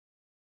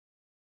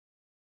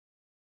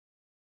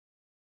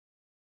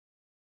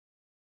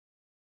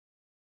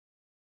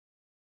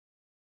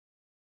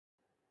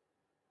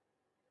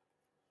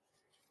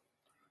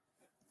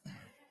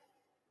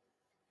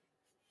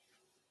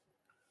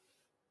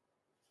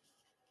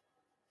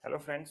Hello,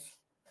 friends.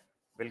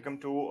 Welcome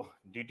to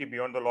DT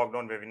Beyond the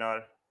Lockdown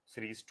webinar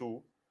series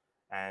 2.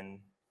 And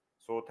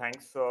so,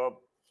 thanks.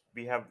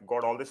 We have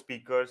got all the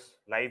speakers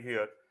live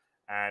here,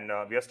 and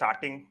we are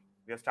starting.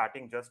 We are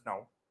starting just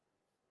now.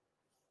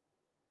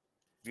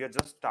 We are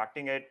just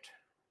starting it.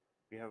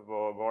 We have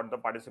got the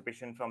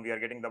participation from. We are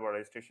getting the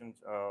registrations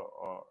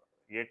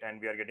yet,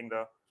 and we are getting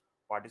the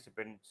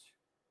participants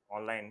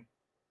online.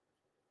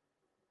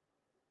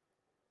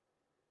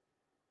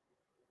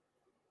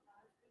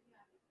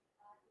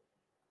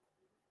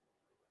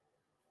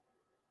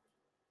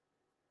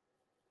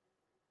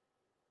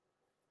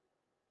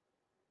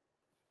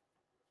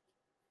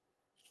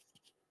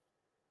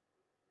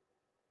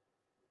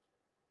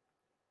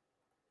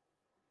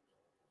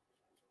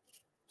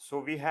 So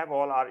we have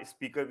all our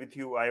speaker with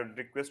you. I would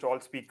request all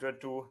speaker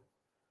to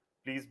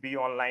please be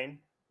online,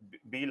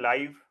 be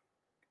live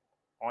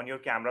on your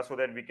camera so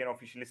that we can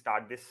officially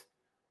start this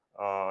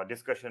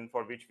discussion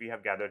for which we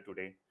have gathered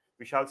today.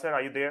 Vishal sir,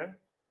 are you there?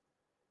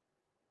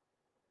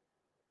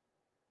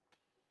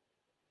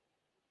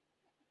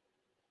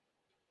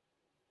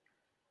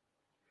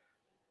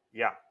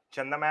 Yeah.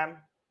 Chandana ma'am.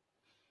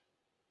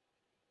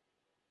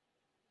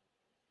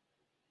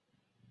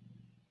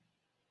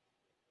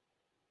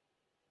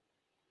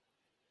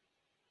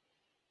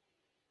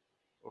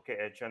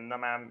 Okay, Chandana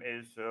ma'am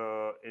is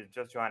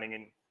just joining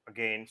in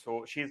again.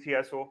 So she's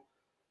here. So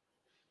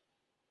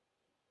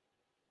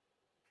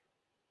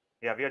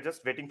yeah, we are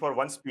just waiting for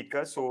one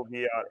speaker. So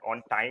we are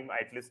on time.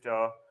 At least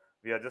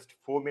we are just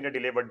 4 minute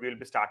delay, but we'll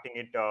be starting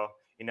it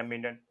in a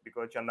minute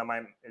because Chandana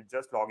ma'am is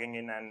just logging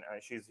in and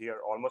she's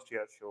here, almost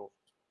here. So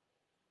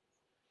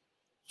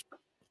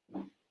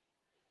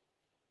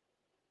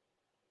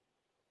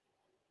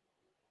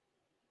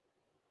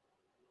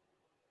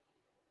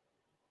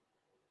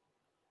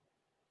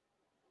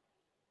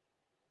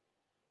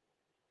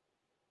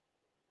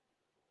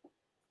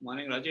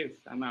Morning, Rajiv.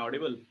 Am I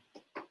audible?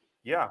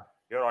 yeah,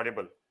 you're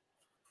audible.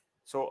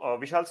 So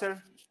Vishal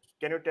sir,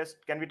 can you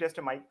test? Can we test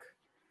a mic?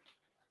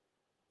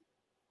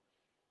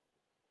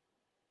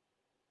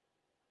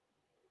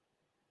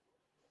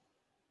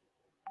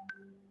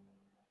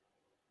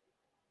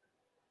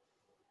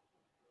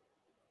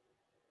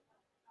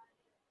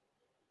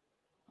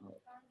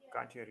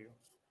 Can't hear you.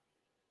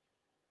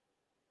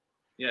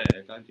 Yeah,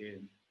 I can't hear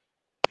you.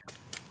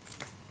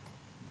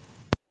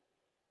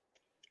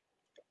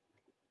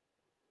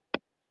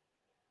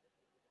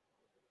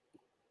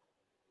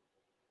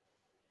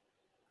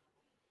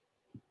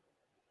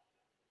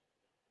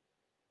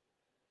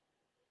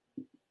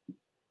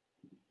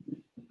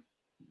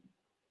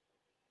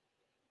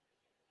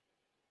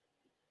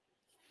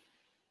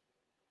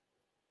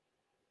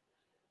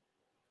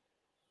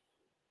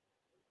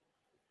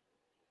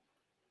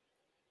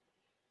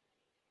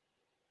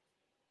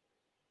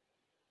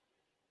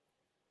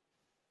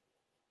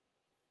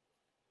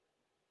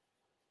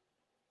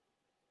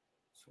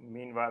 So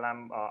meanwhile,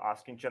 I'm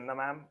asking Chandana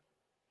ma'am.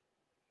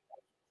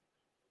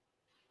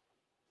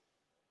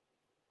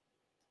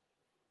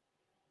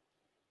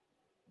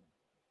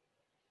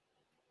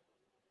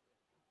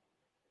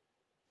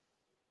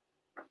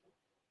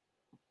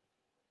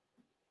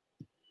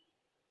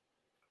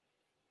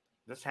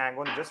 Just hang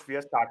on. Just we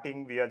are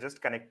starting. We are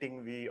just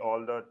connecting. We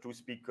all the two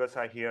speakers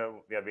are here.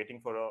 We are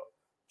waiting for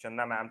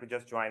Chandana ma'am to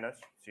just join us.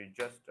 She's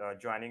just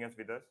joining us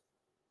with us.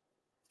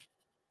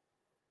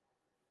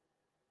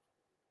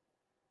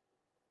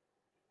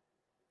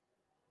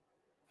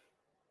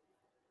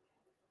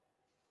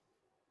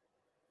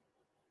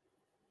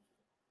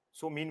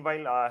 So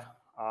meanwhile,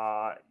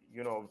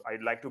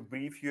 I'd like to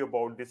brief you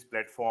about this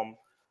platform.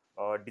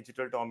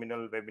 Digital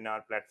Terminal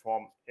webinar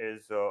platform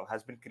is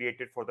has been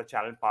created for the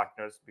channel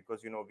partners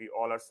because we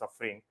all are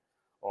suffering,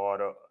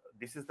 or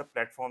this is the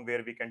platform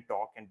where we can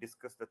talk and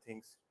discuss the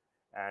things,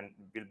 and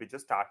we'll be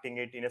just starting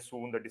it in a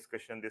soon the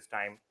discussion this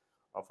time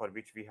for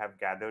which we have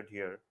gathered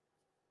here.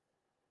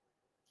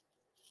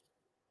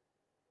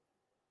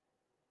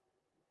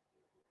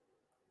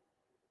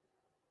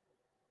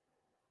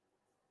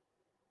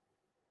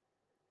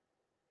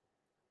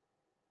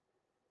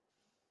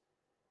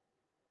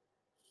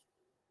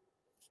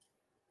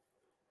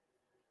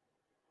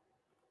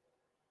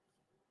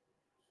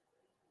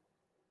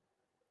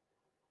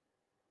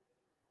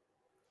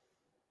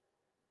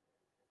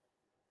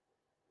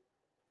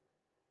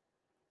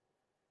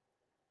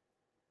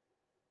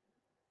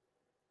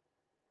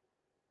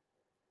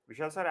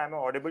 Vishal sir, am I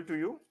audible to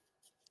you?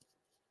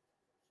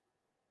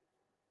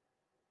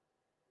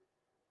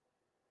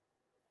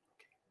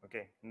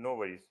 Okay, no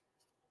worries.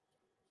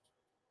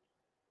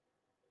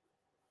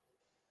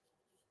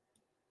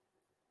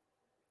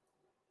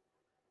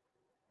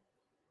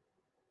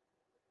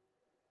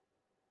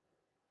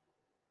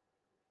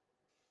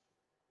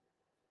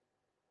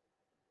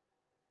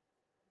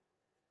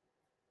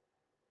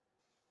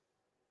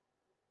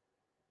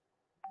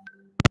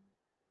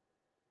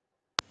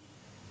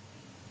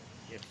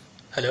 Yes.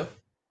 Hello?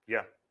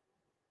 Yeah.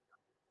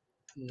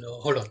 No,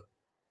 hold on.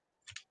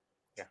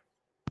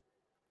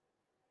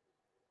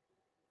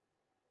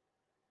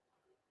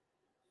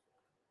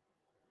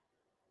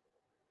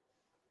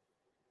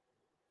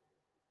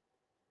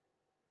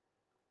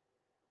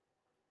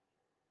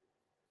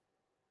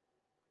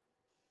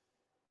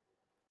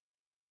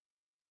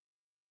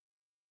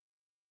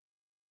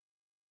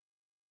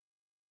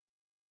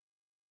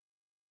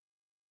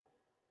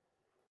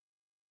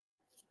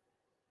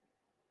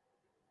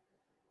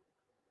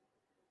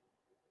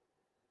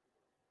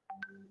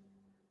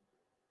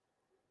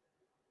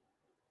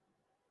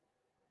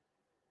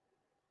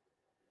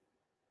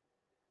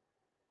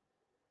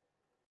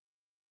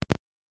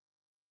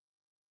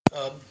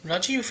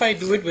 Raji, if I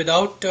do it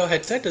without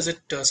headset, does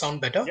it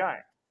sound better?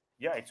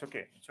 Yeah, it's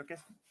okay. It's okay.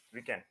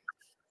 We can.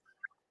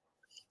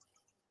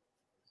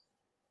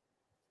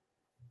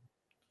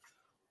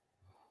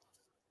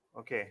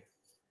 Okay.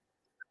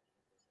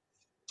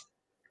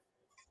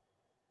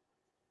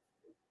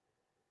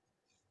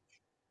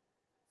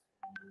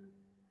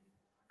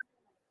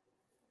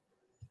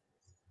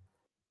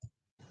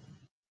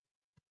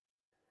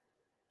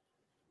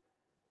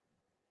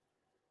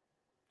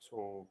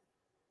 So,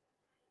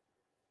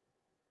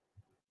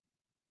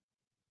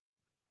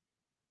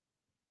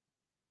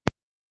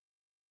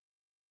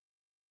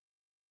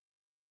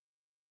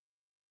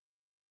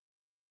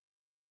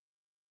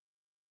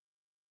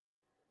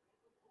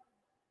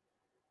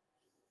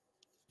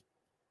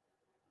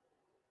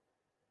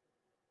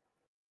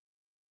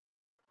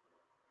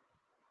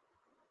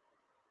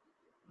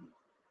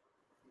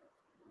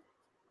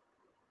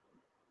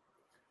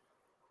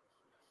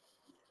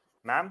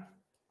 ma'am,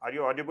 are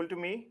you audible to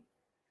me?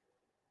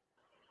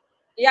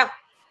 Yeah.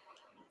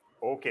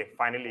 Okay,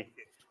 finally.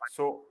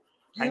 So,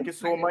 thank Yeah, you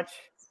so finally. much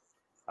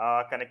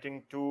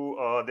connecting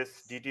to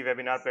this DT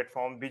webinar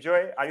platform.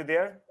 Bijoy, are you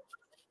there?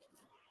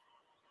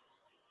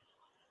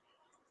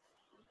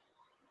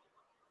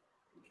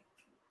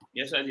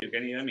 Yes, Rajiv,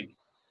 can you hear me?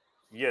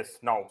 Yes,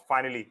 now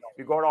finally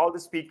we got all the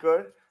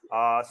speaker.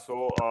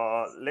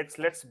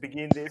 Let's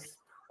begin this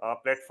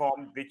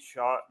platform, which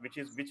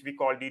we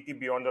call DT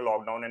Beyond the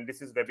Lockdown, and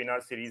this is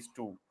webinar series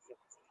 2.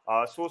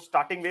 So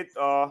starting with,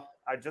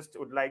 I just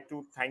would like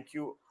to thank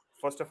you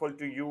first of all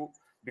to you,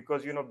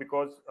 because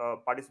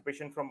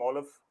participation from all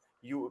of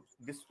you,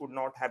 this would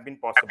not have been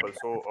possible.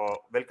 So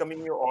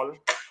welcoming you all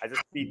as a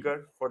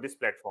speaker for this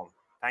platform.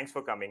 Thanks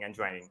for coming and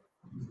joining.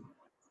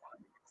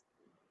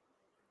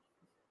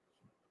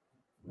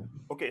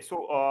 Okay,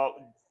 so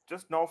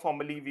just now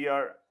formally we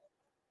are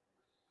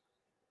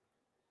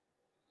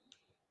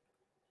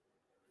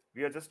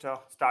just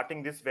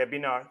starting this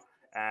webinar,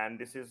 and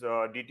this is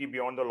DT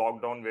Beyond the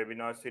Lockdown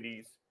webinar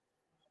series.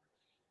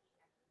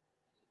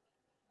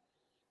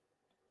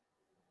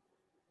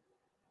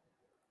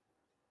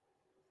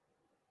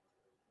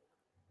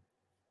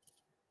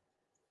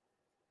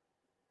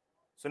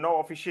 So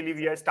now officially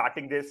we are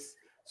starting this.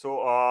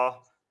 So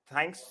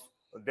thanks.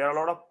 There are a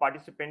lot of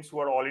participants who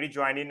are already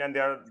joining, and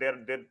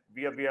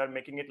we are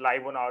making it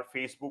live on our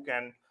Facebook,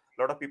 and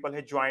a lot of people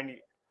have joined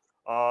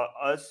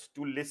us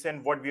to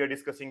listen what we are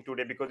discussing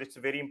today, because it's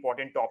a very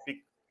important topic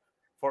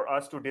for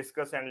us to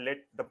discuss and let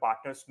the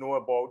partners know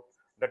about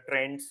the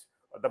trends,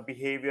 the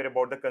behavior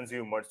about the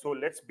consumer. So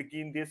let's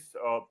begin this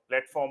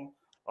platform.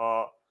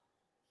 Uh,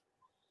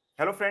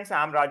 Hello, friends.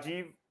 I'm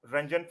Rajiv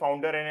Ranjan,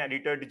 founder and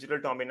editor, Digital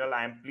Terminal.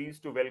 I am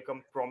pleased to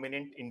welcome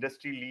prominent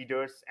industry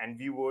leaders and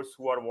viewers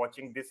who are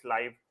watching this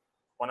live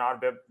on our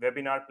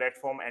webinar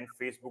platform and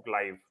Facebook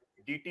Live.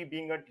 DT,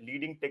 being a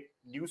leading tech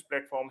news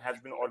platform, has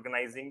been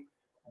organizing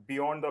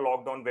Beyond the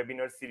Lockdown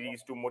webinar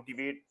series to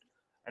motivate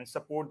and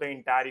support the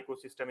entire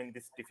ecosystem in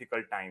this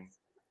difficult time.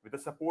 With the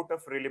support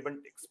of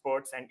relevant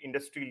experts and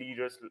industry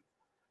leaders,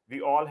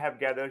 we all have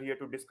gathered here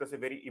to discuss a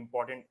very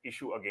important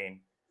issue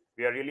again.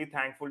 We are really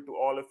thankful to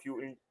all of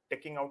you in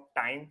taking out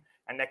time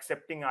and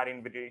accepting our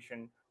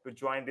invitation to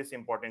join this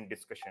important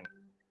discussion.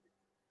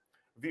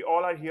 We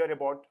all are here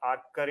about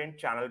our current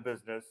channel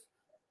business,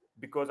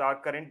 because our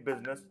current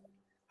business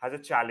has a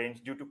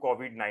challenge due to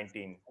COVID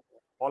 19.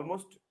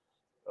 Almost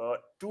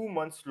 2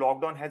 months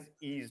lockdown has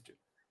eased,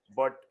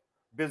 but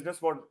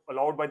business was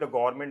allowed by the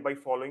government by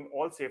following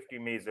all safety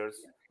measures.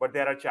 But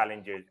there are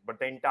challenges. But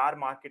the entire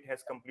market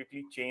has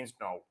completely changed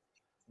now,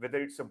 whether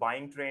it's a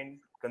buying trend,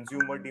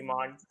 consumer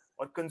demand,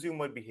 or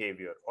consumer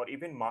behavior, or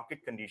even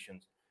market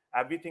conditions.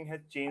 Everything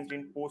has changed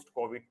in post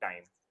COVID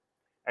time.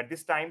 At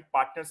this time,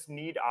 partners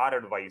need our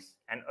advice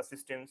and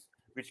assistance,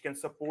 which can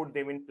support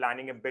them in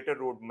planning a better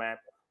roadmap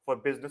for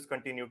business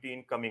continuity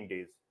in coming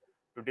days.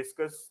 To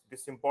discuss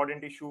this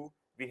important issue,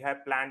 we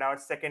have planned our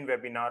second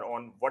webinar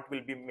on what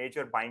will be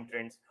major buying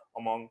trends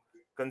among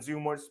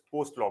consumers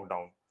post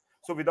lockdown.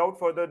 So, without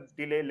further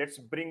delay, let's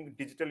bring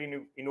digital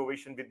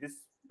innovation with this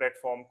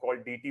platform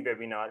called DT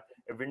Webinar,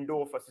 a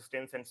window of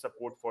assistance and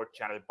support for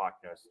channel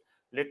partners.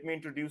 Let me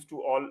introduce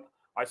to all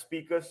our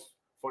speakers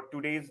for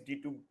today's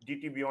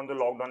DT Beyond the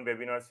Lockdown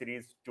webinar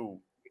series 2.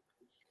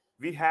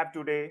 We have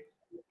today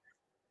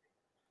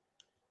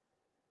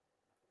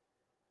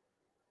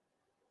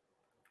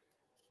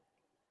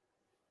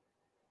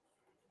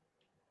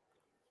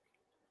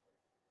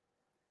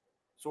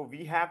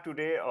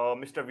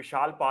Mr.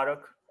 Vishal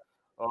Parekh,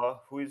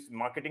 who is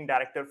marketing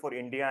director for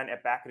India and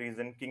APAC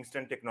region,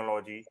 Kingston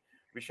Technology.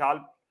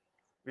 Vishal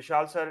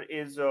Vishal sir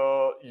is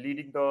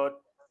leading the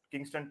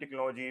Kingston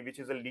Technology, which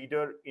is a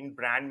leader in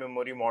brand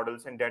memory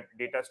models and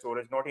data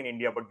storage, not in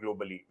India but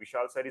globally.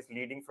 Vishal sir is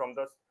leading from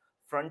the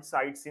front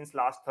side since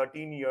last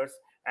 13 years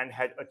and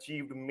has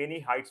achieved many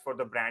heights for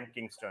the brand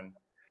Kingston.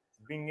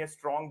 Being a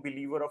strong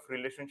believer of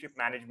relationship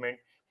management,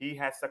 he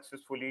has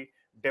successfully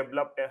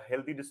developed a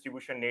healthy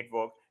distribution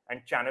network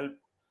and channel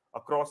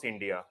across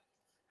India.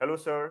 Hello,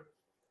 sir.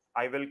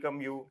 I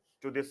welcome you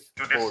to this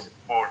to this board.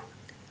 board.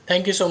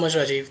 Thank you so much,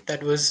 Rajiv.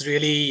 That was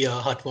really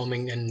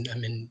heartwarming, and I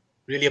mean,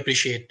 really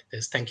appreciate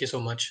this. Thank you so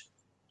much.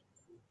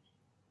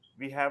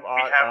 We have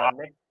our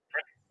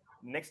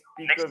next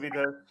speaker with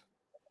us.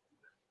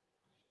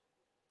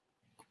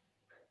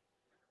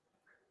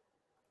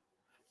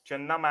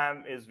 Chandana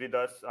ma'am is with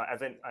us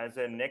as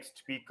a next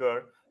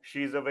speaker.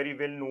 She is a very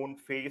well known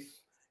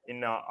face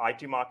in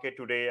IT market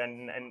today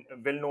and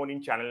well known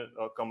in channel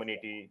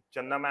community.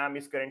 Chandana ma'am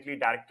is currently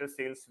director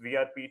sales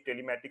VRP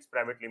Telematics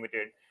Private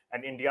Limited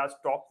and India's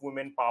top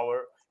women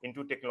power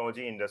into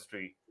technology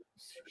industry.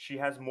 She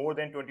has more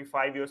than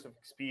 25 years of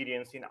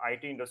experience in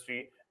IT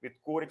industry with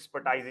core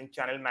expertise in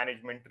channel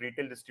management,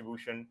 retail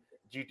distribution,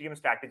 GTM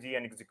strategy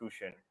and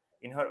execution.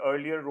 In her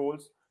earlier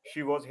roles,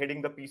 she was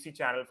heading the PC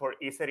channel for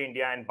Acer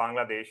India and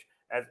Bangladesh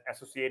as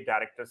Associate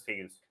Director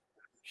Sales.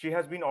 She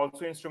has been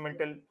also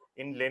instrumental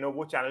in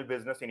Lenovo channel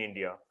business in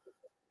India.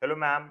 Hello,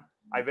 ma'am.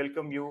 I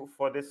welcome you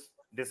for this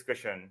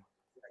discussion.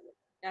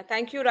 Yeah,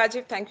 thank you,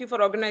 Rajiv. Thank you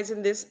for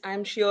organizing this.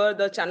 I'm sure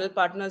the channel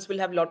partners will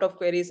have a lot of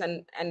queries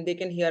and they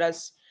can hear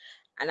us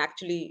and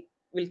actually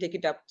will take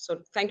it up.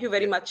 So thank you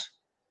very Yes. much,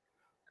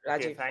 Okay,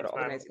 Rajiv, for thanks, ma'am.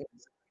 organizing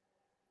this.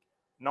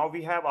 Now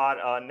we have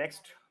our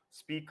next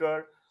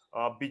speaker,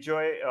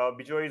 Bijoy.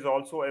 Bijoy is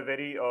also a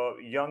very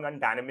young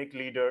and dynamic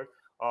leader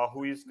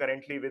who is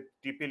currently with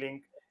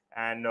TP-Link.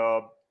 And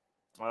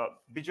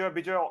Bijoy,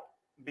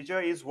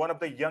 Bijoy is one of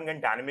the young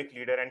and dynamic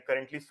leader and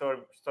currently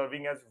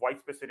serving as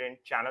Vice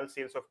President Channel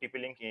Sales of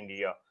TP-Link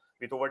India.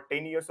 With over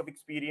 10 years of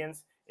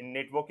experience in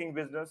networking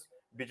business,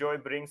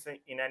 Bijoy brings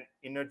in an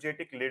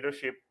energetic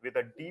leadership with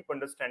a deep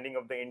understanding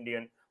of the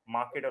Indian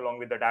market along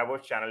with the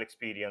diverse channel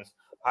experience.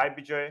 Hi,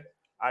 Bijoy.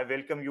 I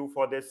welcome you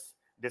for this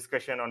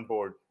discussion on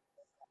board.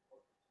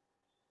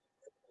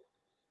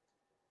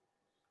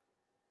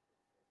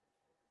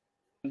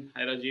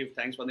 Hi Rajiv,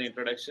 thanks for the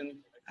introduction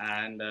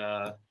and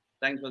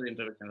thanks for the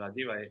introduction,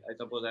 Rajiv. I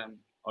suppose I'm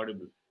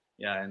audible.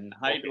 Yeah, and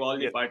hi to Okay. all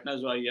the Yes.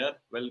 partners who are here.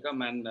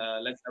 Welcome and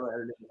let's have a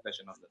healthy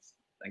discussion on this.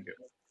 Thank you.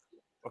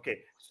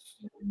 Okay.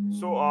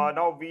 So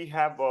now we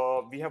have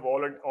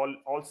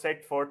all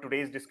set for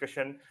today's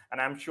discussion, and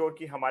I'm sure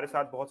कि हमारे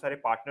साथ बहुत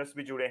सारे partners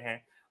भी जुड़े हैं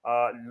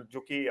जो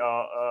कि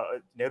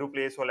नेहरू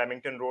प्लेस और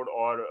लेमिंगटन रोड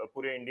और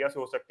पूरे इंडिया से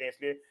हो सकते हैं,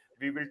 इसलिए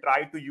we will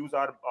try to use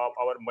our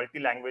multi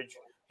language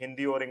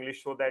Hindi और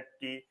इंग्लिश so that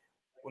कि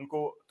उनको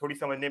थोड़ी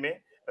समझने में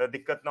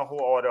दिक्कत ना हो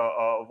और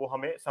वो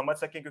हमें समझ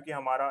सकें, क्योंकि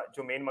हमारा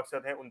जो मेन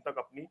मकसद है उन तक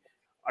अपनी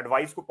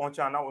एडवाइस को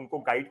पहुंचाना, उनको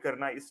गाइड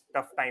करना इस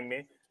टफ टाइम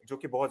में, जो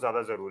कि बहुत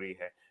ज्यादा जरूरी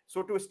है.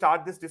 So to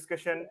start this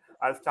discussion,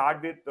 I'll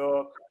start with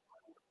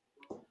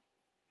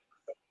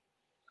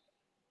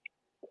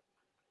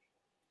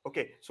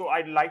okay. So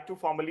I'd like to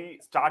formally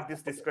start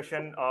this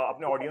discussion.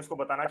 अपने ऑडियंस को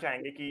बताना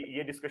चाहेंगे कि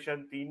ये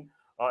डिस्कशन 3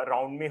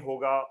 राउंड में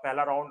होगा.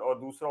 पहला राउंड और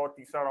दूसरा और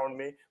तीसरा राउंड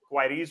में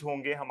क्वेरीज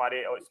होंगे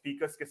हमारे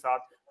स्पीकर्स के साथ,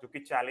 जो कि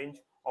चैलेंज,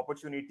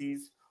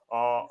 अपॉर्चुनिटीज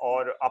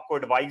और आपको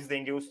एडवाइस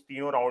देंगे उस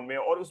तीनों राउंड में.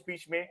 और उस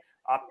बीच में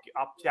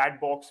आप चैट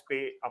बॉक्स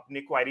पे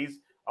अपने क्वेरीज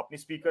अपने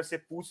स्पीकर से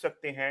पूछ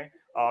सकते हैं.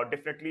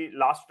 डेफिनेटली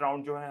लास्ट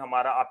राउंड जो है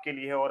हमारा आपके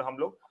लिए है और हम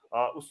लोग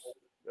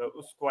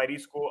उस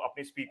क्वेरीज को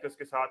अपने स्पीकर्स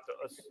के साथ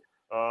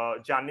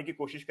जानने की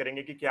कोशिश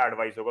करेंगे कि क्या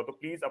एडवाइस होगा. तो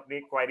प्लीज अपने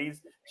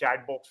क्वेरीज चैट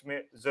बॉक्स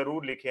में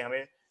जरूर लिखें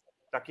हमें,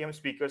 ताकि हम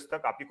स्पीकर्स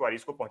तक आपकी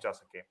क्वेरीज को पहुंचा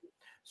सकें.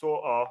 सो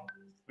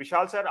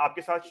विशाल सर,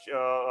 आपके साथ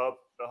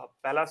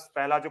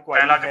पहला जो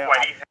क्वेरी है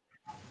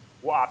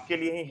वो आपके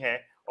लिए ही है.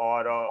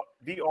 और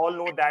we all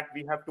know that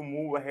we have to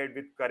move ahead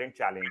with current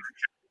challenge.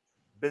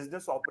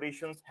 Business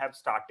operations have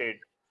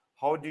started.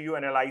 How do you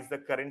analyze the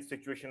current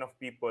situation of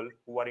people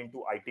who are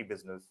into IT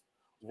business?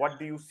 What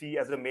do you see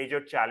as a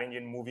major challenge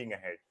in moving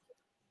ahead?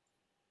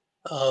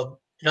 Uh,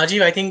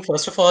 Rajiv, I think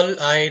first of all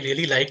I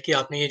really like कि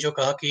आपने ये जो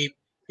कहा कि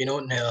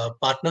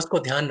partners को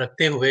ध्यान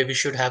रखते हुए we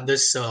should have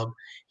this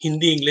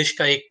Hindi English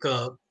का एक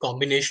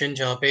कॉम्बिनेशन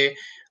जहाँ पे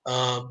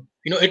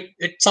it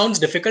it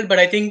sounds difficult but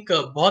I think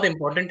बहुत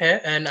इंपॉर्टेंट है.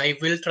 एंड आई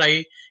विल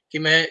ट्राई कि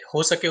मैं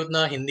हो सके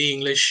उतना हिंदी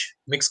इंग्लिश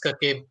मिक्स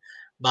करके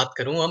बात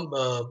करूं हम.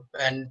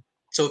 And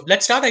so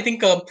let's start. I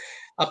think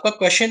आपका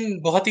क्वेश्चन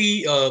बहुत ही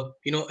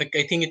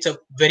I think it's a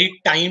very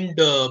timed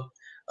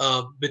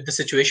with the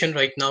situation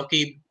right now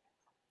कि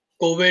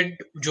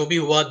कोविड जो भी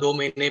हुआ 2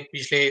 महीने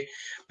पिछले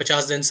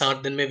 50 दिन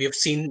 60 दिन में वी हैव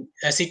सीन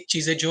ऐसी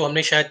चीजें जो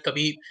हमने शायद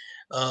कभी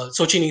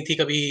सोची नहीं थी,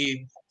 कभी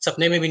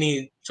सपने में भी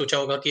नहीं सोचा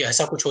होगा कि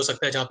ऐसा कुछ हो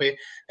सकता है जहाँ पे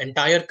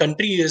entire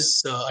country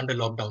is under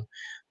lockdown.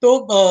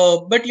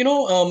 तो बट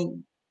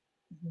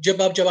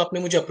जब आपने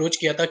मुझे अप्रोच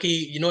किया था कि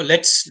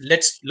let's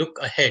let's look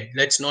ahead,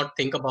 let's not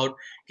think about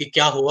कि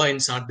क्या हुआ इन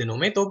 60 दिनों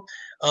में, तो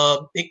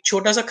एक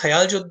छोटा सा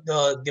ख्याल जो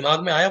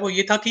दिमाग में आया वो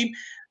ये था कि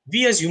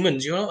वी एज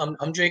ह्यूमंस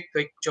हम जो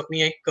एक जो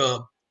अपनी एक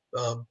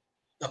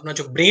अपना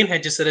जो ब्रेन है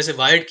जिस तरह से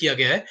वायर्ड किया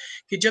गया है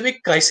कि जब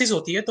एक क्राइसिस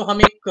होती है तो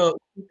हम एक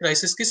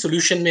क्राइसिस के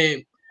सोल्यूशन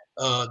में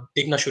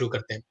देखना शुरू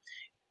करते हैं.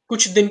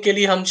 कुछ दिन के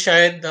लिए हम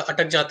शायद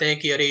अटक जाते हैं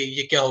कि अरे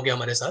ये क्या हो गया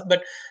हमारे साथ, but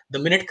the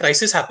minute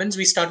crisis happens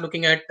we start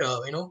looking at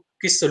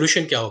किस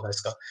सोल्यूशन क्या होगा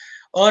इसका.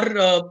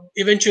 और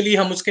इवेंचुअली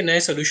हम उसके नए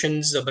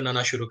सॉल्यूशंस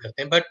बनाना शुरू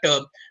करते हैं. बट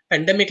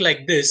पेंडेमिक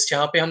लाइक दिस,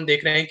 जहाँ पे हम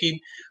देख रहे हैं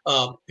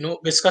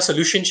कि इसका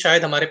सॉल्यूशन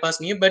शायद हमारे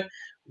पास नहीं है, but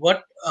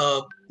what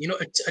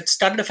it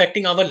started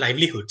affecting our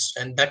livelihoods,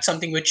 and that's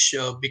something which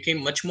became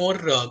much more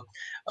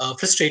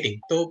frustrating.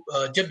 तो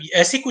जब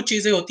ऐसी कुछ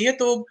चीजें होती है,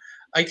 तो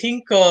I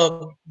think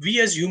we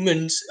as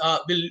humans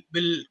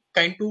will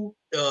kind to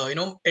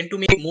tend to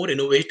make more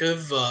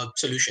innovative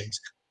solutions.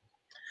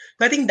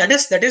 So I think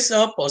that is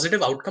a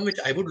positive outcome which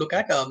I would look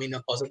at. I mean,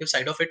 a positive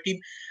side of it कि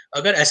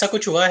अगर ऐसा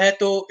कुछ हुआ है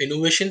तो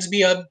innovations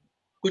भी अब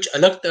कुछ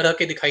अलग तरह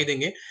के दिखाई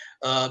देंगे.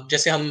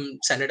 जैसे हम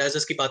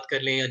सैनिटाइजर्स की बात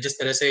कर लें, या जिस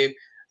तरह से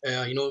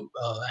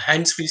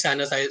hands free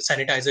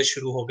sanitizers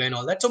शुरू हो गए and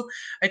all that. So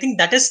I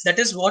think that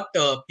is what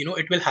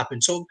it will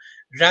happen. So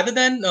rather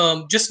than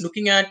just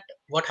looking at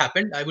what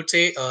happened, I would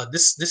say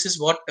this is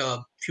what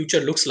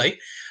future looks like.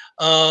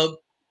 uh,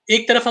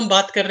 एक तरफ हम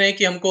बात कर रहे हैं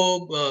कि हमको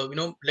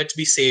लेट्स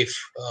बी सेफ,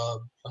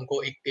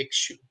 हमको एक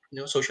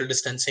सोशल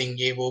डिस्टेंसिंग,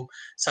 ये वो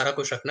सारा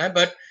कुछ रखना है,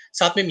 बट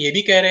साथ में हम ये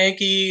भी कह रहे हैं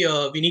कि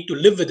we need to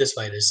live with this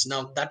virus.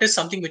 Now that is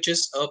something which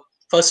is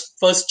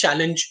first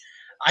challenge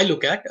I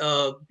look at.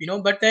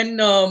 But then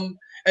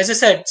as I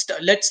said,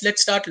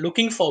 let's start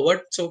looking forward.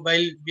 So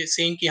while we're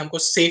saying कि हमको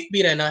safe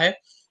भी रहना है,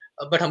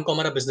 but हमको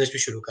हमारा business भी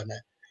शुरू करना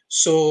है.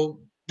 So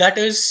that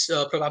is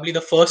probably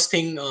the first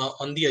thing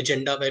on the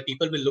agenda where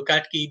people will look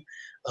at कि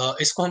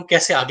इसको हम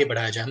कैसे आगे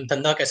बढ़ाया जाए, हम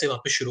धंधा कैसे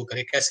वापस शुरू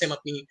करें, कैसे हम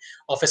अपनी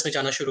ऑफिस में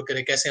जाना शुरू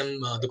करें, कैसे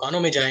हम दुकानों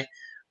में जाएं,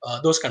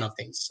 those kind of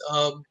things.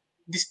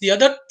 The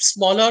other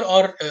smaller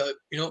or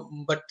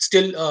but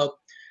still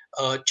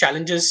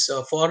challenges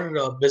for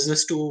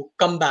business to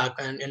come back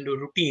and into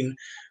routine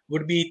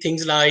would be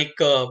things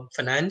like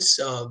finance.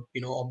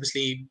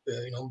 Obviously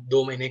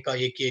 2 महीने का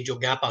एक ये जो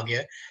गैप आ गया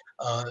है,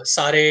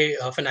 सारे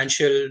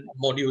फाइनेंशियल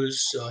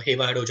मॉड्यूल्स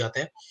हेवायर्ड हो जाते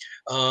हैं.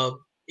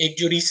 एक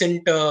जो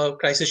रीसेंट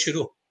क्राइसिस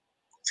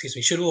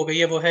शुरू हो गई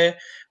है, वो है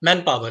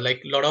man power.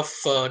 Like lot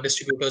of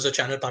distributors और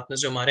चैनल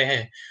पार्टनर्स जो हमारे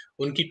हैं,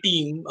 उनकी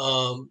टीम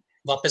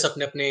वापस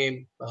अपने अपने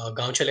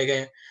गांव चले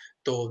गए.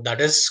 तो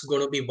that is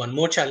going to be one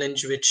more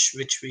challenge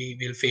which we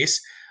will face.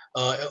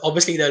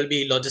 Obviously there will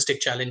be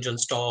logistic challenge on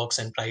stocks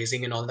and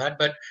pricing and all that,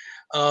 but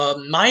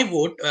my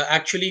vote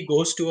actually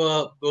goes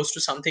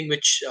to something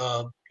which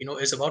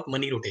is about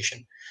money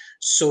rotation.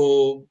 So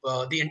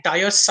the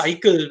entire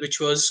cycle which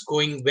was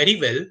going very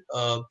well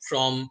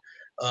from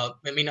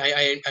I mean,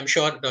 I'm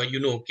sure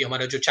कि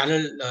हमारा जो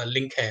channel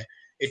link है,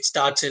 it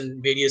starts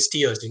in various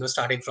tiers,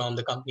 starting from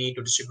the company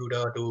to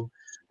distributor to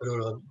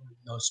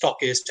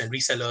stockist and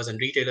resellers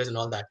and retailers and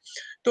all that.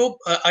 तो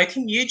I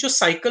think ये जो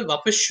cycle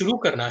वापस शुरू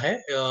करना है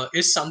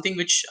is something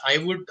which I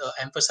would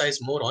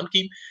emphasize more on.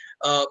 कि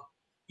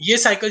ये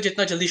cycle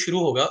जितना जल्दी शुरू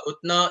होगा,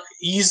 उतना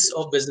ease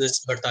of business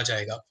बढ़ता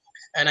जाएगा.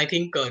 And I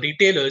think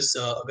retailers,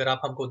 अगर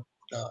आप हमको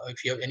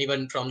if you have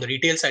anyone from the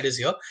retail side is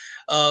here,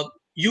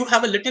 you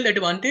have a little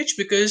advantage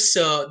because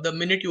the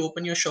minute you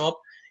open your shop,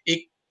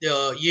 एक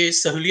ये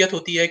सहूलियत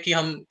होती है कि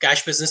हम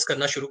कैश बिजनेस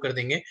करना शुरू कर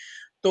देंगे.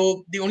 तो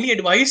the only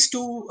advice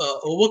to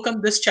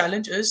overcome this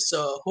challenge is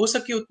हो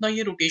सके उतना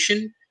ये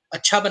रोटेशन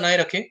अच्छा बनाए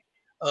रखें.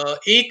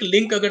 एक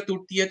लिंक अगर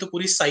टूटती है तो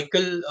पूरी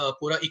साइकिल,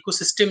 पूरा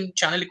इकोसिस्टम,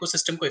 चैनल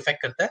इकोसिस्टम को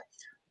इफेक्ट करता है.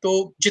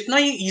 तो जितना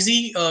ये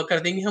इजी कर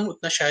देंगे हम,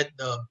 उतना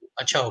शायद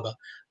अच्छा होगा.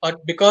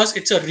 और because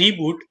it's a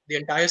reboot, the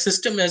entire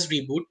system as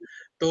reboot,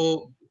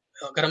 तो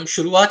अगर हम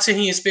शुरुआत से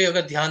ही इस पे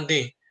अगर ध्यान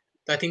दें,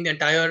 तो I think the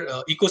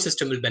entire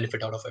ecosystem will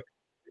benefit out of it.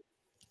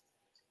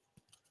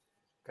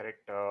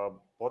 Correct.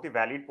 बहुत ही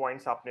वैलिड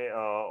पॉइंट्स आपने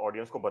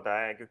ऑडियंस को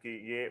बताया है, क्योंकि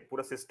ये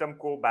पूरा सिस्टम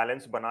को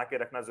बैलेंस बना के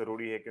रखना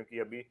जरूरी है, क्योंकि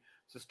अभी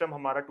सिस्टम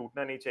हमारा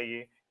टूटना नहीं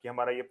चाहिए, कि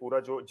हमारा ये पूरा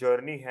जो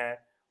जर्नी है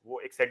वो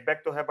एक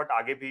सेटबैक तो है, बट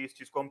आगे भी इस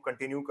चीज को हम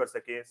कंटिन्यू कर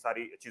सके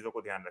सारी चीजों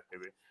को ध्यान रखते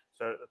हुए.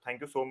 Sir,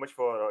 thank you so much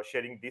for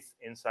sharing this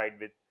insight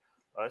with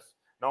us.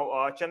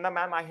 Now, Chanda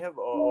ma'am, I have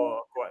a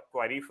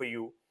query for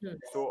you.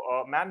 So,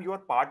 ma'am, you are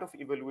part of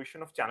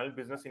evaluation of channel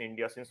business in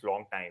India since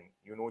long time.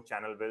 You know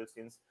channel well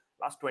since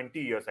last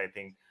 20 years, I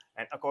think.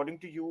 And according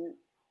to you,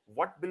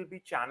 what will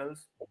be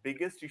channel's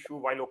biggest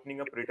issue while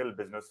opening up retail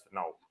business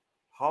now?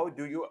 How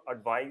do you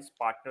advise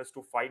partners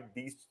to fight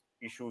these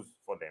issues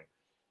for them?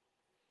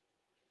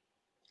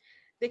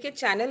 देखिए,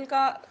 channel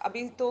का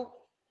अभी तो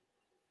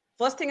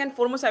first thing and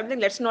foremost I think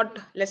let's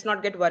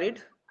not gate worried.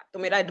 तो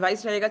मेरा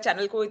advice रहेगा,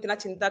 channel को इतना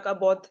चिंता का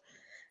बहुत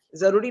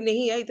जरूरी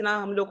नहीं है, इतना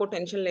हम लोग को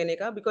टेंशन लेने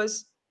का. Because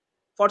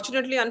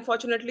fortunately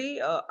unfortunately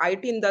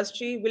IT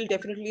industry will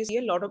definitely C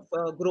a lot of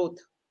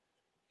growth,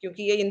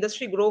 क्योंकि ये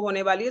इंडस्ट्री ग्रो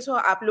होने वाली है. सो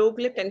आप लोगों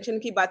के लिए टेंशन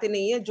की बातें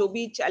नहीं है. जो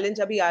भी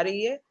चैलेंज अभी आ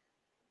रही है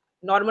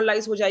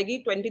नॉर्मलाइज हो जाएगी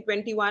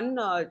 2021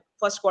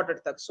 फर्स्ट क्वार्टर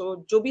तक. सो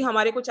जो भी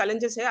हमारे को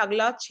चैलेंजेस है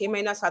अगला 6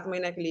 महीना 7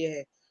 महीना के लिए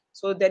है.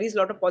 So there is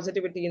lot of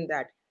positivity in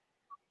that.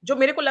 जो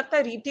मेरे को लगता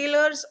है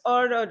रिटेलर्स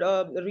और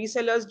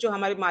रीसेलर्स जो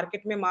हमारे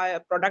मार्केट में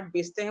प्रोडक्ट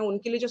बेचते हैं,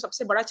 उनके लिए जो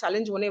सबसे बड़ा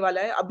चैलेंज होने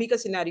वाला है अभी का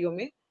सिनेरियो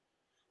में,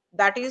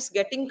 that is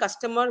getting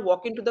customer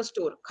walk in to the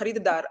store.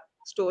 खरीददार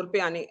स्टोर पे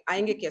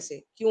आएंगे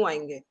कैसे, क्यों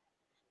आएंगे?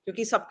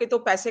 क्योंकि सबके तो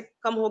पैसे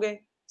कम हो गए,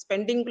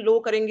 स्पेंडिंग लो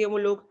करेंगे वो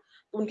लोग.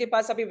 उनके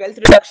पास अभी वेल्थ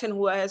रिडक्शन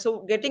हुआ है. So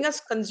getting us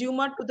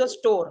consumer to the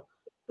store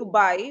to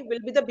bye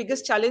will be the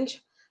biggest challenge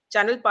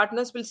channel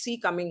partners will see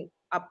coming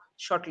up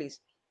shortly.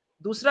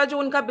 दूसरा जो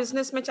उनका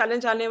बिजनेस में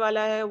चैलेंज आने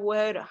वाला है वो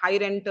है high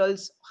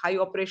rentals, high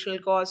operational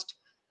cost.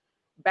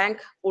 Bank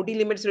OD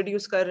limits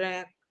reduce कर रहे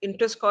हैं,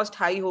 इंटरेस्ट कॉस्ट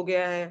हाई हो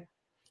गया है.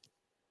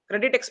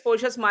 क्रेडिट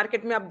एक्सपोजर्स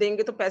मार्केट में आप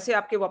देंगे तो पैसे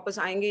आपके वापस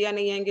आएंगे या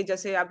नहीं आएंगे,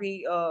 जैसे अभी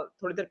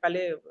थोड़ी देर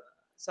पहले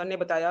सर ने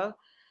बताया.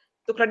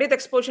 तो credit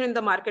exposure in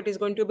the market is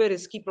going to be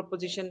risky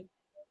proposition.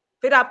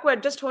 फिर आपको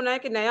एडजस्ट होना है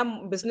कि नया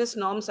बिजनेस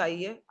नॉर्म्स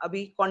आई है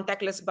अभी,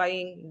 contactless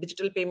buying,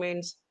 digital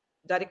payments,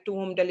 direct to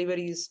home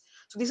deliveries.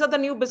 So this are the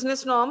new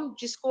business norm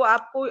जिसको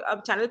आपको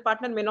अब channel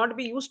partner may not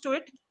be used to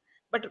it,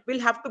 but we'll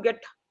have to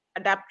get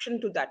adaptation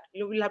to that.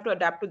 You will have to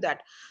adapt to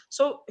that.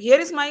 So here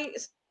is my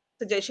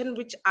suggestion,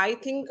 which I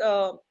think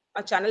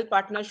a channel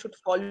partner should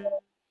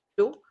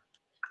follow.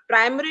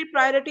 Primary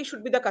priority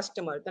should be the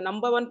customer. The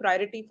number one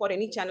priority for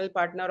any channel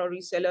partner or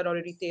reseller or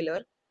a retailer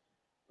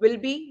will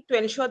be to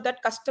ensure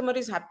that customer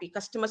is happy,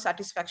 customer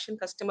satisfaction,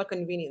 customer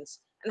convenience.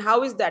 And how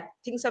is that?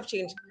 Things have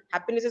changed.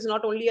 Happiness is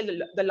not only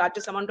the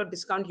largest amount of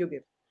discount you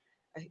give.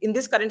 In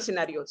this current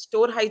scenario,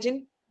 store hygiene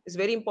is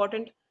very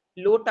important.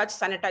 Low touch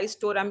sanitise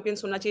store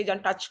ambience होना चाहिए,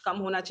 जहाँ touch कम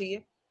होना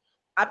चाहिए.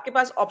 आपके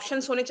पास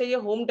options होने चाहिए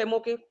home demo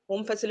के,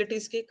 home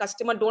facilities के.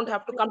 Customer don't have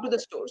to come to the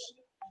stores.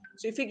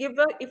 So if you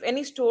give, if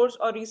any stores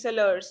और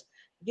रीसेलर्स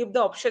गिव द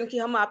ऑप्शन कि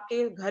हम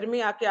आपके घर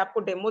में आके आपको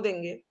डेमो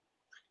देंगे,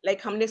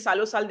 लाइक हमने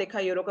सालों साल देखा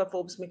यूरो का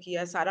फोर्ब्स में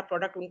किया है, सारा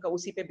प्रोडक्ट उनका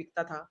उसी पे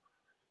बिकता था.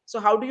 So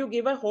how do you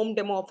give a home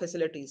demo of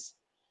facilities?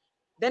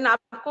 Then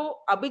आपको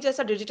अभी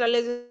जैसा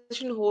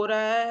डिजिटलाइजेशन हो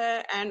रहा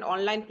है एंड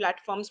ऑनलाइन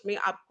प्लेटफॉर्म्स में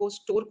आपको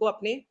स्टोर को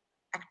अपने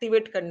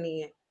एक्टिवेट करनी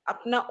है.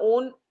 अपना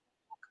ओन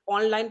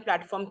ऑनलाइन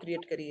प्लेटफॉर्म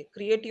क्रिएट करिए.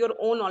 Create your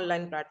own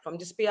online platform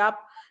जिसपे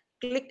आप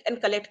क्लिक एंड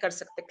कलेक्ट कर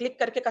सकते हैं. क्लिक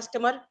करके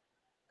कस्टमर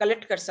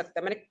कलेक्ट कर सकता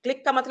है. मैंने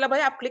क्लिक का मतलब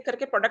है आप क्लिक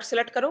करके प्रोडक्ट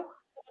सेलेक्ट करो,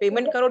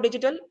 पेमेंट करो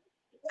डिजिटल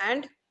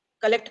एंड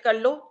कलेक्ट कर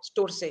लो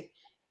स्टोर से.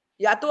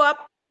 या तो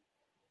आप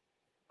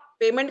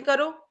पेमेंट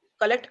करो,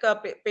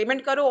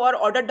 पेमेंट करो और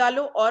ऑर्डर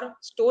डालो और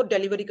स्टोर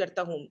डिलीवरी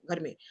करता हूँ घर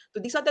में. तो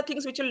these are the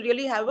things which will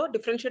really have a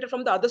differentiator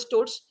from the other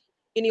stores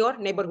in your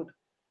neighbourhood.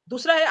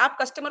 दूसरा है आप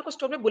कस्टमर को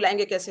स्टोर में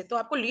बुलाएंगे कैसे. तो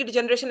आपको लीड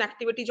जनरेशन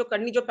एक्टिविटी जो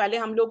करनी, जो पहले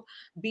हम लोग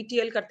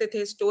बीटीएल करते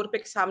थे, स्टोर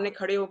पे सामने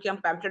खड़े होकर हम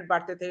पैम्पलेट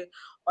बांटते थे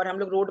और हम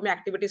लोग रोड में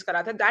एक्टिविटीज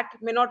कराते थे, that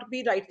may not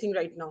be right thing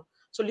right now.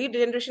 So lead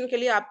generation के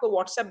लिए आपको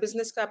व्हाट्सएप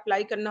बिजनेस का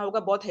अप्लाई करना होगा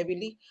बहुत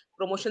हेवीली.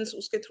 प्रमोशंस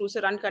उसके थ्रू से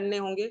रन करने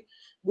होंगे.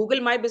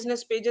 Google my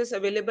business pages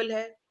available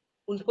है,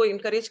 उनको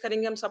इंकरेज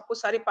करेंगे हम सबको,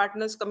 सारे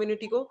पार्टनर्स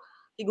कम्युनिटी को,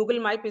 कि गूगल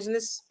माई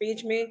बिजनेस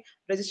पेज में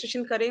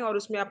रजिस्ट्रेशन करें और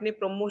उसमें अपने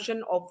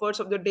promotion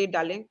offers of the day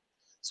डालें.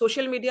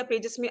 सोशल मीडिया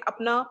पेजेस में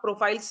अपना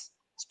प्रोफाइल्स,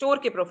 स्टोर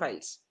के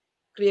प्रोफाइल्स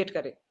क्रिएट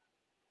करें,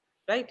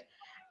 राइट.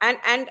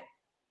 एंड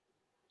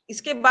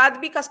इसके बाद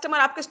भी कस्टमर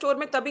आपके स्टोर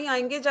में तभी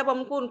आएंगे जब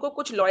हमको उनको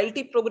कुछ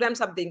लॉयल्टी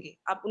प्रोग्राम्स आप देंगे.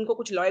 आप उनको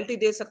कुछ लॉयल्टी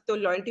दे सकते हो,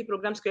 लॉयल्टी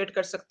प्रोग्राम्स क्रिएट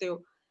कर सकते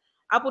हो.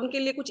 आप उनके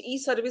लिए कुछ ई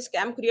सर्विस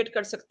कैम्प क्रिएट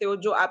कर सकते हो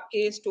जो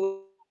आपके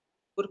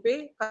स्टोर पे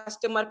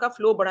कस्टमर का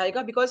फ्लो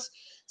बढ़ाएगा. बिकॉज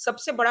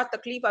सबसे बड़ा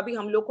तकलीफ अभी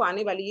हम लोग को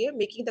आने वाली है,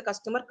 making the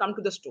customer come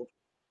to the store,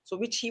 so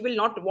which he will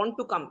not want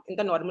to come in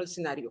the normal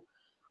scenario.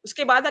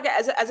 उसके बाद अगर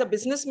एज अ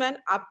बिजनेसमैन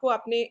आपको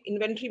अपने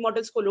इन्वेंट्री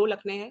मॉडल्स को लो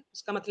रखने हैं.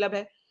 उसका मतलब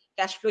है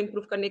कैश फ्लो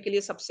इंप्रूव करने के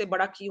लिए सबसे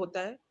बड़ा की होता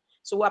है.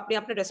 सो वो अपने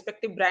अपने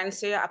रेस्पेक्टिव ब्रांड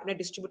से, अपने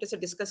डिस्ट्रीब्यूटर से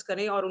डिस्कस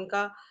करें और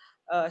उनका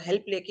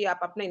हेल्प लेके आप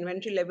अपने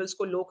इन्वेंट्री लेवल्स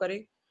को लो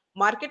करें.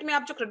 मार्केट में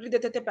आप जो क्रेडिट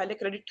देते थे पहले,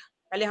 क्रेडिट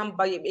पहले हम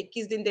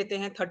 21 दिन देते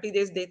हैं, 30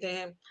 डेज देते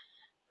हैं,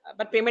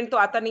 बट पेमेंट तो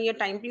आता नहीं है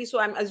timely. So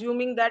I am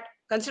assuming that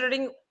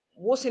considering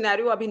वो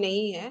सिनेरियो अभी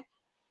नहीं है,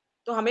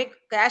 तो हमें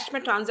कैश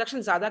में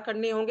ट्रांजैक्शन ज्यादा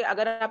करने होंगे.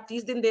 अगर आप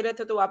 30 दिन दे रहे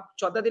थे तो आप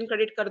 14 दिन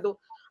क्रेडिट कर दो,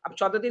 आप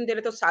 14 दिन दे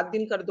रहे तो 7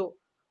 दिन कर दो,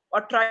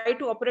 और try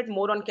to operate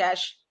more on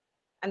cash.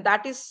 And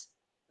that is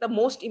the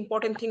most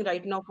important thing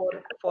right now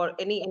for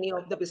any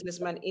of the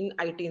businessman in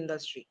IT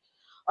industry.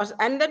 और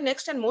and the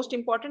next and most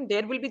important,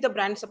 there will be the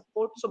brand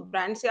support. So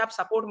brand से आप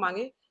support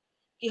मांगे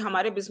कि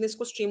हमारे business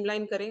को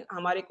streamline करें,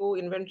 हमारे को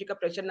इन्वेंट्री का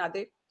प्रेशर ना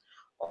दे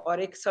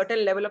और एक सर्टेन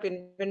लेवल ऑफ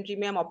इन्वेंट्री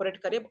में हम ऑपरेट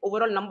करें.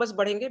 ओवरऑल नंबर्स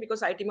बढ़ेंगे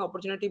बिकॉज आईटी में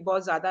अपॉर्चुनिटी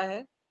बहुत ज्यादा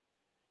है.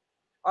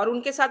 और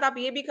उनके साथ आप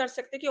ये भी कर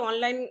सकते हैं कि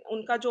ऑनलाइन,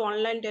 उनका जो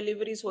ऑनलाइन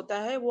डिलीवरीज होता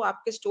है वो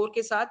आपके स्टोर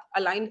के साथ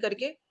अलाइन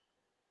करके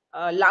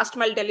लास्ट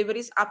माइल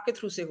डिलीवरीज आपके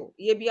थ्रू से हो,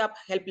 ये भी आप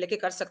हेल्प लेके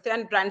कर सकते हैं.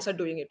 And brands are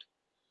doing it.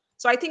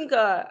 So I think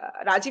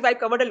Rajiv, I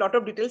covered a lot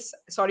of details.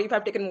 Sorry if I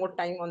have taken more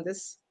time on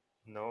this.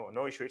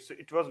 No issue,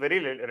 it was very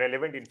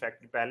relevant.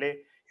 In fact पहले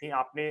ही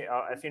आपने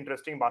ऐसी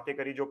interesting बातें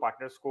करी जो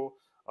partners को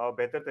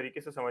बेहतर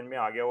तरीके से समझ में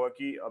आ गया होगा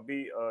कि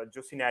अभी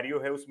जो सिनेरियो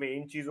है उसमें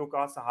इन चीजों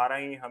का सहारा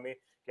ही हमें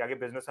कि आगे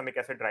बिजनेस हमें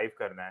कैसे ड्राइव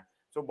करना है.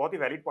 सो बहुत ही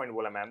वैलिड पॉइंट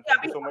बोला ma'am.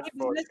 Thank you so much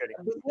for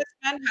sharing.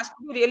 Businessman has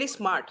to be really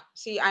smart.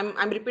 See,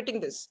 I'm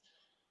repeating this.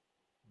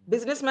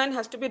 Businessman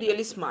has to be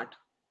really smart.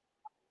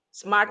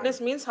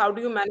 Smartness means how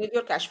do you manage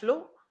your cash flow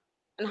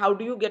and how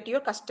do you get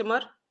your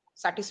customer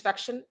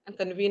satisfaction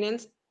and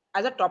convenience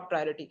as a top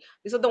priority.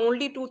 These are the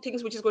only two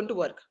things which is going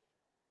to work.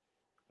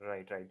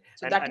 Right.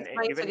 So And that is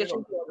my even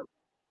suggestion to all.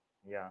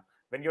 yeah,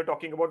 when you are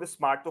talking about the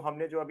smart, तो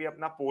हमने जो अभी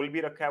अपना पोल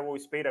भी रखा है वो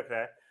इस पे ही रखा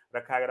है।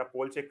 अगर आप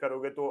पोल चेक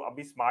करोगे तो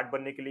अभी स्मार्ट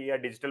बनने के लिए या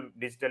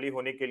डिजिटली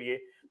होने के लिए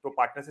तो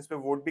पार्टनर्स इस पे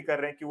वोट भी कर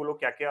रहे हैं कि वो लोग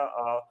क्या क्या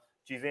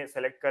चीजें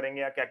सेलेक्ट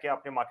करेंगे या क्या क्या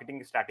अपने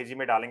मार्केटिंग स्ट्रैटेजी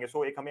में डालेंगे।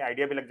 सो एक हमें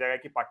आइडिया भी लग जाएगा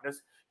कि पार्टनर्स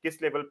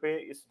किस लेवल पे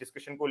इस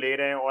डिस्कशन को ले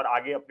रहे हैं और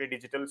आगे अपने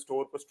डिजिटल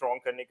स्टोर को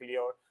स्ट्रॉन्ग करने के लिए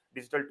और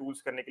डिजिटल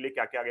टूल्स करने के लिए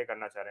क्या क्या आगे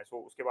करना चाह रहे हैं।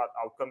 सो उसके बाद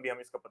आउटकम भी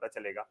हमें इसका पता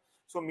चलेगा।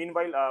 सो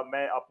मीनवाइल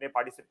मैं अपने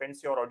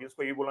पार्टिसिपेंट्स से और ऑडियंस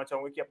को ये बोलना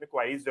चाहूंगा कि अपने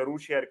क्वारीज जरूर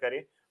शेयर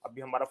करें।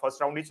 अभी हमारा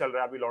फर्स्ट राउंड ही चल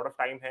रहा है, अभी लॉट ऑफ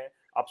टाइम है।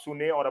 आप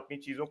सुने और अपनी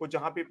चीजों को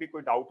जहां पे भी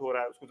कोई डाउट हो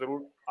रहा है उसको जरूर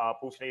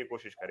पूछने की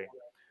कोशिश करें।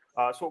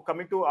 So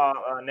coming to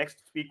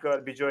next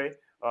speaker विजय,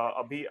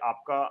 अभी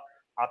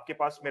आपके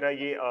पास मेरा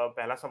ये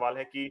पहला सवाल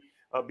है कि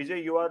विजय,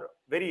 you are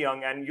very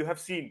young and you have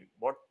seen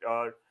what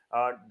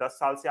 10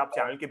 साल से आप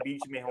चैनल के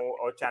बीच में हो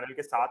और चैनल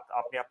के साथ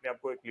आपने अपने आप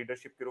को एक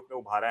लीडरशिप के रूप में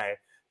उभारा है।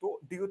 तो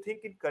do you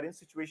think in current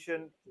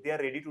situation they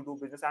are ready to do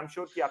business? I am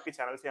sure कि आपके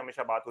चैनल से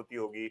हमेशा बात होती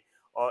होगी,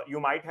 you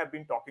might have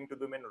been talking to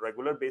them on a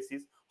regular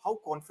basis. How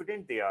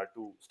confident they are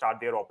to start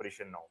their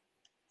operation now?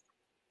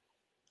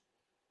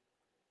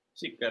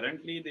 See,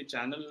 currently the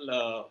channel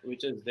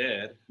which is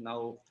there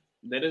now,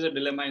 there is a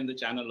dilemma in the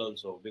channel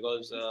also,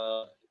 because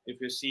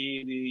if you see,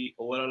 the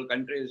overall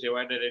country is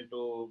divided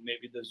into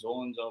maybe the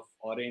zones of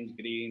orange,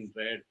 green,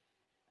 red,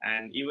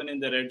 and even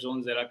in the red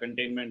zones there are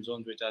containment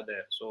zones which are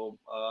there. So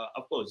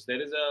of course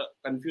there is a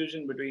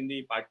confusion between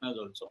the partners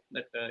also,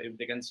 that if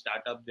they can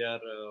start up their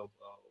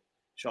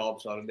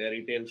shops or their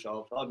retail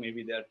shops or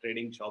maybe their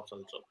trading shops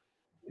also.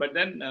 But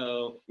then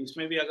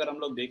इसमें भी अगर हम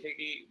लोग देखें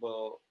कि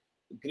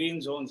green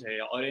zones है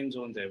या orange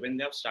zones है, when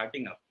they are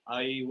starting up,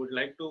 I would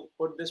like to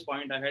put this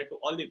point ahead to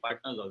all the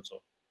partners also.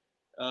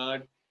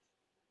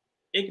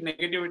 एक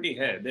negativity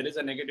है, there is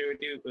a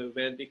negativity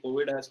where the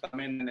COVID has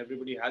come in and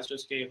everybody has to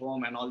stay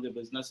home and all the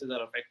businesses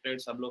are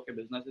affected, सब लोग के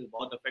businesses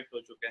बहुत affect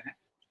हो चुके हैं.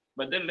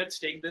 But then let's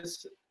take this,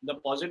 the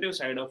positive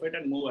side of it,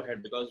 and move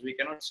ahead, because we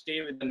cannot stay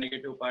with the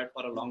negative part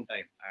for a long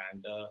time.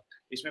 And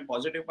इसमें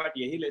positive part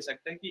यही ले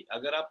सकते हैं कि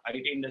अगर आप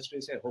IT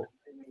industry से हो,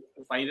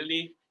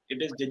 finally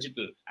it is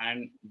digital,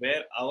 and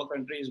where our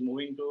country is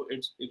moving to,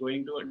 it's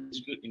going to a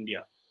digital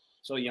India.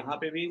 So यहाँ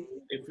पे भी,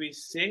 if we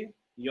say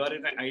you are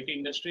in an IT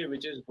industry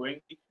which is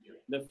going to be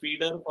the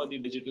feeder for the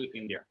digital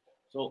India.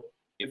 So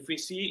if we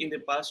see in the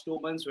past 2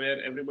 months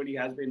where everybody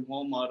has been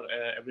home, or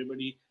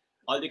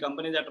all the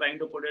companies are trying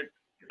to put it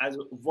as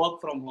work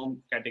from home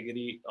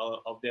category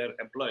of their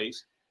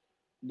employees,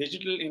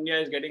 digital India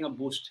is getting a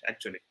boost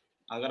actually.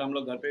 अगर हम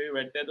लोग घर पे भी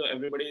बैठते हैं तो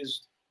everybody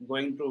is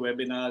going through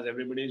webinars,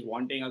 everybody is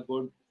wanting a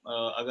good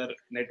अगर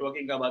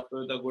networking का बात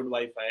करें तो good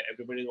Wi-Fi,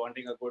 everybody is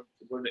wanting a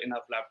good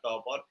enough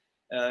laptop, or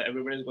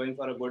everybody is going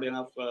for a good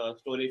enough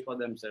storage for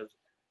themselves.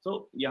 So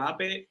यहाँ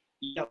पे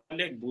ये हमारे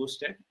लिए एक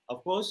boost है.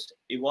 Of course,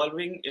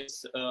 evolving is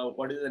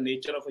what is the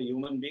nature of a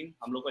human being.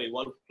 हम लोग को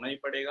evolve करना ही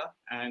पड़ेगा,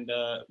 and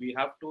we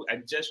have to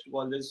adjust to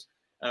all this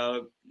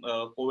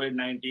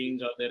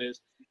COVID-19, or there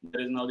is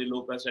now the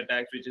locust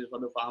attacks, which is for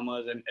the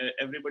farmers, and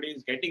everybody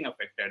is getting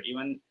affected.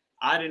 Even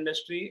our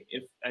industry,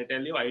 if I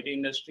tell you, IT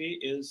industry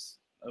is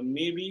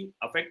maybe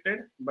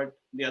affected, but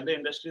the other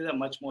industries are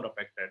much more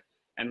affected.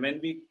 And when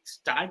we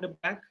start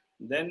back,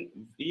 then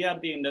we are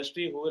the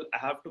industry who will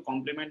have to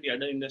complement the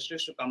other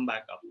industries to come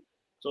back up.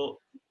 So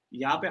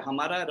यहाँ पे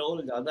हमारा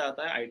role ज़्यादा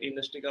आता है, IT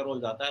industry का role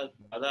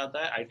ज़्यादा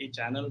आता है, IT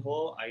चैनल हो,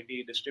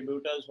 IT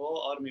डिस्ट्रीब्यूटर्स हो,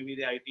 और may be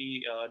the IT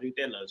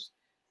retailers.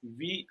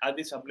 We are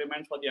the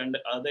supplement for the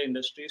other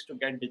industries to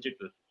get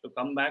digital, to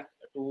come back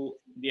to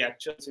the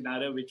actual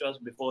scenario which was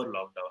before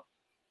lockdown.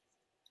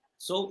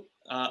 So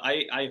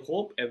I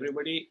hope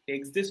everybody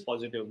takes this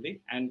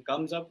positively and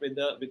comes up with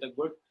a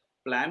good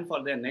plan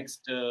for their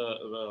next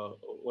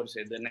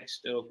the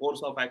next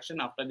course of action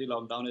after the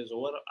lockdown is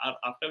over, or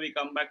after we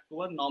come back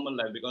to a normal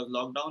life. Because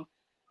lockdown,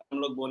 हम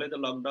लोग बोले तो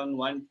lockdown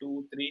 1,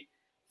 2, 3,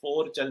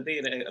 4 चलते ही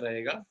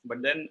रहेगा,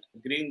 but then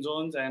green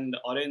zones and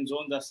orange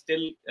zones are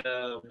still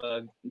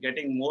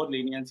getting more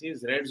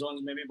leniencies. Red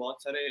zones में भी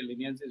बहुत सारे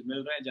leniencies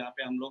मिल रहे हैं जहाँ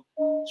पे हम लोग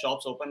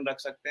shops open रख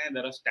सकते हैं.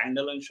 There are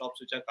standalone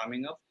shops which are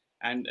coming up,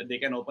 and they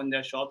can open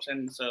their shops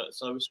and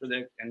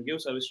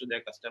give service to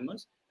their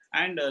customers.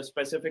 And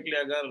specifically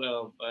अगर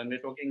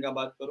networking का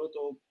बात करो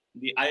तो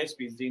the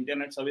ISPs, the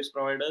internet service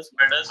providers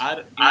are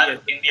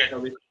in the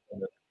service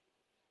provider.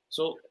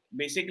 So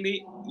basically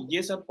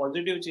ये सब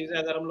positive चीजें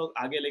अगर हम लोग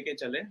आगे लेके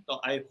चले तो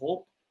I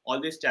hope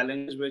all these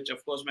challenges which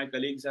of course my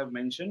colleagues have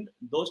mentioned,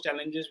 those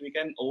challenges we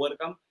can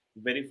overcome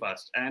very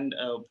fast. And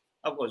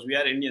of course we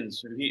are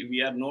Indians,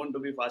 we are known to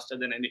be faster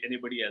than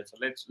anybody else. So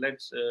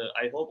let's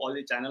I hope all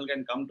the channel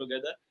can come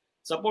together,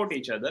 support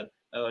each other.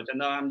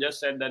 Chandana just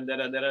said that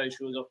there are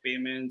issues of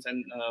payments,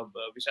 and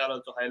Vishal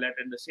also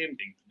highlighted the same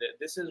thing.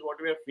 This is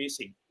what we are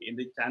facing in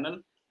the channel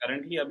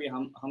currently. अभी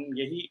हम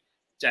यही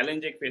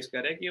challenge एक face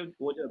कर रहे हैं कि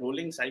वो जो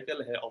rolling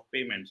cycle है of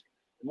payments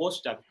वो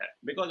stuck है,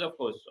 because of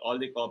course all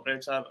the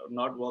corporates are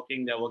not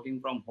working, they are working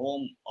from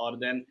home, और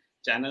then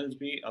channels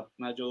भी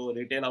अपना जो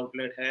retail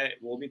outlet है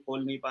वो भी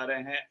खोल नहीं पा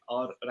रहे हैं,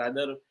 और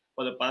rather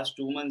for the past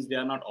 2 months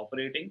they are not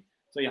operating.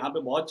 So यहाँ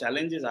पे बहुत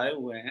challenges आए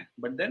हुए हैं,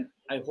 but then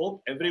I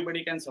hope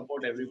everybody can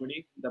support everybody.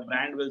 The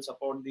brand will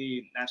support the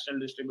national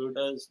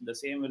distributors. The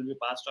same will be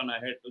passed on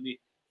ahead to the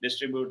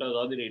distributors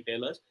or the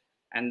retailers,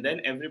 and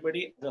then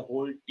everybody, the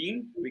whole team,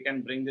 we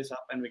can bring this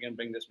up and we can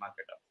bring this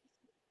market up.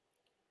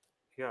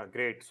 Yeah,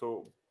 great. So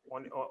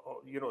on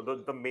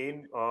the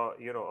main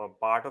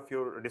part of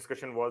your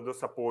discussion was the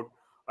support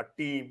a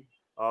team,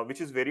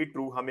 which is very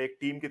true. हमें एक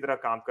team की तरह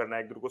काम करना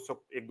है,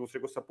 एक दूसरे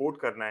को सपोर्ट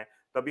करना है,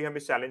 तभी हम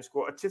इस चैलेंज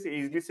को अच्छे से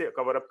इजीली से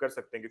कवर अप कर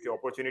सकते हैं, क्योंकि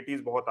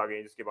अपॉर्चुनिटीज बहुत आ गई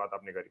हैं जिसकी बात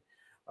आपने करी.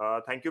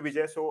 थैंक यू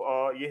विजय. सो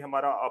ये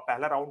हमारा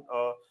पहला राउंड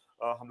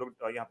हम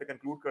लोग यहाँ पे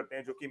कंक्लूड करते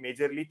हैं, जो कि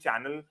मेजरली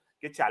चैनल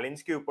के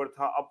चैलेंज के ऊपर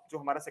था. अब जो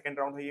हमारा सेकंड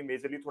राउंड है, ये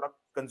मेजरली थोड़ा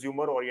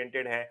कंज्यूमर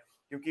ओरिएंटेड है,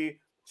 क्योंकि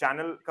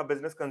चैनल का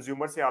बिजनेस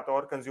कंज्यूमर से आता है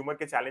और कंज्यूमर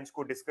के चैलेंज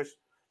को डिस्कस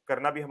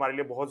करना भी हमारे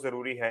लिए बहुत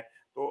जरूरी है.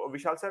 तो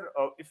विशाल sir,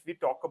 if we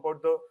talk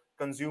about the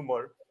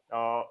consumer,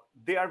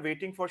 they are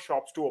waiting for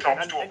shops to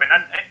open,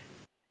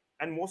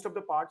 and most of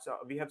the parts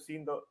we have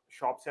seen the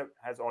shops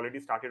has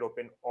already started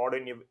open. odd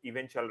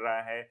event चल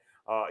रहा है,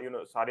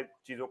 सारे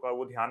चीजों का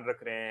वो ध्यान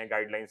रख रहे हैं,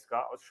 गाइडलाइंस का,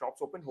 और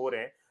शॉप्स ओपन हो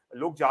रहे हैं,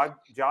 लोग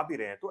जा भी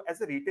रहे हैं. तो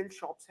as a retail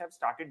shops have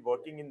started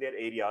working in their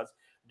areas,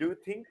 do you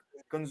think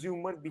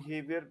consumer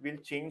behavior will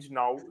change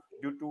now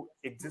due to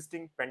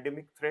existing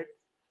pandemic threat?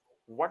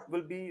 What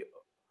will be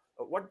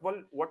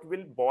what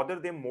will bother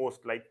them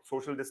most, like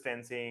social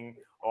distancing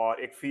और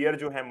एक fear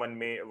जो है मन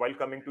में while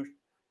coming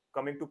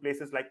to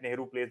places like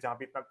Nehru place, जहाँ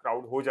पे इतना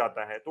crowd हो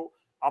जाता है? तो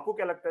आपको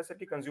क्या लगता है सर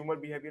कि कंज्यूमर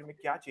बिहेवियर में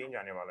क्या चेंज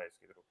आने वाला है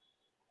इसकी तरफ?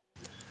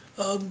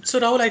 सो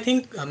Rahul, I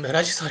think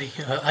Maharaj, sorry,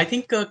 I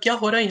think क्या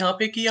हो रहा है यहाँ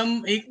पे कि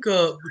हम एक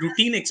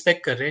रूटीन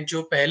एक्सपेक्ट कर रहे हैं,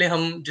 जो पहले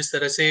हम जिस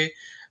तरह से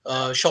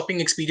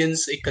शॉपिंग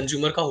एक्सपीरियंस एक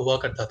कंज्यूमर का हुआ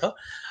करता था.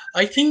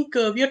 I think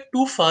we are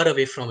to far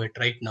away from it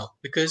right now,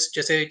 because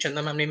जैसे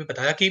चंदा मैम ने भी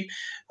बताया कि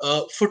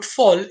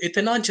फुटफॉल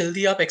इतना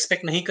जल्दी आप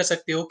एक्सपेक्ट नहीं कर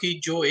सकते हो कि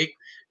जो एक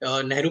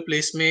नेहरू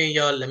प्लेस में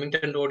या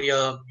लेमिंगटन रोड या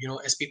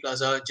एसपी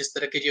प्लाजा, जिस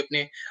तरह के जो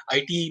अपने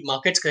आईटी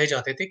मार्केट्स कहे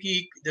जाते थे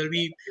कि there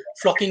be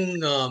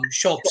flocking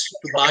shops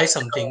to bye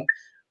something,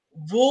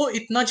 वो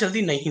इतना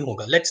जल्दी नहीं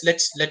होगा. Let's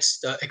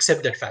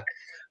accept that fact.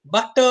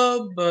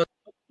 But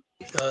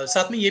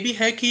साथ में ये भी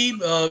है कि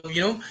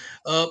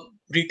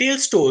रिटेल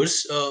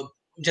स्टोर्स,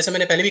 जैसे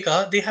मैंने पहले भी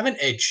कहा, they have an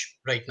as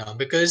right now,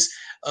 because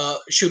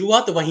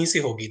शुरुआत वहीं से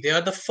होगी. They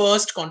are the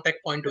first contact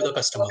point two the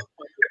customer,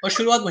 और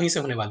शुरुआत वहीं से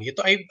होने वाली है.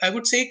 तो आई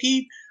वुड से कि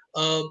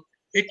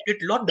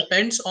it lot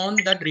depends on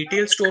that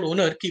retail store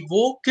owner कि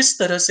वो किस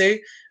तरह से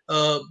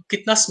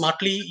कितना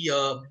smartly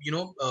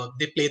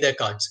they play there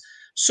cards.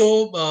 सो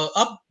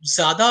अब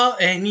ज्यादा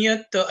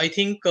अहमियत आई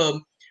थिंक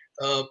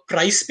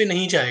प्राइस पे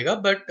नहीं जाएगा,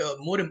 but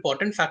more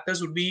important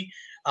factors would be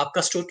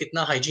आपका स्टोर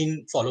कितना हाइजीन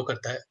फॉलो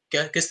करता है,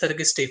 क्या किस तरह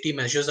के सेफ्टी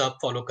मेजर्स आप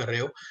फॉलो कर रहे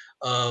हो.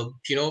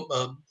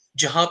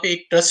 जहाँ पे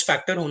एक ट्रस्ट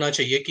फैक्टर होना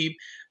चाहिए कि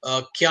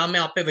क्या मैं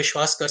आप पे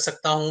विश्वास कर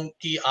सकता हूँ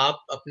कि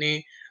आप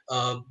अपने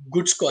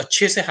गुड्स को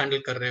अच्छे से हैंडल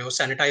कर रहे हो,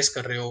 सैनिटाइज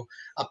कर रहे हो,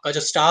 आपका जो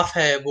स्टाफ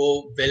है वो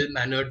well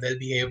mannered, well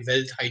behave,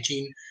 well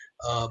hygiene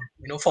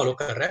follow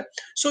कर रहा है.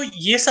 सो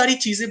ये सारी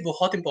चीजें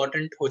बहुत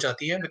इंपॉर्टेंट हो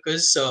जाती है,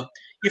 बिकॉज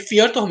ये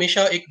फियर तो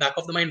हमेशा एक बैक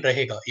ऑफ द माइंड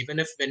रहेगा, even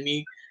if when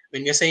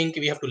we are saying कि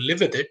we have to live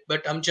with it,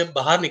 but हम जब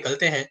बाहर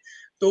निकलते हैं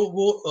तो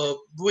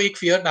वो एक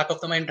fear back of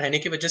the mind रहने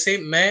की वजह से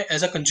मैं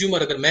एज अ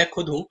कंज्यूमर, अगर मैं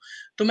खुद हूँ,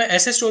 तो मैं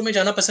ऐसे स्टोर में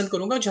जाना पसंद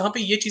करूंगा जहाँ पे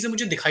ये चीजें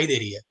मुझे दिखाई दे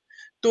रही है.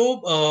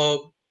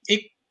 तो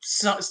एक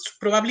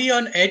प्रोबेबली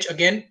ऑन एज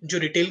अगेन जो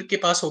रिटेल के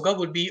पास होगा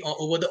would be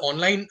over the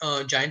online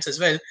giants as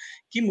well,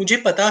 कि मुझे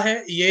पता है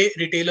ये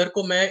रिटेलर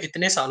को मैं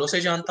इतने सालों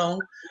से जानता हूँ,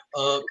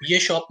 ये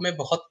शॉप में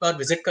बहुत बार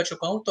विजिट कर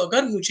चुका हूँ. तो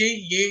अगर मुझे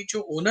ये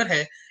जो ओनर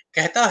है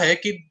कहता है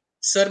कि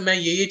सर मैं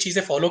ये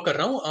चीजें फॉलो कर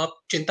रहा हूँ,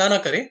 आप चिंता ना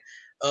करें,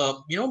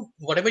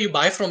 whatever you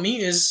buy from me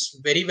is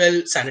very well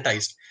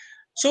sanitized.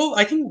 So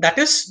I think that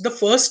is the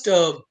first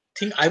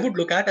thing I would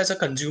look at as a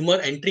consumer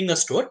entering a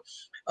store.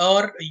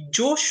 और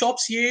जो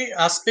शॉप्स ये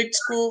एस्पेक्ट्स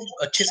को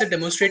अच्छे से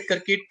डेमोन्स्ट्रेट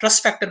करके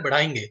ट्रस्ट फैक्टर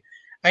बढ़ाएंगे,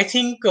 I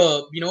think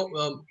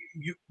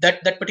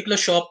that particular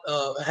shop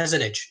has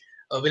an edge,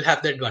 will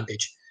have the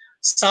advantage.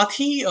 साथ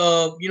ही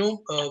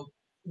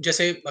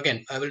जैसे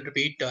again I will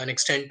repeat and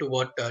extend to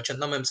what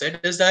Chandana ma'am said,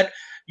 is that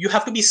you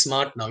have to be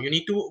smart now. You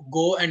need to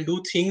go and do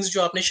things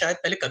जो आपने शायद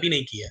पहले कभी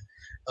नहीं किया है.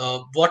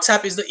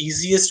 WhatsApp is the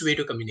easiest way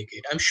to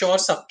communicate. I'm sure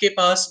सबके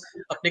पास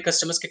अपने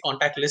customers के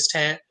contact list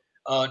हैं.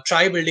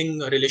 Try building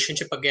a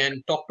relationship again,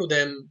 talk to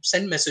them,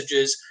 send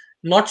messages.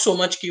 Not so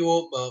much कि वो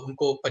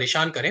उनको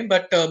परेशान करें,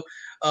 but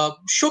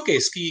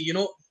showcase कि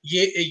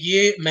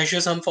ये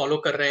measures हम follow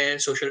कर रहे हैं,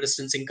 social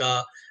distancing का,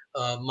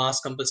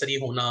 मास्क कंपलसरी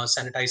होना,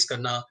 सैनिटाइज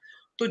करना.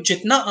 तो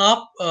जितना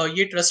आप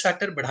ये ट्रस्ट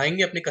फैक्टर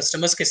बढ़ाएंगे अपने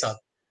कस्टमर्स के साथ,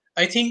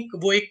 आई थिंक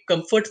वो एक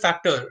कंफर्ट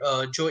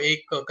फैक्टर जो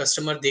एक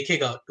कस्टमर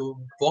देखेगा to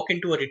walk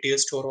into a retail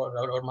store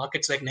और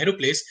markets like Nehru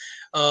place,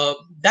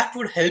 that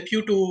would help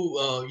you to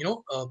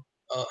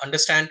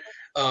understand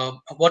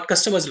what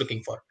customers looking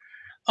for.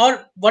 Or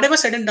whatever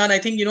said and done, I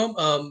think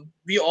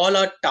we all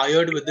are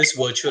tired with this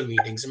virtual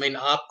meetings. I mean,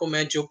 आपको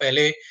मैं जो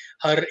पहले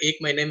हर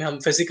एक महीने में हम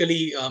physically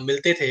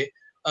मिलते थे,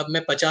 अब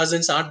मैं 50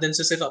 दिन 60 दिन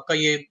से सिर्फ आपका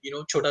ये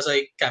छोटा सा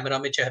एक कैमरा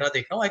में चेहरा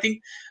देख रहा हूँ. I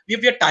think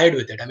we are tired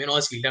with it. I mean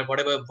honestly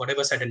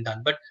whatever said and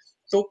done. But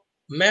तो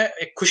मैं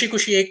एक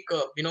खुशी एक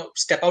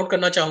स्टेप आउट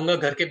करना चाहूंगा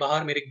घर के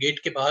बाहर, मेरे गेट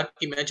के बाहर,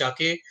 कि मैं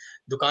जाके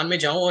दुकान में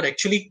जाऊं और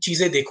एक्चुअली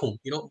चीजें देखूं.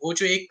 वो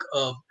जो एक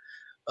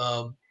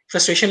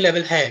फ्रस्ट्रेशन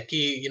लेवल है कि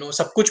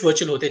सब कुछ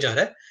वर्चुअल होते जा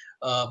रहा है,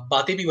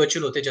 बातें भी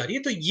वर्चुअल होते जा रही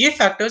है. तो ये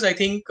factors I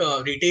think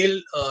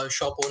retail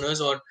shop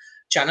owners और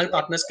चैनल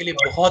पार्टनर्स के लिए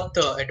बहुत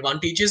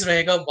एडवांटेजेस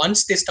रहेगा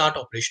once they start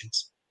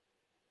operations.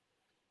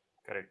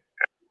 Correct.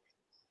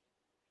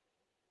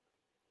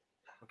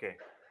 Okay.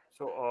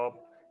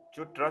 सो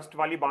जो ट्रस्ट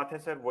वाली बात है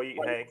सर, वही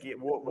है कि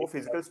वो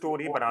फिजिकल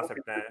स्टोर ही बना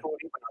सकते हैं.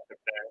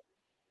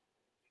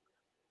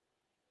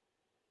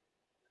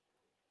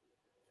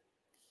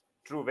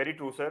 True, very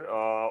true sir.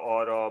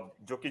 और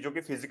जो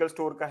कि फिजिकल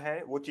स्टोर का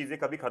है, वो चीजें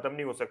कभी खत्म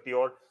नहीं हो सकती.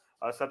 और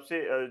सबसे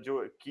जो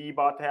की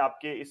बात है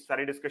आपके इस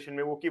सारे डिस्कशन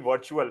में, वो कि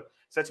वर्चुअल,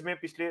 सच में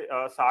पिछले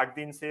 60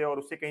 दिन से और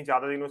उससे कहीं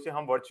ज्यादा दिनों से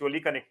हम वर्चुअली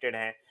कनेक्टेड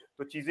हैं.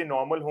 तो चीजें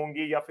नॉर्मल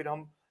होंगी, या फिर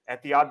हम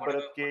एहतियात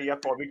बरत के या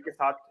कोविड के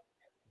साथ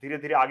धीरे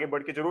धीरे आगे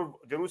बढ़ के जरूर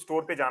जरूर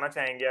स्टोर पे जाना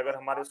चाहेंगे, अगर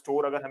हमारा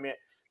स्टोर अगर हमें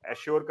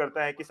एश्योर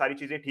करता है कि सारी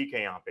चीजें ठीक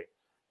है यहाँ पे.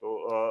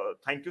 तो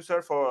thank you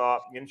sir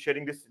for in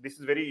sharing this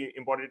is very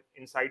important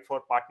insight for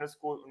partners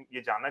को.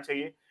 ये जानना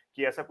चाहिए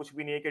कि ऐसा कुछ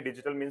भी नहीं है कि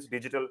digital means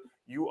digital.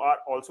 You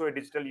are also a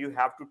digital. You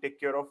have to take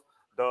care of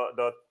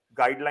the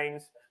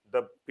guidelines,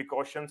 the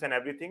precautions and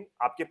everything.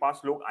 आपके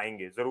पास लोग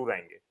आएंगे, जरूर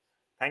आएंगे.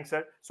 Thanks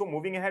sir. So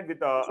moving ahead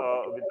with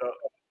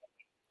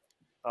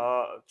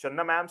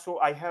Chandana ma'am, so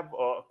I have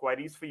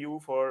queries for you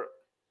for.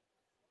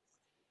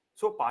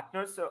 So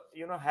partners,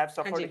 have हाँ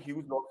suffered ji.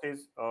 huge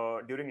losses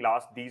during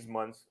last these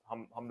months.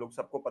 हम लोग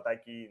सबको पता है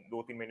कि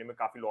 2-3 महीने में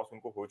काफी लॉस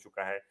उनको हो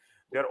चुका है.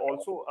 They are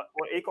also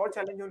और एक और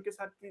चैलेंज है उनके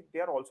साथ कि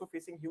they are also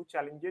facing huge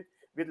challenges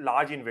with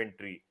large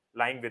inventory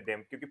lying with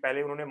them, क्योंकि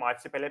पहले उन्होंने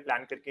मार्च से पहले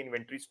प्लान करके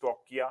इन्वेंट्री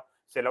स्टॉक किया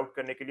सेल आउट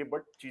करने के लिए,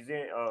 बट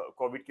चीजें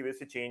कोविड की वजह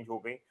से चेंज हो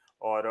गई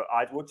और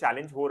आज वो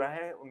चैलेंज हो रहा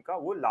है उनका,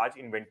 वो large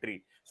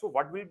inventory. So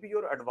what will be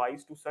your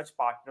advice to such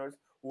partners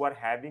who are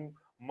having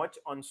much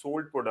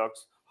unsold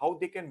products, how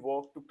they can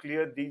work to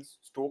clear these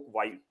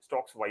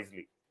stocks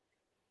wisely?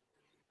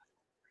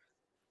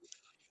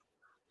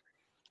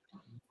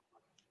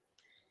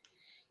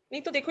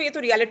 नहीं तो देखो, ये तो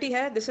रियलिटी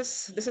है. This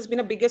is been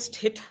a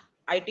biggest hit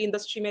IT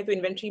industry में. तो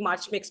inventory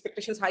मार्च में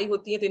expectations high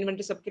होती है, तो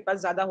इन्वेंट्री सबके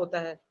पास ज्यादा होता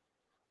है.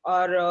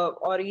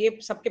 और ये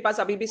सबके पास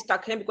अभी भी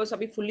स्टक है, बिकॉज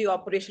अभी फुल्ली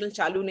ऑपरेशनल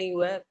चालू नहीं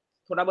हुआ है,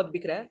 थोड़ा बहुत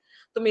बिक रहा है.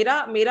 तो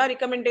मेरा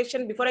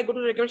recommendation, before I go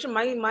to recommendation,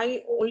 my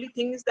only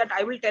thing is that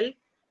I will tell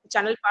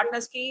channel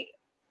partners की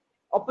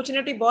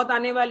अपॉर्चुनिटी बहुत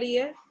आने वाली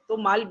है, तो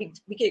माल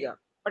बिकेगा.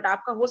 बट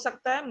आपका हो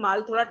सकता है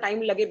माल थोड़ा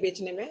टाइम लगे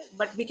बेचने में,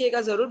 बट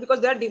बिकेगा जरूर, बिकॉज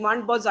देयर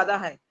डिमांड बहुत ज्यादा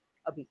है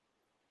अभी.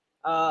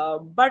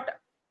 बट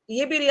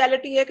ये भी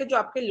रियलिटी है कि जो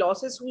आपके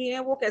लॉसेस हुए हैं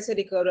वो कैसे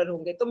रिकवर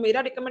होंगे. तो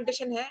मेरा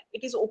रिकमेंडेशन है,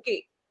 इट इज ओके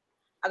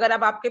अगर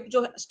अब आपके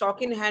जो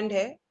स्टॉक इन हैंड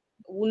है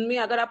उनमें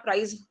अगर आप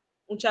प्राइस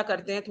ऊंचा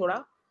करते हैं,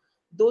 थोड़ा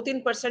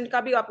 2-3%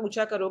 का भी आप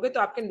ऊंचा करोगे, तो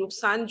आपके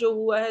नुकसान जो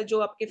हुआ है, जो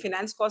आपके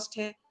फाइनेंस कॉस्ट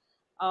है,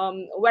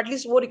 वो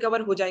एटलीस्ट वो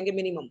रिकवर हो जाएंगे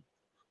मिनिमम.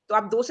 तो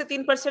आप 2 से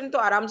 3% तो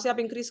आराम से आप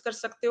इंक्रीज कर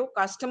सकते हो.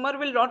 Customer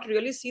will not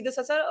really see this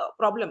as a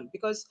problem,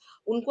 because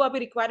उनको अभी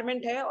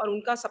रिक्वायरमेंट है और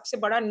उनका सबसे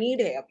बड़ा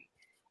नीड है अभी.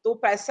 तो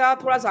पैसा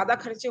थोड़ा ज्यादा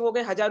खर्चे हो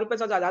गए, 1000 रुपए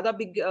से ज्यादा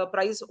बिग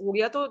प्राइस हो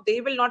गया, तो they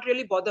will not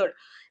really bothered,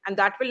 and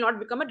that will not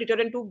become a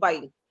deterrent to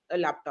buying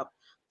laptop.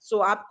 सो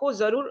आपको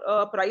जरूर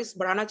प्राइस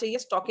बढ़ाना चाहिए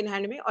स्टॉक इन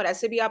हैंड में. और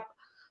ऐसे भी आप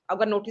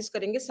अगर नोटिस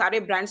करेंगे, सारे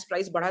ब्रांड्स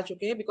प्राइस बढ़ा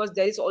चुके हैं, बिकॉज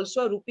देयर इज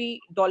ऑल्सो रूपी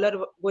डॉलर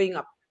गोइंग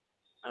अप.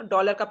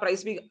 डॉलर का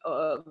प्राइस भी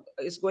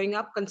is going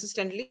up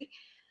consistently.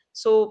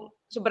 So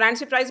brand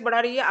से प्राइस बढ़ा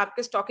रही है,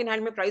 आपके स्टॉक इन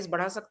हैंड में प्राइस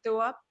बढ़ा सकते हो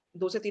आप.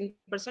 2 से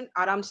 3%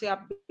 आराम से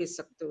आप बेच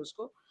सकते हो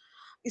उसको.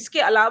 इसके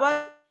अलावा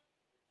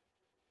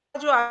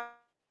जो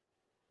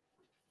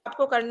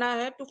आपको करना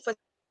है, to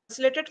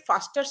facilitate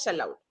faster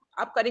sell out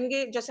आप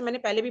करेंगे, जैसे मैंने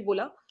पहले भी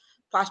बोला,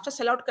 फास्टर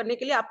सेल आउट करने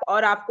के लिए आप,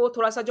 और आपको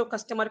थोड़ा सा जो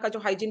कस्टमर का जो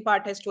हाइजीन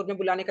पार्ट है स्टोर में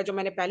बुलाने का, जो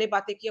मैंने पहले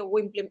बातें की, वो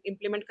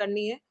इम्प्लीमेंट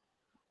करनी है.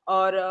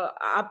 और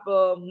आप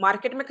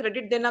मार्केट में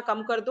क्रेडिट देना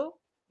कम कर दो,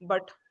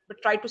 but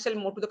try to cell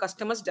more to the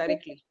customers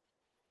directly,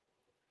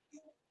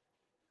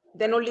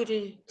 then only it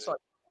will solve.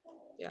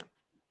 या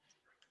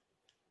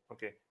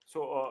ओके.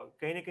 सो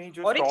कहीं ना कहीं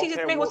जो और एक चीज स्टॉक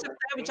है इसमें हो वो.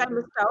 सकता है, विच आई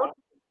मिस्ड आउट,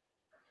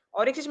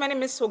 और एक चीज मैंने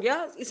मिस हो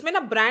गया, इसमें ना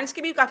ब्रांड्स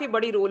की भी काफी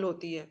बड़ी रोल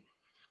होती है.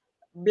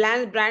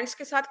 ब्रांड्स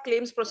के साथ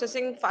क्लेम्स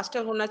प्रोसेसिंग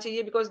फास्टर होना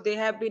चाहिए, because they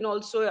have been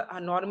also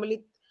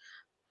normally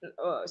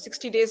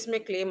 60 days में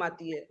क्लेम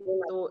आती है.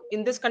 तो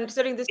in this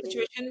considering this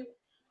situation,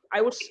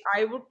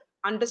 I would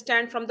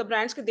understand from the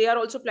brands कि they are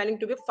also planning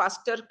to give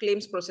faster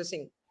claims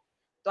processing.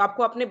 तो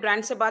आपको अपने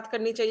ब्रांड से बात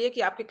करनी चाहिए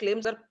कि आपके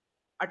क्लेम्स अगर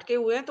अटके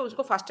हुए हैं तो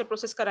उसको फास्टर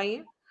प्रोसेस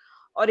कराइए,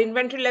 और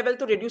इन्वेंट्री लेवल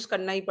तो रिड्यूस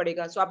करना ही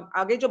पड़ेगा. सो आप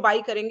आगे जो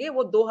बाई करेंगे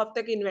वो 2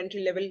 हफ्ते की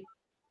इन्वेंट्री लेवल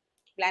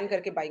प्लान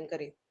करके बाइंग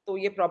करें, तो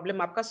ये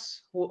प्रॉब्लम आपका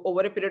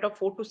over a period of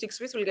 4 to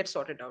 6 weeks will get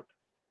sorted out.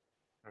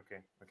 Okay.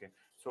 Okay.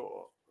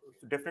 So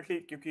definitely,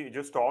 क्योंकि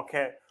जो स्टॉक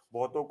है,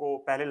 बहुतों को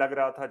पहले लग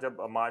रहा था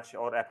जब मार्च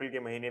और अप्रैल के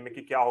महीने में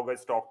कि क्या होगा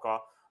स्टॉक का,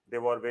 दे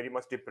वर वेरी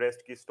मच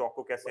डिप्रेस्ड कि स्टॉक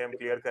को कैसे हम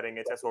क्लियर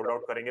करेंगे, चाहे सोल्ड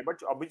आउट करेंगे।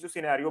 बट अभी जो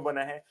सिनेरियो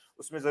बना है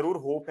उसमें जरूर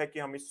होप है कि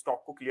हम इस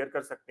स्टॉक को क्लियर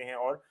कर सकते हैं।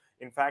 और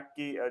इनफैक्ट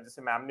कि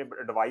जैसे मैम ने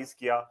एडवाइस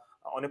किया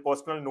ऑन ए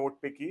पर्सनल नोट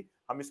पे कि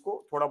हम इसको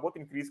थोड़ा बहुत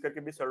इंक्रीज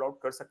करके भी सेल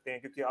आउट कर सकते हैं,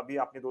 क्योंकि अभी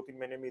आपने 2-3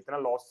 महीने में इतना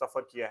लॉस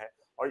सफर किया है।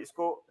 और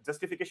इसको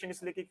जस्टिफिकेशन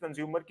इसलिए कि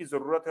कंज्यूमर की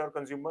जरूरत है और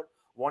consumer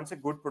wants a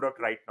good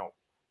product right now.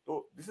 तो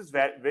this is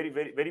very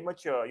very very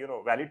much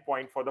valid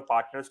point for the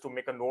partners to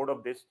make a note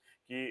of this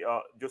कि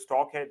जो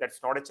स्टॉक है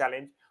दैट्स नॉट अ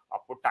चैलेंज।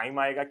 आपको टाइम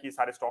आएगा कि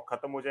सारे स्टॉक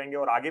खत्म हो जाएंगे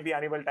और आगे भी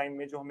आने वाले टाइम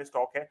में जो हमें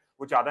स्टॉक है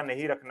वो ज्यादा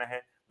नहीं रखना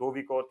है, 2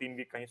 वीक और 3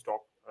 वीक का ही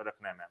स्टॉक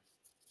रखना है ma'am.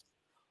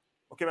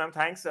 Okay, ma'am,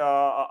 thanks.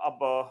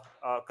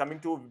 Coming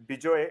to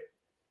Bijoy,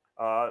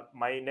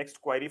 my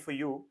next query for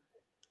you.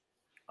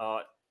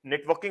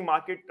 Networking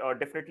market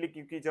definitely,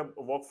 क्योंकि जब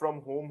वर्क फ्रॉम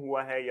होम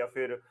हुआ है या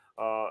फिर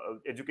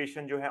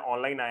एजुकेशन जो है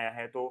ऑनलाइन आया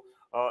है, तो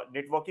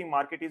networking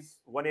market is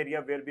one area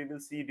where we will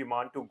see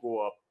demand to go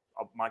up.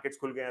 अब मार्केट्स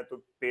खुल गए हैं तो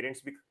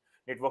पेरेंट्स भी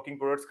नेटवर्किंग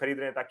प्रोडक्ट्स खरीद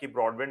रहे हैं ताकि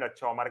ब्रॉडबैंड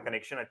अच्छा हो, हमारा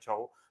कनेक्शन अच्छा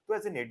हो। तो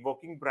as a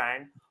networking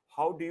brand,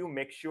 how do you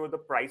make sure the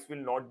price will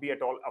not be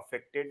at all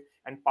affected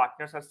and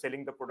partners are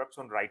selling the products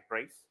on right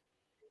price?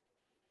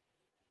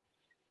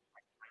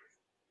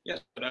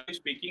 Yes, Ravi,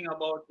 speaking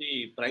about the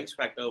price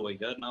factor over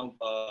here, now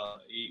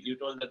you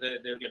told that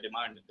there will be a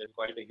demand, there's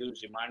quite a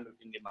huge demand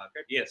in the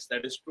market. Yes,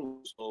 that is true.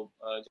 So,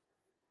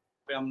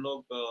 पे हम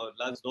लोग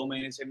last 2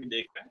 महीने से भी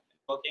देख रहे हैं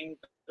working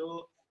to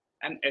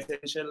an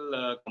essential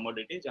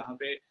commodity, जहाँ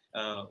पे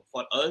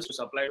for us to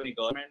supply to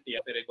government या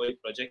फिर कोई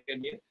प्रोजेक्ट के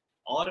लिए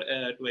और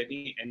to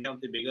any of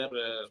the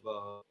bigger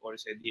what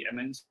से the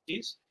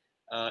MNCs,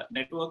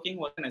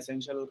 networking was an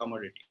essential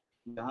commodity,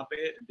 जहाँ पे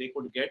they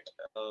could get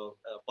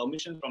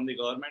permission from the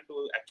government to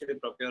actually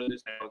procure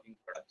this networking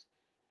products.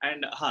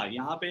 And हाँ,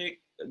 यहाँ पे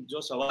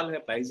जो सवाल है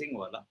प्राइसिंग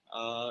वाला,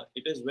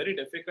 it is very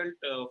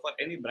difficult for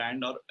any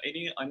brand or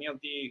any of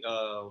the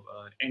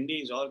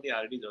NDs or the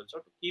RDs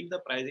also to keep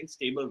the pricing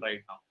stable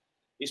right now.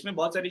 इसमें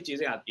बहुत सारी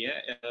चीजें आती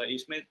है।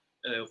 इसमें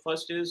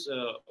first is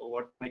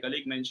what my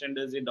colleague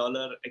mentioned is the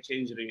dollar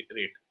exchange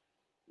rate,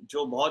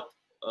 जो बहुत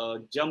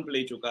jump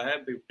ले चुका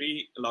है प्री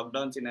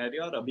लॉकडाउन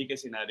सिनेरियो और अभी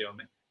के सिनेरियो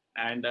में।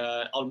 And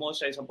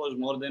almost I suppose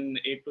more than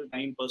 8 to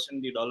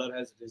 9% the dollar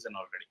has risen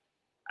already.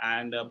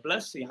 And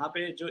plus यहाँ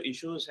पे जो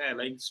issues है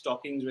like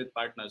stockings with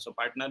partners, so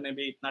partner ने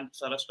भी इतना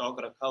सारा stock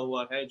रखा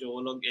हुआ है जो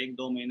वो लोग 1,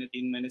 2 महीने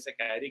 3 महीने से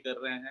carry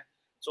कर रहे हैं,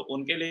 so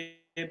उनके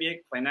लिए भी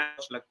एक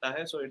finance लगता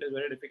है, so it is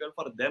very difficult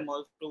for them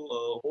also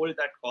to hold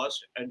that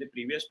cost at the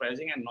previous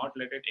pricing and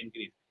not let it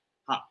increase.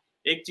 हाँ,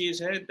 एक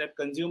चीज है that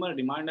consumer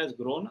demand has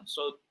grown,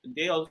 so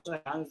they also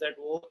enhance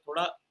that, वो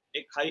थोड़ा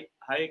एक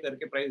high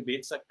करके price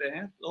बेच सकते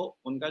हैं, तो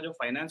उनका जो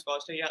फाइनेंस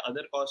कॉस्ट है या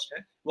अदर कॉस्ट है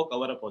वो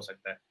कवर अप हो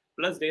सकता है।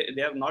 Plus they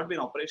have not been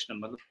operational,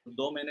 मतलब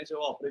 2 महीने से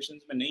वो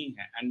ऑपरेशंस में नहीं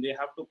है एंड दे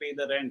हैव टू पे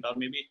द रेंट, और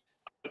मे बी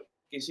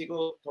किसी को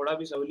थोड़ा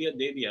भी सहूलियत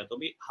दे दिया तो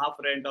भी हाफ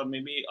रेंट और मे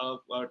बी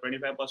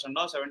 25%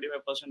 और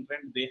 75%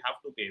 रेंट दे हैव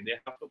टू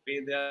पे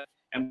देयर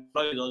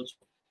एम्प्लॉइज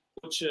ऑल्सो।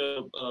 कुछ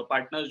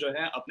पार्टनर्स जो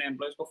है अपने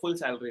एम्प्लॉइज को फुल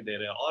सैलरी दे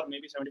रहे हैं और मे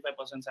बी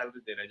 75% सैलरी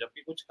दे रहे हैं,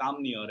 जबकि कुछ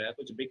काम नहीं हो रहा है,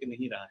 कुछ बिक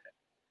नहीं रहा है।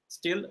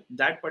 Still,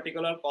 that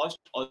particular cost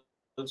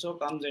also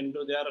comes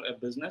into their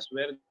business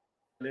where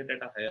they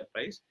at a higher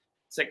price.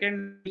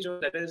 Second, जो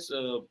that is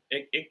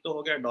एक तो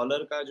हो गया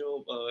डॉलर का जो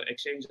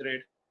exchange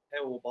rate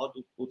है वो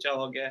बहुत ऊंचा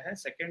हो गया है.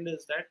 Second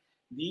is that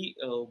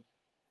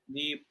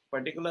the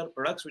particular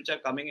products which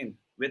are coming in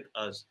with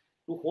us,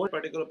 to hold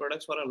particular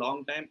products for a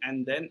long time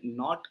and then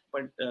not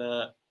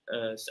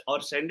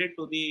or send it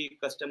to the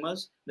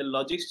customers, the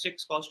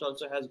logistics cost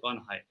also has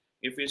gone high.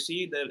 If you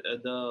see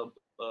the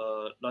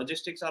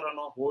logistics are on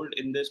a hold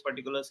in this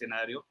particular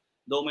scenario,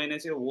 2 महीने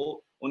से वो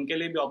उनके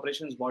लिए भी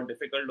operations बहुत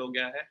difficult हो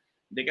गया है.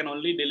 They can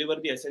only deliver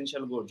the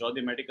essential goods or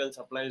the medical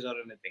supplies or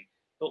anything.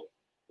 तो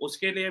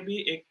उसके लिए भी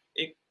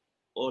एक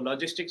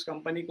logistics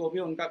company को भी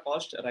उनका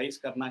cost rise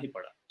करना ही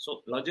पड़ा. So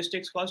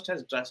logistics cost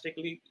has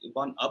drastically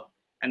gone up,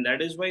 and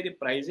that is why the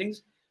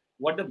pricings,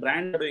 what the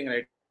brand are doing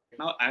right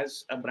now,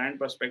 as a brand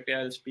perspective,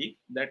 I'll speak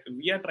that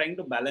we are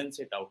trying to balance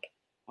it out.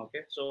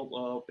 Okay, so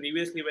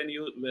previously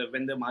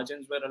when the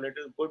margins were a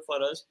little good for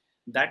us,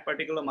 that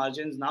particular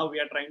margins, now we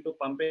are trying to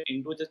pump it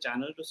into the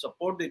channel to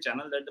support the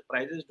channel that the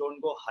prices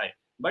don't go high,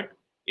 but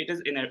it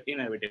is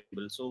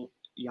inevitable. So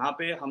यहाँ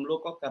पे हम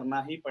लोग को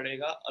करना ही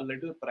पड़ेगा a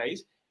little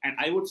price, and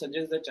I would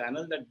suggest the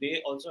channel that they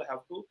also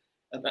have to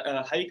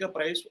hike a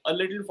price a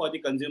little for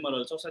the consumer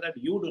also, so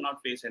that you do not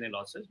face any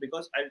losses,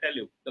 because I'll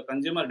tell you, the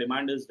consumer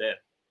demand is there.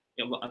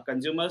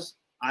 Consumers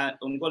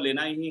उनको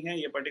लेना ही है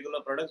ये particular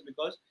products,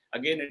 because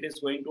again it is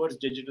going towards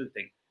digital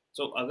thing.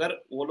 सो अगर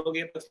वो लोग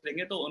ये products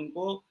लेंगे तो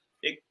उनको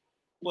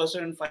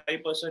 1%,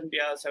 5%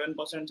 या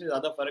 7% से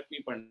ज्यादा फर्क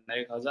नहीं पड़ना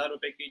है. 1000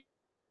 रुपए की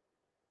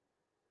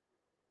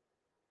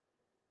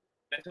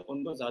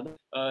उनको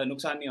ज्यादा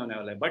नुकसान नहीं होने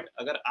वाला है. बट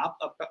अगर आप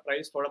आपका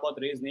प्राइस थोड़ा बहुत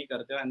रेज नहीं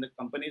करते हो and the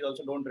companies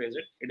also don't raise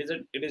it,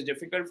 it is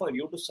difficult for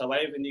you to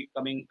survive in the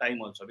coming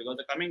time also, because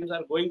the coming days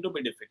are going to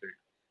be difficult.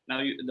 Now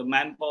the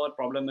manpower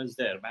problem is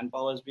there.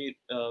 Manpowers भी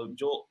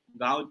जो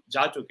गांव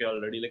जा चुके हैं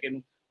already,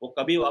 लेकिन वो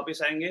कभी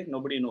वापस आएंगे,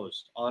 nobody knows.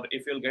 Or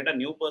if you'll get a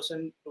new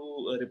person to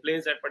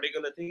replace that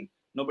particular thing,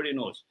 nobody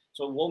knows.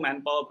 So वो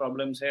manpower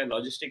problems है,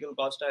 logistical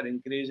costs are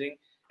increasing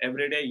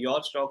every day. Your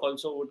stock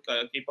also would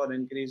keep on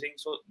increasing.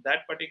 So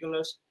that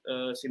particular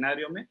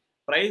scenario में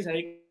price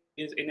hike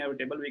is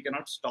inevitable. We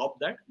cannot stop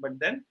that. But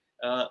then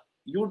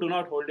you do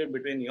not hold it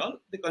between y'all.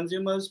 The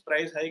consumer's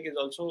price hike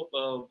is also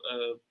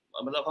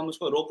मतलब हम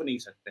उसको रोक नहीं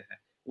सकते हैं.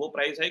 वो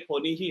price hike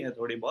होनी ही है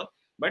थोड़ी बहुत.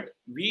 But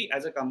we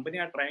as a company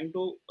are trying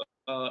to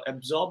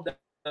absorb that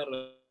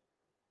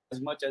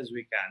as much as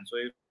we can.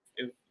 So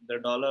if the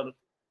dollar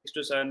 6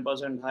 to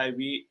 7% high,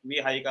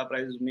 we hike our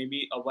prices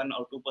maybe a 1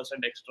 or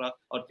 2% extra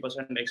or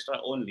 3% extra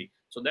only,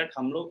 so that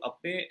हम लोग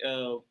अपने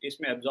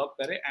इसमें absorb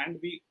करें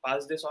and we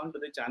pass this on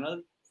to the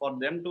channel for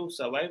them to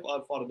survive or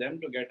for them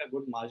to get a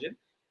good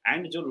margin,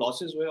 and जो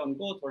losses हुए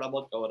उनको थोड़ा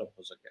बहुत cover up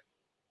हो सके.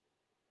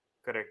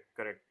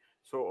 करेक्ट.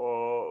 सो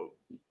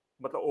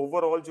मतलब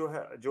ओवरऑल जो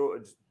है,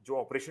 जो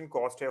ऑपरेशन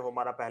कॉस्ट है वो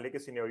हमारा पहले के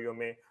सिनेरियो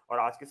में और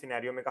आज के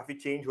सिनेरियो में काफी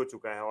चेंज हो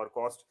चुका है, और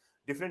कॉस्ट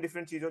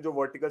डिफरेंट चीजों जो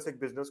वर्टिकल्स एक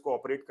बिजनेस को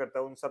ऑपरेट करता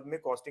है उन सब में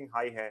कॉस्टिंग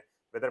हाई है,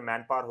 वेदर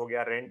मैन पावर हो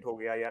गया, रेंट हो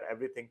गया, यार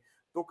एवरीथिंग.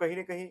 तो कहीं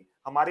ना कहीं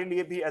हमारे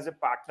लिए भी as a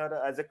partner,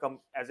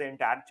 as a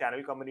entire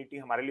channel community,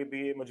 हमारे लिए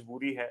भी ये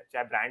मजबूरी है,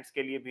 चाहे ब्रांड्स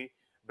के लिए भी.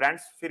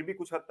 ब्रांड्स फिर भी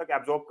कुछ हद तक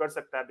एब्जॉर्ब कर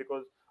सकता है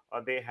because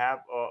they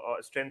have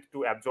strength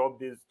to absorb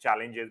this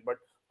challenges, but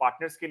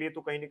partners के लिए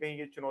तो कहीं ना कहीं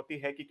ये चुनौती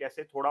है कि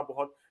कैसे थोड़ा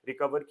बहुत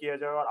रिकवर किया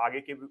जाए और आगे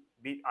के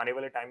भी आने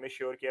वाले टाइम में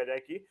श्योर किया जाए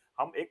कि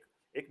हम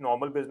एक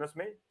नॉर्मल बिजनेस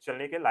में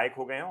चलने के लायक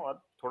हो गए हैं और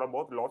थोड़ा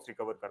बहुत लॉस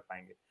रिकवर कर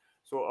पाएंगे.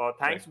 सो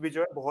थैंक्स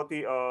विजय, बहुत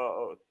ही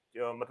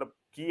मतलब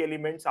की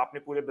एलिमेंट्स आपने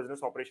पूरे बिजनेस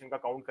ऑपरेशन का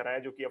काउंट कराया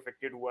जो कि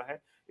अफेक्टेड हुआ है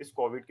इस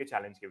कोविड के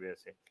चैलेंज की वजह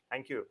से.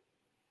 Thank you.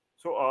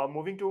 So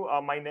moving to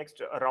my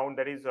next round,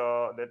 that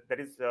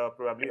is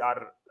probably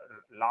our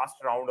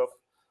last round of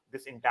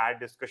this entire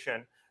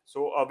discussion.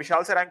 So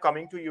Vishal sir, I'm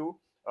coming to you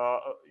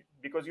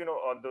because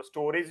the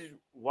storage is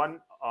one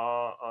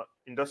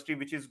industry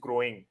which is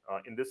growing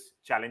in this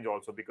challenge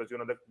also, because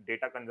the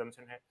data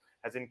consumption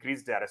has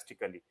increased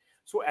drastically.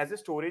 So as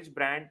a storage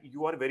brand,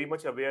 you are very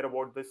much aware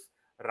about this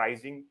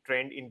rising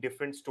trend in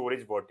different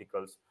storage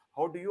verticals.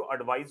 How do you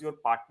advise your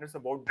partners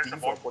about these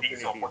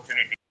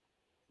opportunities?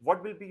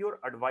 What will be your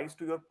advice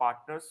to your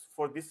partners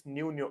for this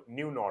new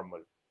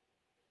normal?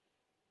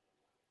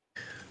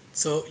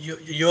 So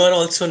you are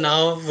also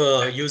now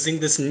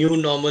using this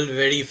new normal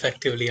very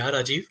effectively, huh,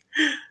 Rajiv?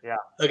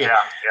 Yeah. Okay.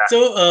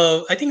 So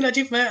I think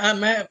Rajiv,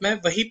 मैं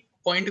वही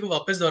point को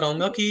वापस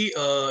दोहराऊंगा कि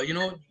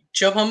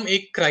जब हम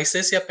एक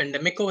crisis या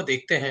पेंडेमिक को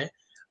देखते हैं,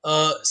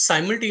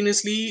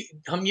 साइमल्टेनियसली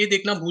हम ये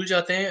देखना भूल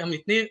जाते हैं, हम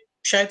इतने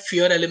शायद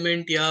फियर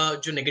एलिमेंट या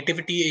जो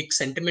नेगेटिविटी एक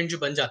सेंटिमेंट जो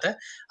बन जाता है,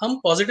 हम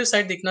पॉजिटिव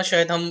साइड देखना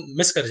शायद हम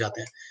मिस कर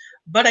जाते हैं.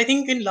 But I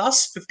think in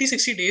last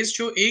 50-60 days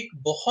जो एक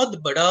बहुत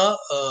बड़ा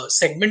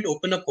सेगमेंट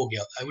ओपन अप हो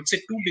गया, I would say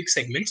 2 big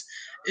segments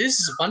is,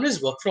 one is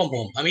work from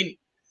home. I mean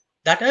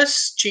that has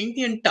changed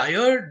the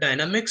entire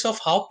dynamics of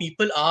how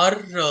people are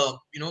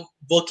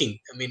working.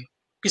 I mean,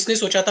 किसने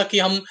सोचा था कि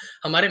हम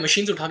हमारे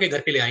मशीन्स उठा के घर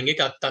पे ले आएंगे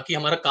ताकि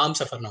हमारा काम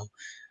सफर ना हो.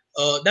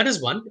 That is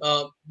one.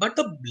 But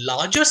the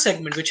larger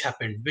segment which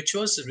happened,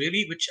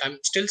 which I'm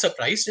still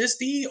surprised, is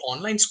the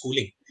online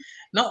schooling.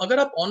 Now, अगर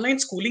आप online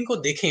schooling को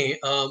देखें,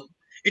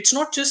 it's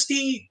not just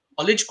the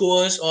college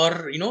goers or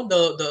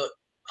the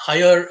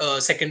higher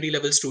secondary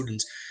level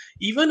students.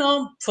 Even a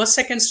first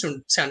second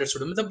standard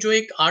student, मतलब जो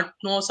एक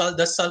 8-9 साल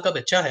 10 साल का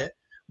बच्चा है,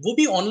 वो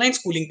भी ऑनलाइन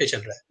स्कूलिंग पे चल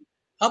रहा है.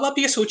 अब आप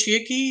ये सोचिए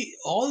कि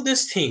all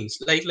these things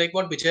like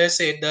what Vijay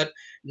said, that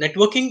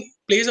networking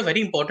plays a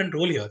very important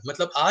role here.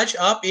 मतलब आज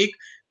आप एक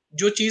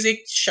जो चीज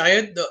एक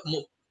शायद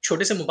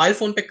छोटे से मोबाइल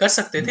फोन पे कर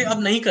सकते थे, अब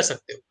नहीं कर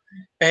सकते हो.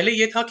 पहले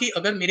ये था कि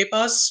अगर मेरे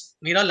पास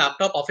मेरा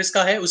लैपटॉप ऑफिस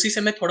का है, उसी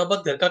से मैं थोड़ा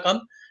बहुत घर का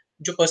काम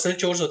जो पर्सनल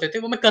चोर्स होते थे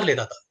वो मैं कर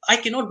लेता था. I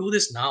can not do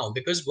this now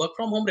because work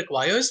from home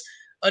requires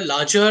a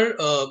larger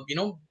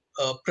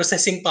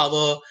processing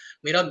power.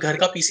 मेरा घर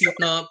का पीसी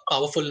उतना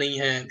पावरफुल नहीं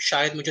है,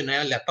 शायद मुझे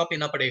नया लैपटॉप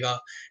लेना पड़ेगा.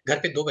 घर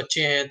पे 2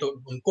 बच्चे हैं तो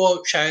उनको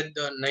शायद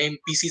नए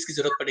पीसीस की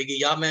जरूरत पड़ेगी,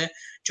 या मैं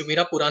जो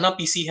मेरा पुराना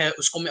पीसी है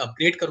उसको मैं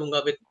अपग्रेड करूंगा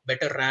with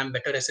better RAM,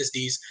 better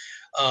SSDs.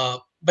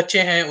 बच्चे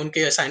हैं,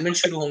 उनके असाइनमेंट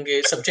शुरू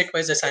होंगे, सब्जेक्ट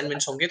वाइज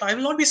असाइनमेंट्स होंगे, तो I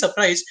will not be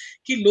surprise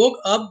कि लोग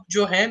अब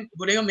जो है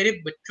बोलेगा मेरे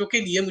बच्चों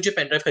के लिए मुझे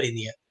पेन ड्राइव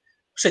खरीदनी है,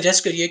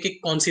 सजेस्ट करिए कि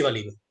कौन सी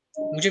वाली लूं.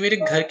 मुझे मेरे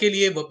घर के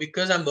लिए,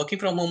 because I am working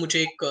from home,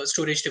 मुझे एक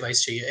स्टोरेज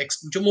डिवाइस चाहिए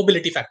जो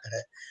मोबिलिटी फैक्टर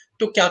है.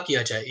 तो क्या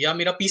किया जाए, या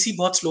मेरा पीसी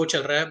बहुत स्लो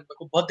चल रहा है, मेरे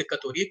को बहुत दिक्कत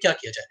हो रही है, क्या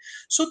किया जाए.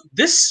 So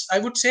this I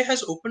would say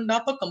has opened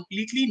up a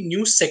completely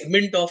new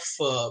segment of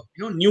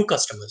new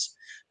customers.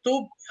 तो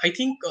I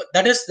think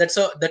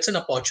that's an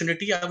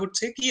opportunity. I would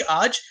say कि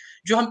आज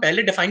जो हम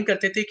पहले डिफाइन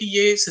करते थे कि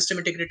ये सिस्टम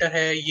इंटीग्रेटर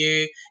है,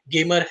 ये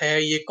गेमर है,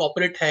 ये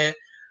कॉर्पोरेट है,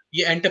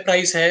 ये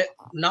एंटरप्राइज है,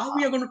 now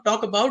we are going to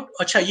talk about,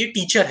 अच्छा ये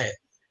टीचर है,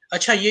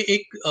 अच्छा ये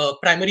एक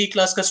प्राइमरी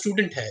क्लास का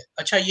स्टूडेंट है,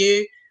 अच्छा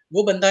ये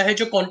वो बंदा है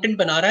जो कंटेंट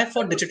बना रहा है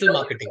for digital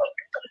marketing.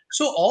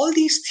 So all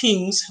these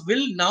things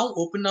will now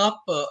open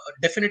up,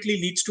 definitely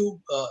leads to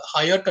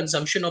higher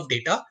consumption of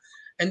data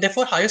and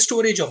therefore higher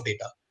storage of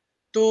data.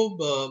 तो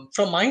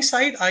from my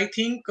side, I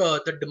think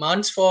the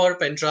demands for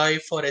pen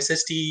drive, for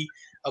SSD,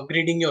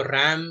 upgrading your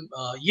RAM,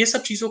 ये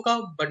सब चीजों का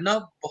बढ़ना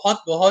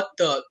बहुत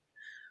बहुत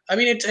I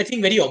mean it's I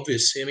think very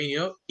obvious. I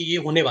mean कि ये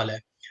होने वाला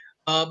है.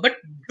 बट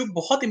जो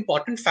बहुत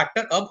इंपॉर्टेंट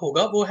फैक्टर अब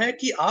होगा वो है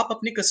कि आप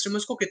अपने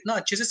कस्टमर्स को कितना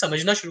अच्छे से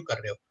समझना शुरू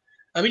कर रहे हो.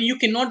 I mean you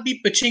can not be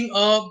pitching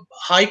a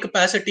high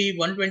capacity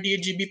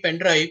 128 GB pen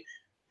drive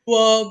to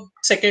a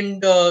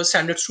second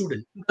standard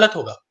student. गलत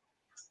होगा.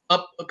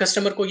 आप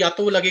कस्टमर को या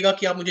तो वो लगेगा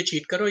कि आप मुझे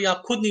चीट करो या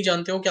आप खुद नहीं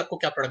जानते हो कि आपको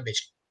क्या प्रोडक्ट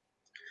बेचना.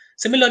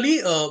 सिमिलरली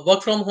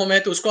वर्क फ्रॉम होम है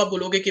तो उसको आप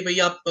बोलोगे कि भाई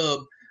आप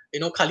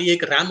खाली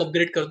एक रैम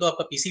अपग्रेड कर दो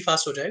आपका पीसी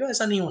फास्ट हो जाएगा.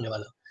 ऐसा नहीं होने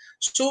वाला.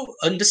 So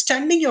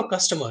understanding your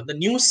customer, the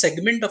new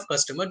segment of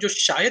customer जो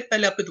शायद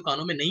पहले आपके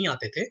दुकानों में नहीं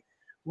आते थे,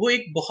 वो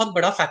एक बहुत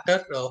बड़ा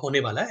फैक्टर होने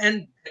वाला है.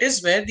 And that is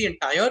where the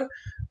entire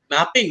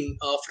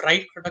mapping of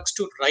right products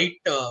to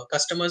right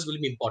customers will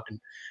be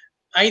important.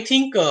 I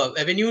think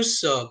avenues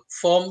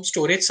from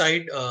storage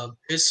side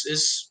is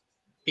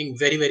looking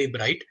very very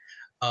bright,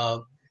 uh,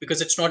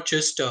 because it's not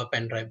just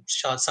pen drive.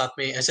 साथ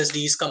में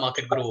SSDs का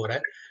market grow हो रहा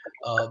है.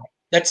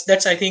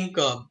 That's I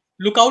think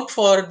look out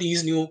for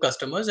these new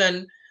customers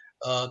and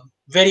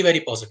very very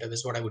positive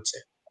is what I would say.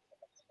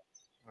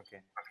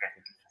 Okay.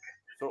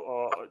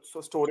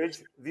 So storage,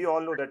 we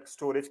all know that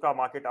storage का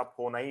market अब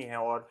होना ही है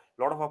और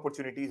lot of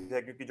opportunities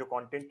है क्योंकि जो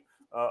content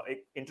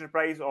एक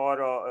enterprise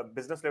और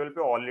business level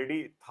पे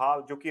already था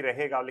जो कि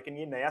रहेगा, लेकिन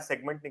ये नया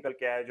segment निकल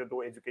के आया है जो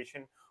दो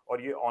education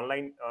और ये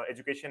online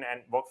education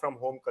and work from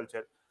home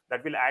culture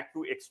that will add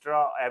to extra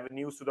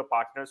avenues to the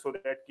partners so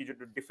that कि जो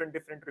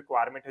different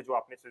requirement है जो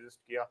आपने suggest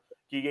किया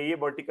कि ये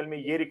vertical में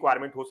ये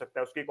requirement हो सकता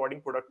है उसके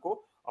according product को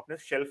अपने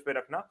shelf पे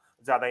रखना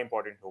ज़्यादा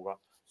important होगा.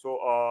 So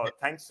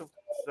thanks,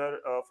 sir,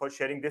 for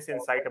sharing this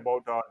insight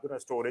about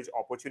storage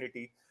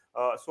opportunity.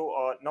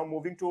 Now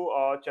moving to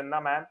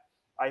Chandana ma'am,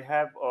 I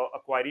have a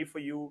query for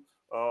you.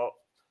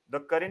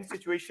 The current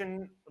situation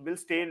will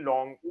stay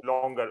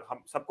longer.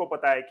 हम सबको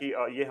पता है कि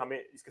ये हमें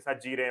इसके साथ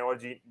जी रहे हैं और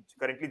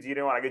currently जी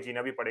रहे हैं और आगे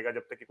जीना भी पड़ेगा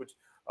जब तक कि कुछ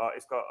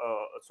इसका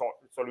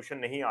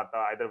solution नहीं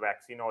आता, either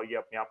vaccine और ये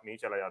अपने आप नहीं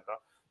चला जाता.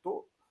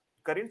 तो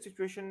current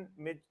situation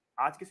में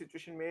आज की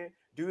सिचुएशन में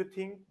do you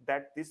think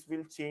that this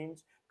will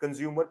change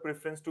consumer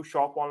preference to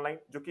shop online,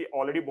 जो कि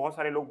ऑलरेडी बहुत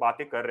सारे लोग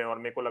बातें कर रहे हैं और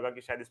मेरे को लगा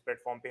कि शायद इस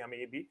प्लेटफॉर्म पे हमें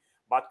ये भी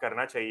बात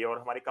करना चाहिए और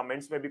हमारे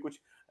कमेंट्स में भी कुछ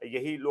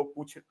यही लोग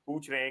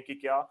पूछ रहे हैं कि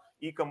क्या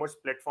ई कॉमर्स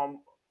प्लेटफॉर्म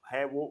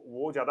है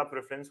वो ज्यादा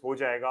प्रेफरेंस हो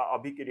जाएगा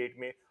अभी के डेट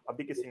में,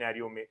 अभी के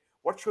सिनेरियो में.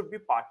 What should be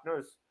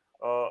partners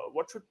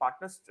what should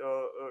partners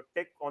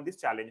take on this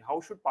challenge? How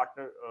should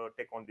partner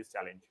take on this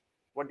challenge?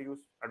 What do you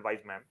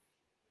advise, ma'am?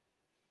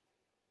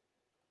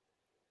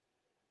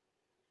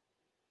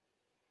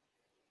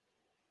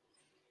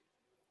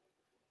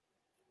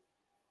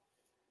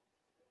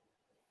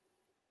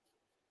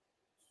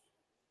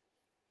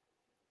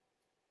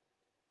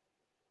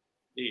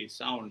 The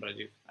sound,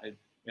 Rajiv.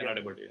 We are not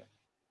able to hear.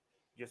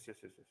 Yes.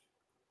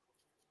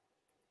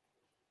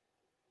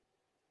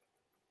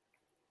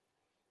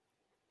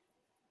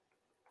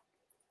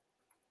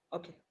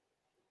 Okay.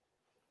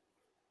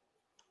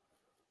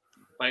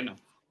 Fine now.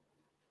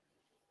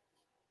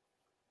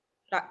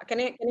 Can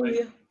you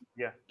hear?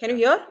 Yeah. Can you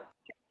hear?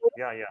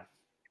 Yeah.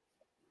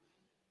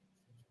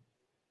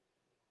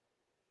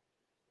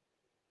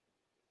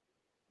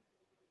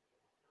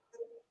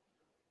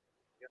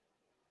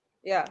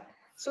 Yeah.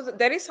 So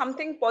there is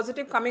something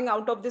positive coming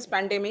out of this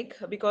pandemic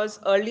because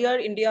earlier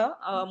India,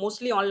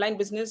 mostly online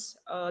business,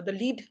 the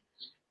lead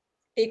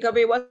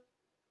takeaway was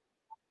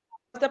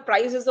the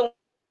price is the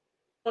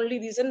only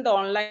reason the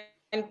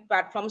online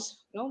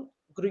platforms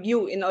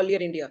grew in earlier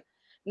India.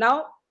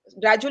 Now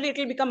gradually it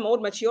will become more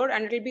mature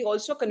and it will be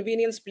also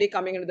convenience play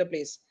coming into the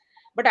place.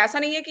 But ऐसा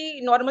नहीं है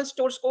कि normal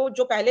stores को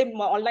जो पहले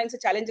online से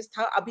challenges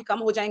था अभी कम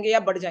हो जाएंगे या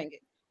बढ़ जाएंगे.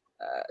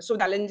 So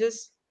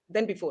challenges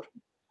than before.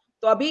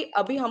 तो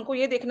अभी हमको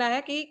ये देखना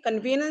है कि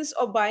convenience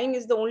of buying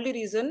is the only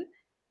reason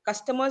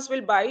customers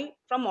will buy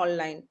from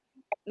online.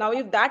 Now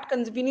if that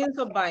convenience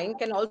of buying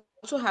can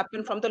also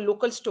happen from the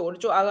local store,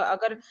 जो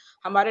अगर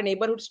हमारे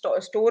neighborhood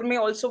store में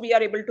also we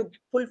are able to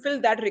fulfill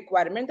that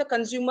requirement, the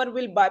consumer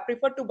will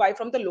prefer to buy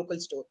from the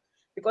local store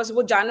because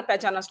वो जाना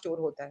पहचाना store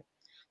होता है.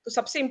 तो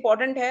सबसे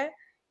important है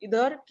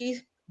इधर कि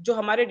जो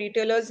हमारे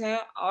retailers हैं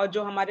और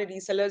जो हमारे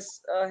resellers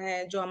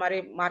हैं जो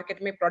हमारे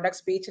market में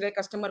products बेच रहे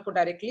customer को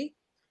directly,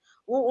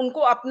 वो उनको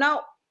अपना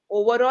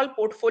ओवरऑल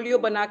पोर्टफोलियो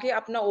बना के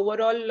अपना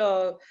ओवरऑल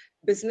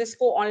बिजनेस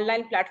को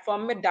ऑनलाइन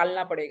प्लेटफॉर्म में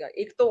डालना पड़ेगा.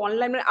 एक तो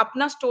ऑनलाइन में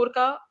अपना स्टोर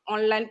का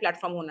ऑनलाइन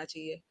प्लेटफॉर्म होना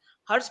चाहिए,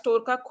 हर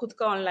स्टोर का खुद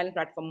का ऑनलाइन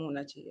प्लेटफॉर्म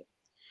होना चाहिए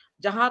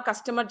जहां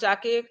कस्टमर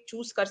जाके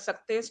चूज कर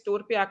सकते हैं,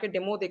 स्टोर पे आके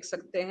डेमो देख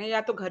सकते हैं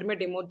या तो घर में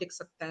डेमो देख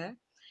सकते हैं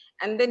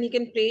and then he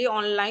can pay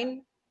online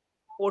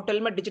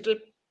portal में डिजिटल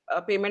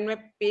पेमेंट में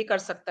पे कर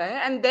सकता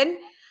है and then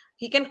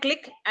he can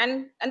click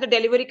and the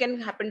delivery can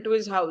happen to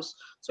his house.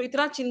 So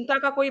इतना चिंता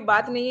का कोई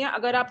बात नहीं है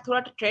अगर आप थोड़ा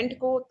ट्रेंड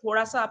को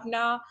थोड़ा सा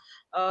अपना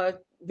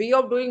वे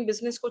ऑफ डूइंग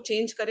बिजनेस को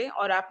चेंज करें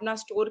और अपना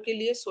स्टोर के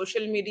लिए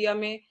सोशल मीडिया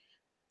में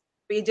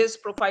पेजेस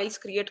प्रोफाइल्स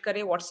क्रिएट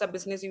करें, व्हाट्सएप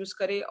बिजनेस यूज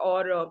करें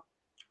और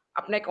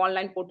अपना एक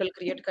ऑनलाइन पोर्टल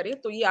क्रिएट करें,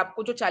 तो ये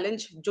आपको जो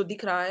चैलेंज जो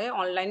दिख रहा है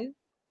online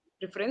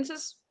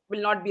preferences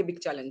will not be a big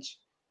challenge.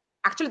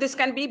 Actually this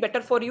can be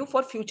better for you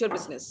for future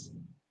business.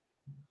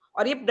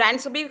 और ये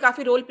ब्रांड्स भी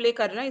काफी रोल प्ले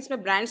कर रहे हैं,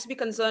 इसमें ब्रांड्स भी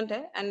कंसर्न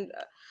है, एंड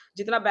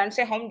जितना ब्रांड्स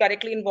है हम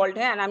डायरेक्टली इन्वॉल्व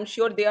है, and I am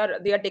sure they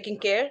are taking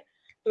care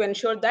to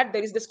ensure that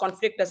there is this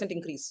conflict doesn't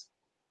increase.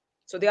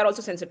 So they are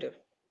also sensitive.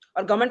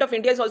 Or government of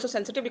India is also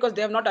sensitive because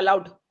they have not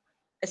allowed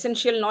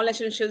essential,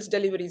 non-essentials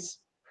deliveries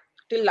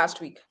till last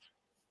week.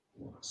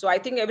 So I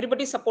think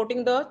everybody is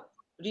supporting the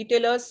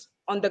retailers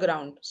on the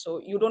ground. So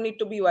you don't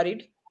need to be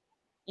worried.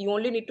 You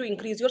only need to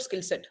increase your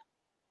skill set.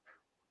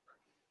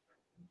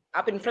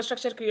 आप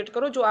infrastructure create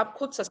करो जो आप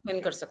खुद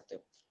sustain कर सकते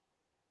हो.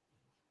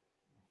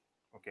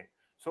 Okay.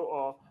 So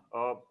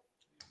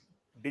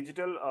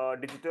digital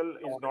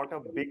is not a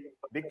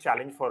big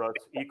challenge for us.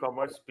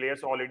 E-commerce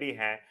players already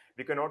have.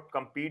 We cannot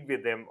compete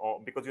with them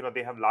because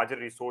they have larger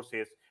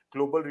resources,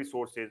 global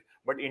resources.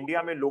 But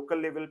India में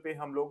local level पे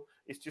हम लोग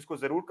इस चीज को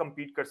जरूर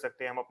compete कर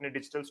सकते हैं. हम अपने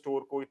digital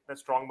store को इतना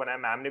strong बनाए.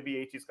 मैम ने भी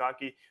यही चीज कहा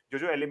कि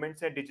जो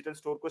elements हैं digital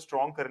store को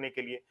strong करने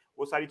के लिए,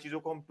 वो सारी चीजों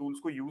को हम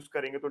tools को use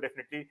करेंगे तो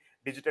definitely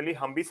digitally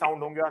हम भी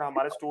sound होंगे और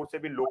हमारे store से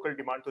भी local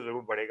demand तो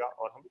जरूर बढ़ेगा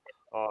और हम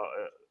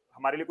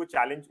हमारे लिए कोई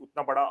चैलेंज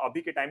उतना बड़ा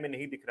अभी के टाइम में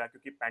नहीं दिख रहा है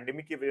क्योंकि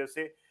पैंडेमिक की वजह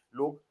से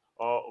लोग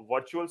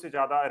वर्चुअल से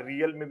ज्यादा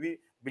रियल में भी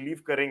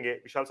बिलीव करेंगे.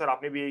 विशाल सर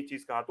आपने भी यही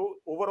चीज कहा.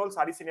 तो ओवरऑल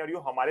सारी सिनेरियो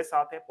हमारे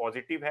साथ है,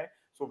 पॉजिटिव है.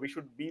 So we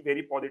should be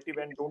very positive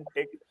and don't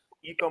take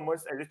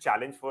e-commerce as a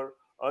challenge for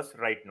us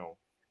right now.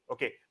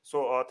 Okay,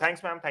 so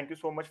thanks ma'am, thank you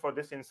so much for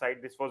this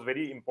insight. This was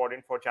very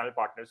important for channel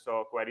partners.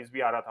 Queries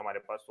भी आ रहा था हमारे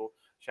पास, तो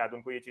शायद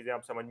उनको ये चीजें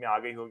अब समझ में आ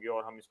गई होगी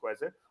और हम इसको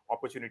एज ए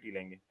अपॉर्चुनिटी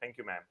लेंगे. Thank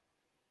you ma'am.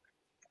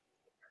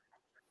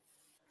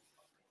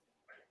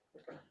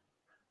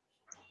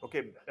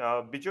 Okay,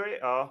 Bijoy,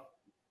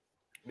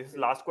 this is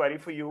last query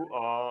for you.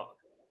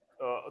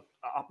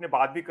 आपने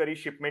बात भी करी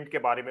शिपमेंट के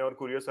बारे में और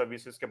कुरियर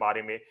सर्विसेज के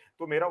बारे में,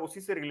 तो मेरा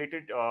उसी से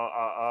रिलेटेड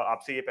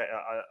आपसे ये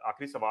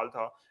आखिरी सवाल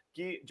था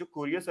कि जो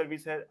कुरियर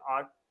सर्विस है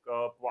आज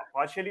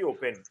पार्शियली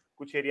ओपन,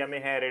 कुछ एरिया में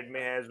है, रेड में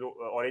है, जो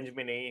ऑरेंज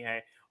में नहीं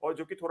है, और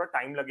जो कि थोड़ा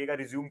टाइम लगेगा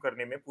रिज्यूम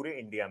करने में पूरे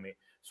इंडिया में.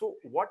 So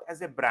what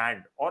as a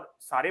brand और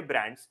सारे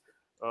ब्रांड्स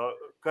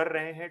कर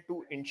रहे हैं to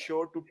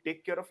ensure to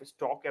take care of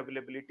stock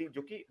availability,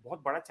 जो कि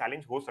बहुत बड़ा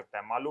चैलेंज हो सकता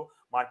है. मान लो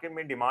मार्केट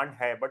में डिमांड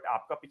है बट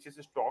आपका पीछे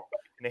से स्टॉक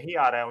नहीं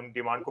आ रहा है उन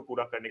डिमांड को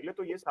पूरा करने के लिए,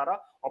 तो ये सारा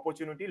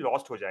अपॉर्चुनिटी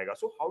लॉस्ट हो जाएगा.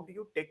 So how do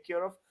you take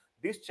care of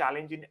this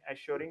challenge in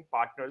assuring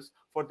partners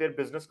for their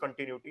business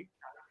continuity?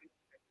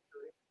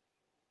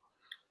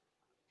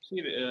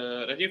 See,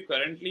 Rajiv,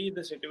 currently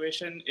the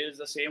situation is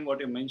the same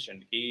what you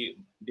mentioned कि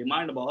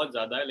demand बहुत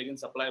ज़्यादा है लेकिन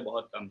supply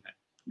बहुत कम है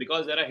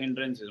because there are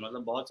hindrances.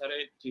 मतलब बहुत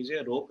सारे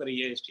चीजें रोक रही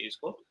है इस चीज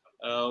को.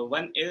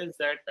 One is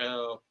that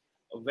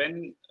when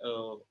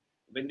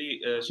the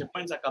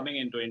shipments are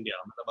coming into India,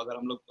 मतलब अगर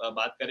हम लोग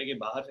बात करें कि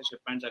बाहर से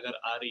shipments अगर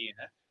आ रही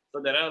है,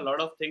 so there are a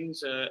lot of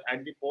things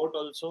at the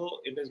port also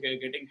it is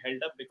getting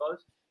held up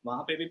because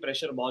वहाँ पे भी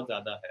pressure बहुत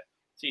ज़्यादा है.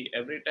 See,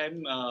 every time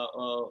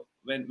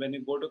when you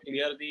go to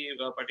clear the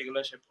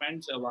particular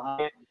shipments,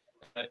 वहाँ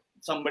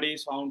somebody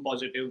is found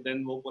positive,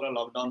 then वो पूरा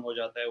lockdown हो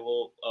जाता है वो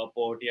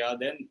port, या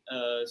then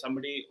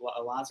somebody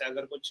वहाँ से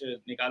अगर कुछ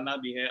निकालना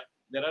भी है,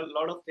 there are a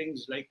lot of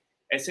things like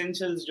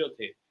essentials जो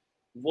थे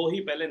वो ही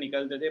पहले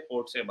निकलते थे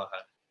port से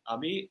बाहर.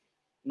 अभी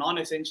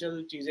non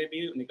essential चीजें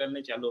भी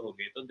निकलने चालू हो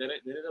गई, तो there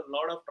is a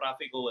lot of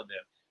traffic over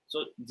there.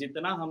 So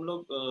जितना हम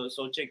लोग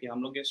सोचे कि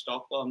हम लोग ये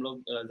स्टॉक को हम लोग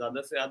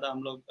ज़्यादा से ज़्यादा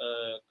हम लोग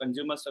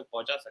कंज्यूमर्स तक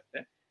पहुंचा सकते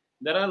हैं,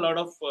 there are lot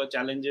of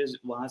challenges,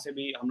 वहाँ से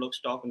भी हम लोग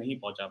स्टॉक नहीं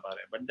पहुंचा पा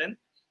रहे. But then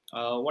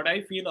what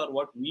I feel or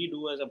what we do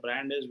as a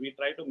brand is we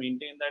try to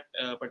maintain that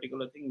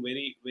particular thing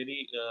very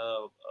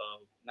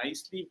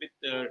nicely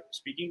with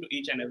speaking to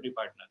each and every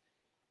partner.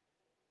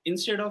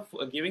 Instead of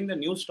giving the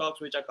new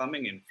stocks which are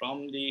coming in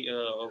from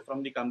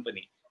the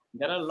company,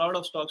 there are a lot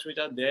of stocks which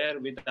are there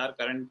with our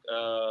current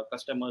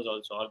customers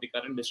also or the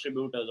current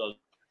distributors also.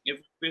 If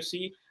you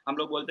see, हम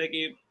लोग बोलते हैं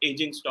कि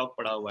aging stock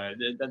पड़ा हुआ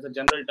है. That's a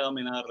general term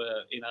in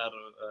our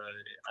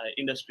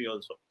industry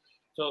also.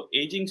 So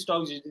aging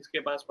stocks जिसके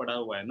पास पड़ा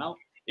हुआ है. Now,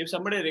 if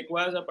somebody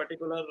requires a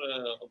particular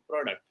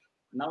product,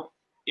 now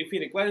if he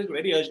requires it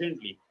very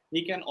urgently,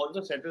 he can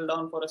also settle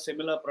down for a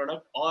similar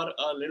product or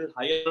a little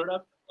higher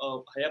product,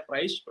 higher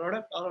priced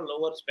product or a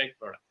lower spec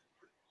product.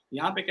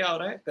 यहाँ पे क्या हो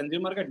रहा है,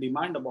 consumer का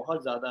demand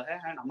बहुत ज्यादा है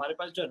एंड हमारे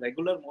पास जो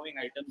रेगुलर मूविंग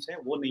आइटम्स है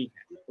वो नहीं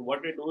है. तो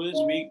what we do is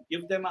we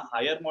give them a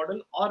higher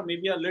model और may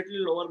be a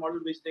little lower model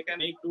which they can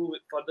make do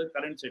for the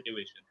current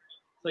situation.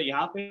 तो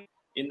यहाँ पे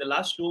in the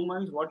last 2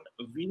 months what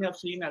we have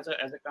seen as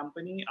a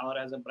company or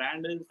as a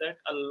brand is that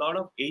a lot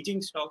of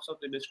aging stocks of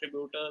the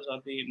distributors or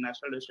the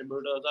national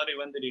distributors or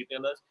even the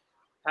retailers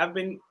have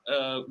been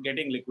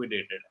getting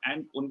liquidated,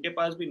 and unke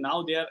paas bhi now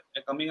they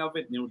are coming up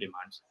with new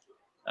demands.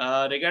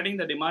 Regarding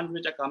the demands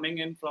which are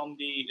coming in from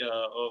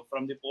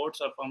the ports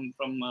or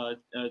from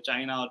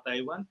China or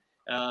Taiwan,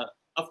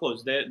 of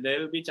course there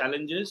will be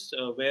challenges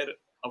where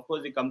of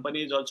course the company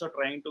is also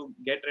trying to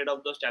get rid of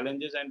those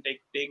challenges and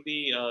take the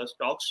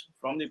stocks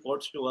from the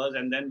ports to us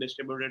and then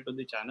distribute it to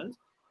the channels.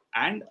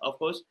 And of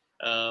course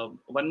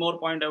One more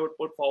point I would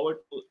put forward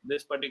to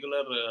this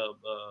particular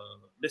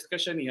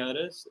discussion here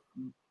is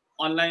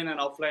online and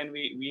offline.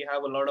 We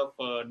have a lot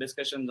of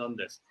discussions on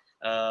this.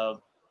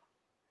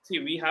 See,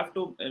 we have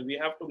to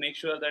make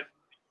sure that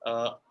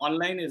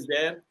online is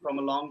there from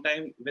a long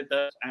time with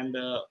us, and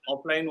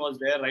offline was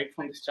there right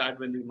from the start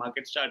when the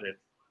market started.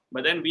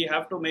 But then we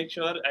have to make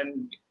sure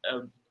and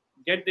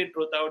get the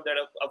truth out that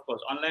of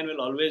course online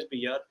will always be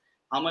here.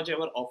 How much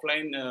ever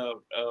offline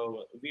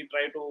we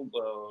try to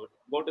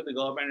go to the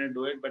government and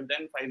do it, but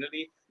then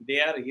finally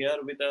they are here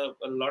with a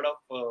lot of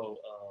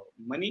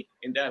money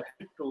in their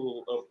hand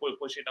to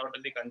push it out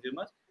to the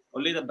consumers.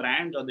 Only the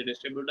brands or the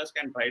distributors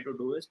can try to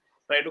do is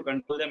try to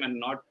control them and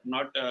not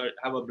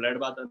have a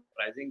bloodbath on the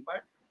pricing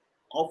part.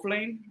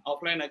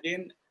 Offline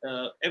again,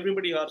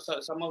 everybody or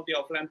some of the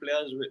offline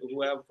players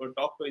who have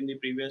talked to in the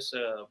previous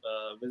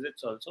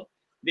visits also,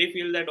 they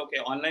feel that okay,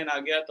 online aa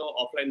gaya to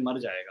offline mar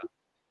jayega.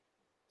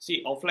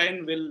 See,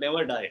 offline will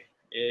never die.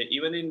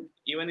 Even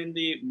in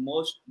the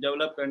most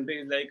developed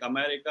countries like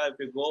America, if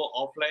you go,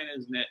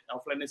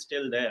 offline is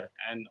still there,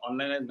 and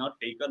online has not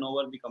taken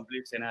over the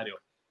complete scenario.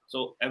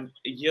 So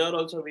here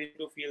also we need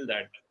to feel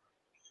that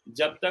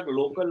जब तक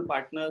local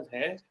partners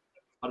है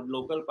और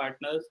local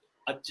partners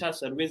अच्छा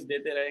service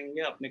देते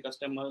रहेंगे अपने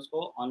customers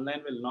को,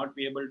 online will not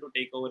be able to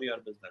take over your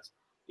business.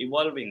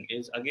 Evolving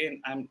is, again,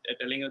 I'm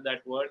telling you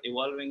that word,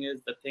 evolving is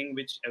the thing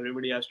which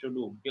everybody has to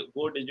do.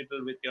 Go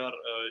digital with your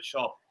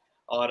shop,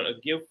 or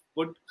give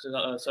good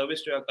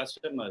service to your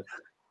customers.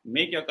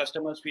 Make your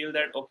customers feel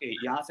that okay,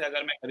 यहाँ से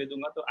अगर मैं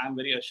खरीदूंगा तो I'm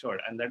very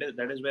assured, and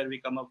that is where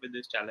we come up with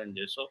these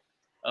challenges. So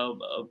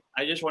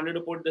I just wanted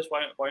to put this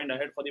point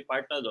ahead for the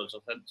partners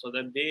also, so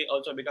that they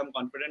also become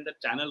confident that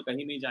channel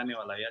kahin nahi jane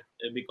wala hai.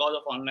 Because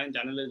of online,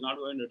 channel is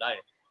not going to die.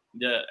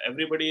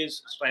 Everybody is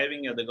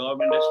striving, the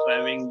government is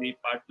striving, the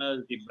partners,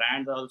 the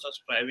brands are also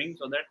striving,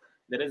 so that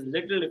there is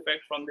little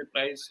effect from the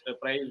price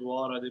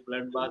war or the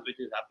bloodbath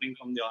which is happening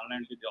from the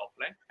online to the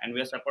offline, and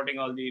we are supporting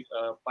all the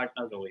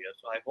partners over here.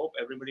 So I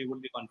hope everybody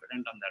would be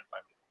confident on that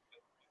part.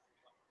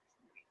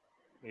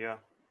 Yeah,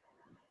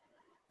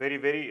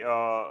 very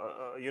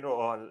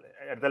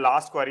at the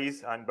last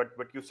queries, and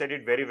but you said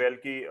it very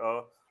well कि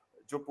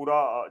जो पूरा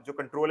जो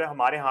control है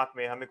हमारे हाथ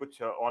में, हमें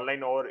कुछ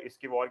ऑनलाइन और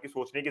इसके वॉर की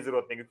सोचने की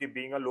जरूरत नहीं, क्योंकि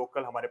बीइंग अ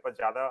लोकल हमारे पास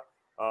ज्यादा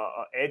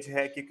एज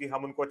है, क्योंकि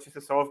हम उनको अच्छे से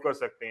सर्व कर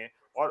सकते हैं.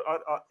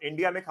 और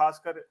इंडिया में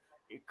खासकर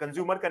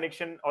कंज्यूमर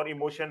कनेक्शन और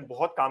इमोशन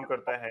बहुत काम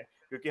करता है,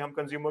 क्योंकि हम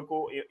कंज्यूमर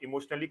को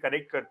इमोशनली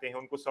कनेक्ट करते हैं,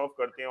 उनको सर्व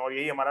करते हैं, और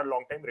यही हमारा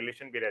लॉन्ग टाइम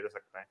रिलेशन भी रह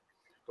सकता है.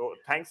 So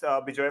thanks,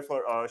 Bijoy, for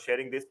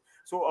sharing this.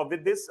 So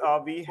with this,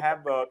 we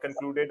have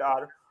concluded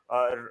our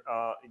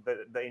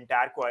the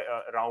entire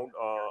round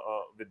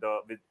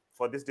with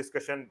for this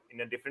discussion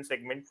in a different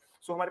segment.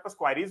 So हमारे पास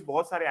queries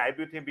बहुत सारे आए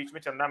भी थे बीच में.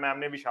 चंदा मैम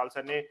ने, विशाल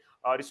सर ने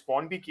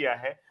रिस्पॉन्ड भी किया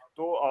है.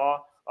 तो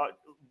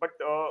बट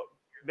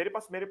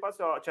मेरे पास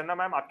चंदा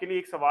मैम आपके लिए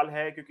एक सवाल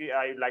है, क्योंकि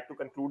I like to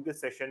conclude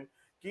this session,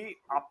 कि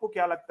आपको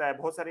क्या लगता है,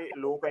 बहुत सारे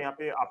लोगों का यहाँ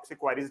पे आपसे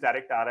क्वेरीज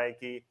डायरेक्ट आ रहा है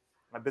कि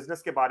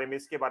बिजनेस के बारे में,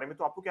 इसके बारे में,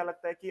 तो आपको क्या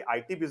लगता है कि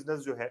आईटी बिजनेस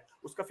जो है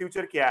उसका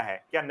फ्यूचर क्या है?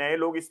 क्या नए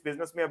लोग इस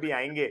बिजनेस में अभी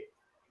आएंगे,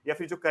 या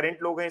फिर जो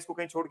करंट लोग हैं इसको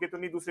कहीं छोड़ के तो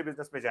नहीं दूसरे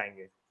बिजनेस में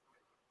जाएंगे?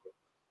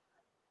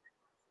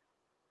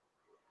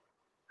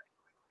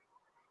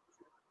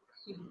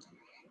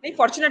 नहीं,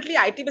 फॉर्चुनेटली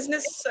आईटी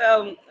बिजनेस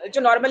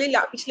जो नॉर्मली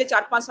पिछले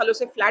 4-5 सालों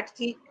से फ्लैट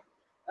थी,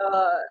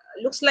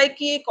 लुक्स लाइक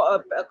कि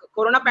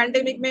कोरोना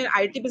पैंडेमिक में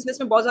आईटी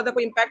बिजनेस में बहुत ज्यादा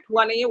कोई इम्पैक्ट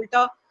हुआ नहीं है.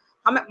 उल्टा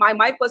हम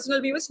my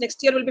personal view is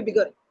next year will be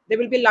bigger, there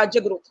will be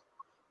larger growth.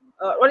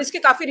 और इसके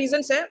काफी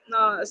रीजंस है.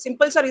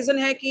 सिंपल सा रीजन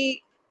है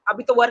कि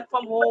अभी तो work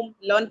from home,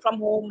 learn from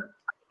home,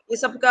 ये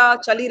सब का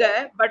चल ही रहा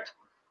है. But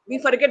we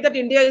forget that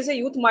India is a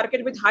youth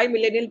market with high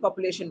millennial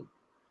population.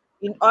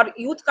 और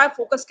यूथ का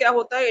फोकस क्या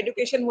होता है?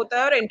 एजुकेशन होता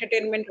है और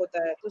एंटरटेनमेंट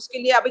होता है. तो उसके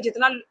लिए अभी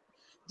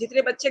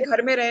जितने बच्चे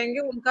घर में रहेंगे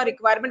उनका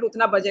रिक्वायरमेंट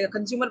उतना बढ़ेगा,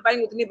 कंज्यूमर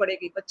बाइंग उतनी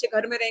बढ़ेगी. बच्चे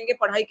घर में रहेंगे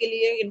पढ़ाई के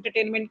लिए,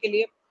 एंटरटेनमेंट के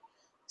लिए.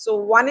 So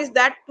one is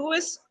that. Two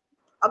is,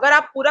 अगर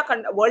आप पूरा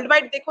वर्ल्ड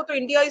वाइड देखो तो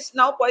India is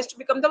now poised to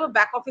become the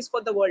back office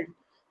for the world.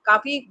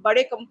 काफी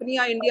बड़े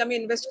कंपनियां इंडिया में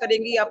इन्वेस्ट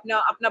करेंगी,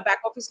 अपना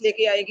बैक ऑफिस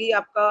लेके आएगी,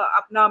 आपका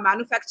अपना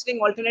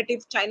मैन्युफैक्चरिंग ऑल्टरनेटिव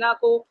चाइना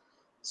को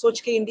सोच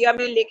के इंडिया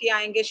में लेके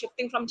आएंगे.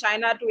 Shifting from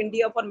China to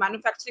India for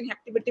manufacturing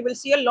activity will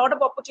see a lot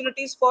of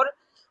opportunities for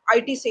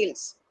IT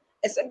sales.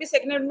 SMB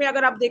segment में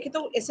अगर आप देखें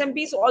तो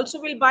एसएमबीज also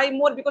will buy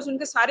more, because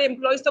उनके सारे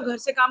एम्प्लॉइज तो घर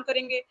से काम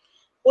करेंगे.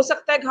 हो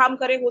सकता है काम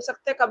करे, हो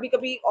सकता है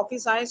कभी-कभी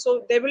ऑफिस आए. So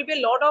there will be a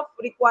lot of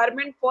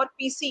requirement for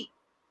PC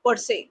per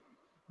se.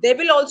 There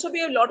will also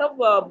be a lot of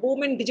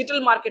boom in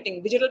digital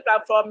marketing, digital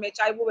platform में,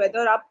 चाहे वो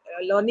वेदर आप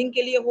लर्निंग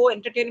के लिए हो,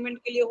 एंटरटेनमेंट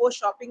के लिए हो,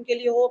 शॉपिंग के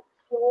लिए हो,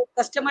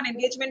 कस्टमर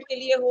एंगेजमेंट के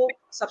लिए हो,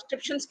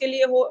 सब्सक्रिप्शंस के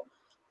लिए हो.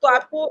 तो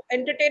आपको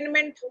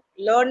entertainment,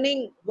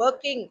 learning,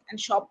 working and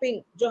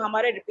shopping जो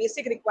हमारे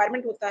बेसिक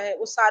रिक्वायरमेंट होता है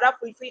वो सारा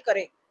फुलफिल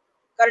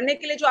करने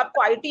के लिए जो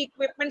आपको आईटी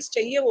इक्विपमेंट्स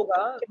चाहिए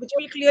होगा, which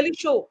will clearly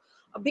show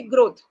a big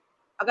growth.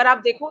 अगर आप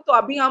देखो तो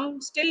अभी हम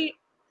स्टिल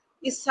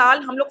इस साल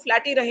हम लोग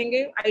फ्लैट ही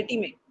रहेंगे आईटी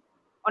में,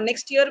 और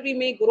next year we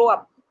may grow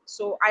up.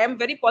 So I am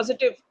very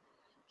positive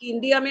कि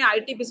इंडिया में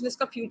आईटी बिजनेस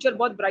का फ्यूचर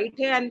बहुत ब्राइट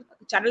है एंड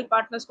चैनल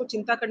पार्टनर्स को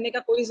चिंता करने का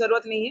कोई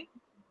जरूरत नहीं है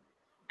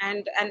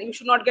and you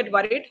should not gate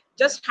worried,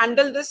 just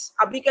handle this.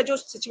 अभी का जो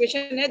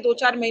सिचुएशन है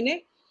 2-4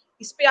 महीने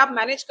इस पे आप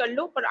मैनेज कर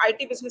लो, पर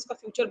आईटी बिजनेस का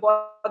फ्यूचर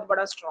बहुत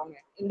बड़ा स्ट्रांग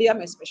है इंडिया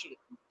में स्पेशली।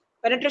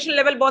 पेनिट्रेशन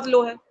लेवल बहुत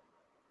लो है,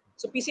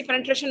 so PC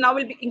penetration now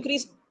will be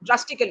increase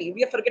drastically,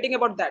 we are forgetting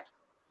about that.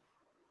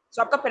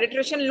 सो आपका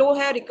पेनिट्रेशन लो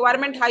है,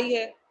 रिक्वायरमेंट हाई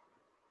है,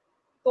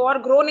 तो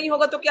और ग्रो नहीं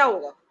होगा तो क्या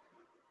होगा?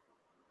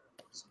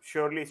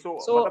 श्योरली। सो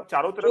So, मतलब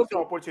चारों जो तरफ से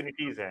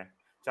अपॉर्चुनिटीज हैं,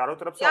 चारों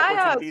तरफ से या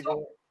अपॉर्चुनिटीज so,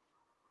 हो।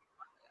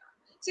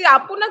 सी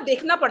आपको ना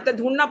देखना पड़ता है,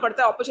 ढूंढना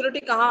पड़ता है अपॉर्चुनिटी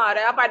कहाँ आ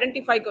रहा है, आप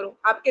आइडेंटिफाई करो,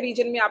 आपके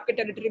रीजन में, आपके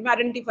टेरिटरी में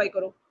आइडेंटिफाई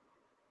करो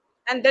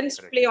and then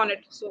correct. Play on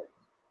it. सो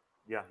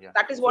या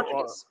that is so what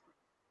it is.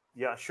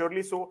 या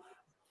श्योरली। सो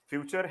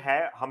फ्यूचर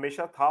है,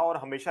 हमेशा था और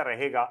हमेशा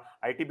रहेगा।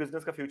 आईटी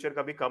बिजनेस का फ्यूचर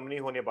कभी कम नहीं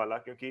होने वाला,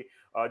 क्योंकि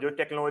जो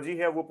टेक्नोलॉजी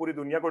है वो पूरी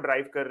दुनिया को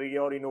ड्राइव कर रही है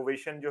और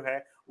इनोवेशन जो है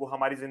वो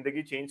हमारी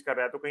जिंदगी चेंज कर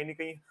रहा है। तो कहीं ना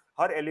कहीं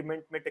हर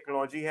एलिमेंट में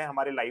टेक्नोलॉजी है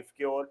हमारे लाइफ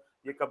के, और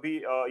ये कभी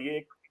ये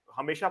एक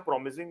हमेशा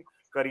प्रॉमिसिंग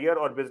करियर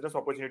और बिजनेस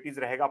अपॉर्चुनिटीज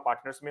रहेगा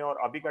पार्टनर्स में। और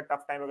अभी का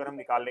टफ टाइम अगर हम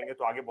निकाल लेंगे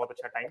तो आगे बहुत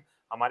अच्छा टाइम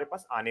हमारे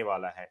पास आने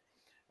वाला है।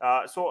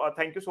 So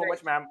thank you so much,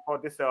 ma'am, for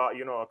this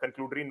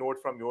concludatory note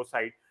from your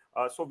side.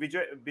 So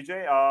Bijoy,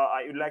 I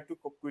would like to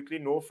quickly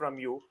know from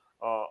you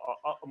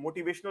a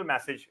motivational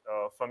message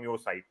from your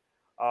side.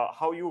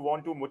 How you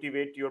want to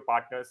motivate your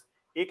partners?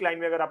 एक line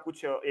में अगर आप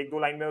कुछ एक दो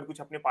line में अगर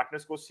कुछ अपने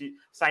पार्टनर्स को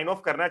साइन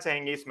ऑफ करना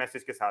चाहेंगे इस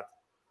मैसेज के साथ।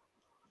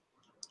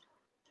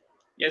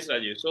 Yes,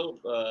 Rajiv. So,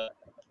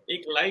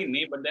 एक line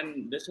नहीं, but then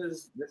this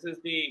is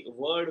the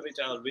word which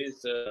I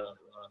always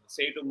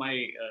say to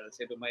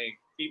my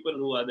people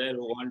who are there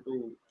who want to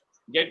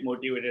get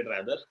motivated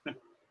rather.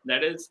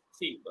 That is,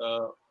 see,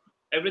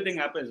 everything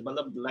happens.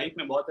 मतलब life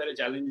में बहुत सारे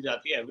challenges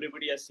आती है.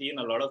 Everybody has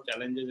seen a lot of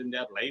challenges in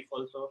their life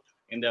also,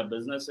 in their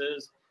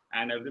businesses,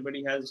 and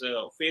everybody has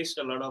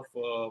faced a lot of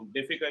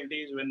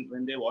difficulties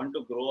when they want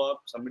to grow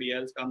up. Somebody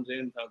else comes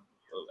in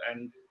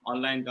and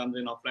online comes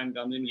in, offline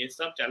comes in, ये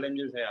सब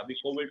challenges है। अभी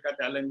Covid का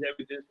challenge है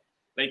which is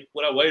like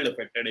पूरा world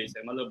affected है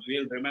इससे, मतलब we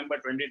will remember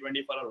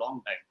 2020 for a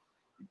long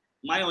time.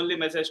 My only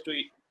message to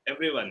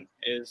everyone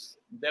is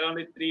there are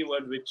only 3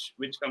 words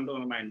which come to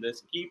my mind. This: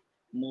 keep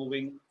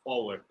moving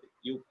forward.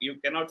 You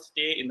cannot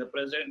stay in the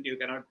present, you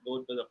cannot go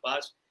to the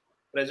past.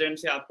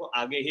 Present से आपको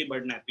आगे ही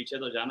बढ़ना है, पीछे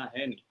तो जाना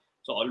है नहीं।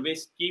 So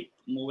always keep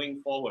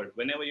moving forward.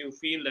 Whenever you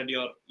feel that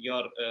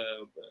you're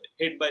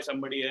hit by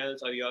somebody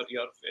else or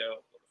you're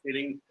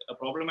feeling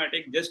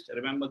problematic, just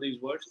remember these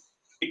words: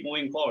 keep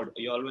moving forward.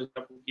 You always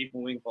have to keep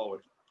moving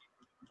forward.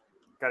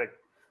 Correct,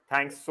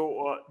 thanks. सो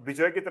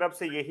विजय की तरफ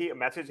से यही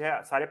message है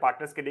सारे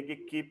partners के लिए कि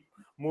keep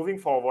moving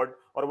forward,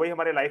 और वही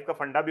हमारे लाइफ का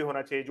फंडा भी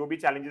होना चाहिए। जो भी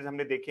चैलेंजेस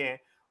हमने देखे हैं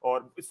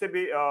और इससे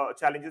भी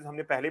चैलेंजेस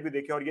हमने पहले भी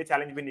देखे और ये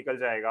चैलेंज भी निकल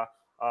जाएगा।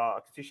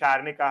 किसी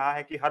शायर ने कहा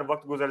है कि हर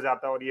वक्त गुजर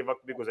जाता है और ये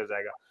वक्त भी गुजर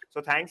जाएगा।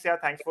 सो थैंक्स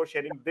यार, thanks for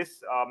sharing this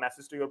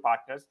message to your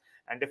partners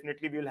and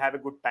definitely we will have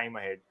a good time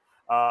ahead.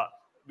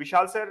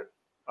 Vishal sir,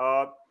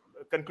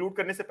 conclude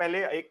करने से पहले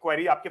एक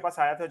क्वेरी आपके पास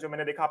आया था जो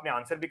मैंने देखा आपने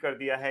आंसर भी कर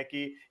दिया है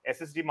कि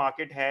एसएसडी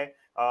मार्केट है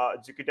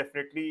जो कि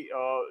डेफिनेटली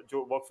जो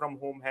वर्क फ्रॉम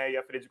होम है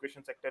या फिर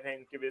एजुकेशन सेक्टर है,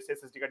 इनकी वजह से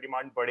एसएसडी का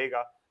डिमांड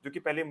बढ़ेगा, जो कि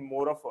पहले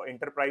मोर ऑफ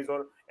एंटरप्राइज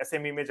और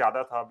एसएमई में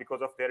ज्यादा था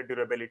because of their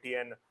durability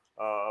and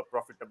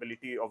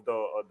profitability of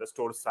the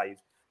store size.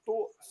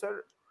 तो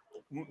सर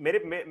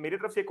मेरी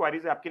तरफ से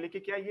क्वेरीज है आपके लिए कि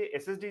क्या ये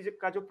एसएसडी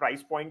का जो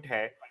प्राइस पॉइंट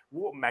है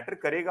वो मैटर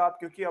करेगा आप,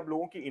 क्योंकि अब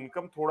लोगों की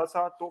इनकम थोड़ा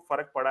सा तो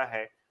फर्क पड़ा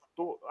है।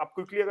 तो आप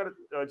क्विकली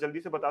अगर जल्दी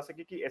से बता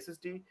सके कि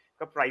एसएसडी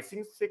का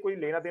प्राइसिंग से कोई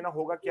लेना देना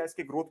होगा क्या,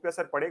 इसके ग्रोथ पे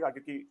असर पड़ेगा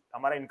क्योंकि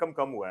हमारा इनकम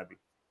कम हुआ है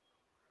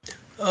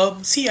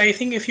अभी। सी I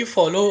think if you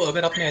follow,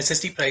 अगर आपने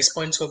एसएसडी प्राइस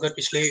पॉइंट्स को अगर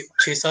पिछले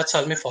 6-7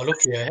 साल में फॉलो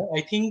किया है,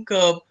 आई थिंक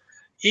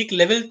एक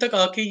लेवल तक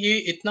आके ये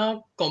इतना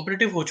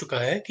कॉम्पिटिटिव हो चुका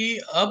है कि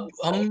अब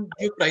हम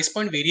जो प्राइस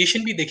पॉइंट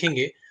वेरिएशन भी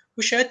देखेंगे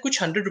वो शायद कुछ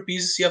 100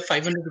 रुपीज या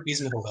 500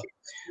 रुपीज में होगा।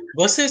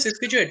 वर्सेस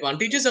इसके जो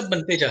एडवांटेजेस अब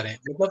बनते जा रहे हैं,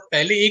 मतलब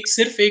पहले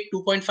सिर्फ एक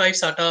 2.5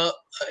 साटा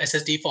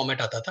एसएसडी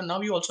फॉर्मेट आता था,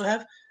 now you also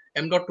have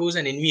M.2s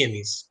and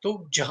NVMe's। तो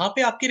जहां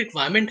पे आपकी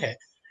रिक्वायरमेंट है,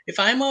 if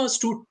I am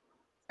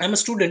a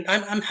student,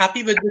 I'm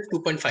happy with this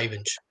 2.5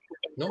 inch,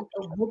 no.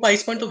 तो वो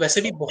प्राइस पॉइंट तो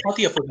वैसे भी बहुत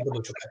ही अफोर्डेबल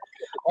हो चुका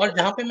है। और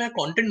जहाँ पे मैं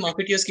कंटेंट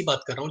मार्केटर्स की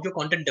बात कर रहा हूँ, जो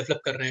कंटेंट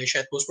डेवलप कर रहे हैं,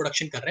 शायद पोस्ट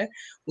प्रोडक्शन कर रहे हैं,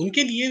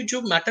 उनके लिए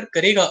जो मैटर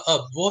करेगा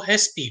अब वो है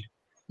स्पीड।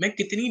 मैं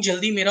कितनी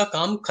जल्दी मेरा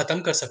काम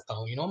खत्म कर सकता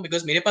हूँ,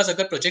 बिकॉज मेरे पास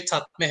अगर प्रोजेक्ट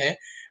हाथ में है,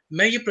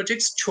 मैं ये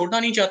प्रोजेक्ट्स छोड़ना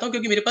नहीं चाहता हूँ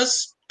क्योंकि मेरे पास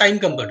टाइम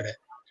कम पड़ रहा है।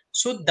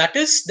 So that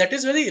is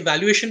where the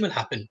evaluation will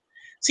happen.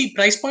 C,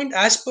 price point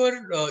as per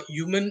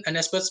human and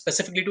as per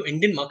specifically to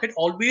Indian market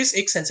always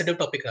एक सेंसिटिव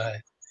टॉपिक रहा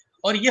है,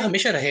 और ये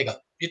हमेशा रहेगा।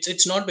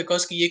 इट्स नॉट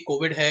बिकॉज कि ये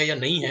कोविड है या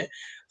नहीं है।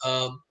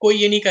 कोई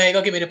ये नहीं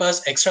कहेगा कि मेरे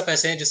पास एक्स्ट्रा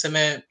पैसे हैं जिससे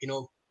मैं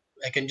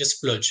I can just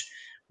splurge.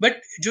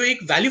 But जो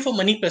एक वैल्यू फॉर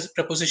मनी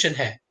प्रपोजिशन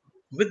है,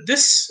 with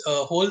this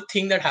whole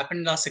thing that happened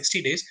in last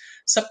 60 days,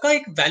 सबका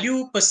एक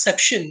वैल्यू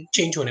परसेप्शन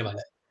चेंज होने वाला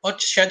है, और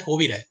शायद हो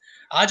भी रहा है।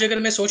 आज अगर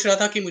मैं सोच रहा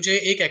था कि मुझे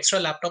एक एक्स्ट्रा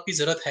लैपटॉप की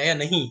जरूरत है या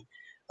नहीं,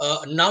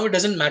 now it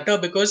doesn't matter,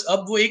 because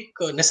अब वो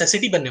एक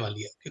नेसेसिटी बनने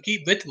वाली है, क्योंकि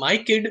with my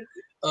kid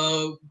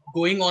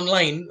going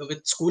online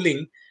with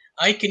schooling,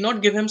 I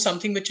cannot give him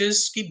something which is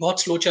कि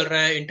बहुत slow चल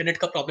रहा है, इंटरनेट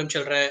का प्रॉब्लम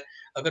चल रहा है.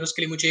 अगर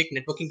उसके लिए मुझे एक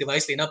नेटवर्किंग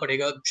डिवाइस लेना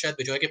पड़ेगा, शायद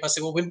विजय के पास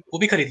से वो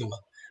भी खरीद लूंगा.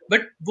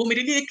 बट वो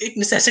मेरे लिए एक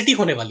नेसेसिटी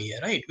होने वाली है,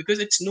 right?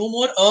 Because it's no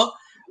more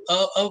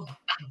a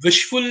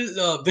wishful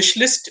wish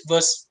list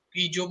बस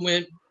की जो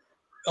मैं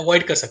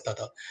अवॉइड कर सकता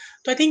था.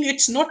 तो I think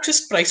it's not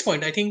just price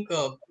point. I think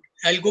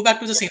I go back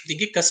to the same thing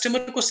कि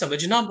कस्टमर को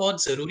समझना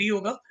बहुत जरूरी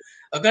होगा.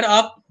 अगर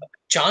आप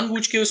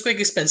जानबूझ के उसको एक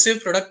एक्सपेंसिव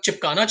प्रोडक्ट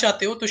चिपकाना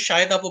चाहते हो तो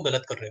शायद आप वो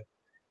गलत कर रहे हो.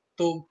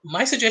 तो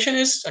my suggestion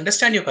is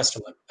understand your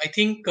customer. I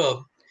think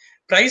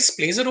price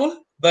plays a role,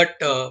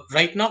 but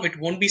right now it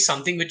won't be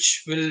something which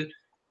will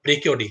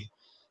break your deal.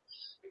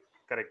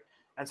 Correct.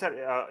 And sir,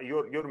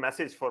 your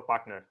message for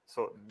partner.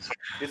 So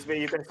this way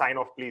you can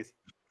sign off, please.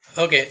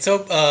 Okay, so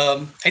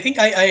I think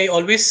I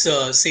always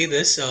say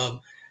this: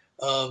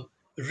 uh,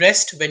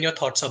 rest when your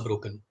thoughts are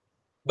broken,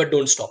 but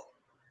don't stop.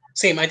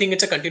 Same, I think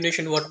it's a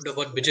continuation what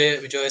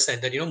Bijoy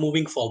said, that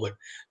moving forward.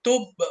 तो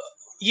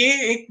ये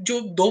एक जो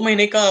 2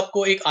 महीने का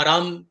आपको एक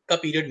आराम का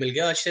पीरियड मिल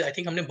गया, आई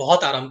थिंक हमने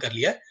बहुत आराम कर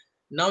लिया है.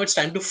 Now it's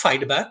time to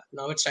fight back.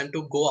 Now it's time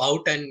to go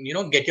out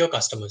and get your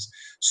customers.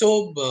 So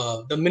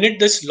the minute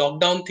this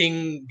lockdown thing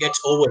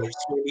gets over,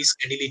 slowly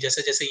steadily,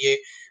 जैसे जैसे ये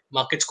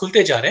markets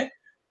खुलते जा रहे हैं,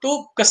 तो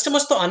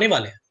customers तो आने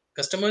वाले हैं.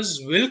 Customers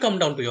will come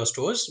down to your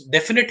stores.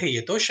 Definite है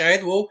ये तो.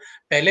 शायद वो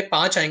पहले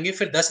 5 आएंगे,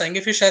 फिर 10 आएंगे,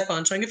 फिर शायद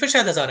 500 आएंगे, फिर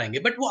शायद 1000 आएंगे,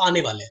 बट वो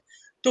आने वाले हैं.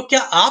 तो क्या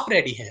आप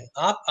रेडी हैं?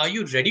 आप are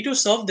you ready to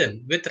serve them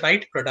with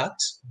right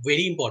products?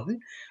 Very important.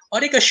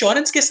 और एक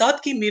अश्योरेंस के साथ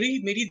कि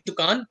मेरी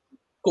दुकान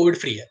कोविड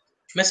फ्री है,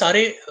 मैं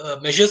सारे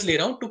मेजर्स ले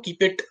रहा हूँ to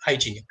keep it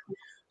hygienic.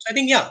 So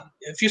I think या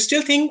if you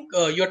still think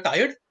you are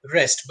tired,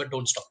 rest but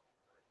don't stop.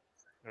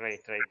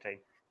 Right.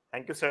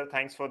 Thank you, sir.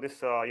 Thanks for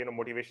this,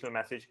 motivational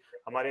message.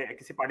 हमारे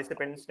किसी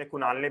participants ने,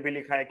 कुणाल ने भी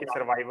लिखा है कि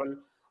survival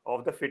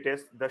of the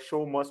fittest, the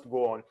show must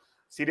go on.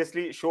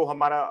 Seriously show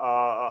हमारा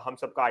हम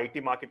सबका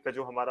आईटी मार्केट का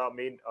जो हमारा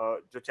मेन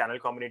जो चैनल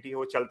कम्युनिटी है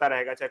वो चलता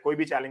रहेगा, चाहे कोई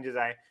भी चैलेंजेस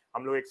आए,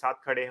 हम लोग एक साथ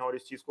खड़े हैं और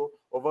इस चीज को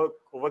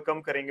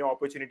ओवरकम करेंगे,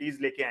 अपॉर्चुनिटीज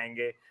लेके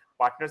आएंगे,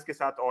 पार्टनर्स के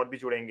साथ और भी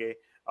जुड़ेंगे.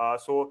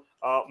 सो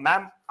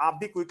मैम, आप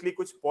भी क्विकली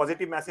कुछ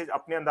पॉजिटिव मैसेज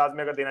अपने अंदाज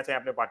में अगर देना चाहें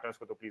अपने पार्टनर्स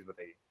को तो प्लीज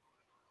बताइए.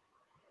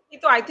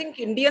 तो आई थिंक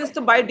इंडियंस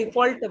तो बाय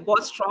डिफॉल्ट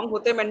बहुत स्ट्रांग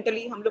होते हैं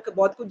मेंटली, हम लोग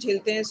बहुत कुछ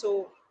झेलते हैं,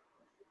 सो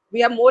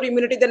we have more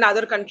immunity than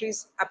other countries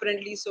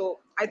apparently. So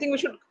I think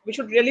we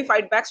should really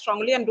fight back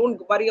strongly and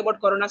don't worry about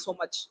corona so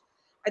much.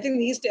 I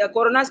think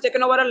corona has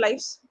taken over our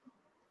lives,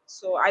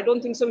 so I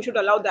don't think so we should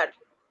allow that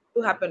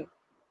to happen.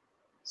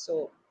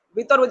 So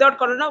with or without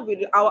corona,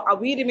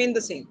 we remain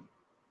the same.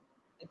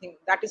 I think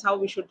that is how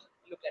we should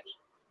look at it.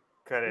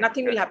 Correct.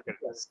 Nothing will happen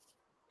to us.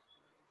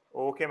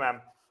 Okay,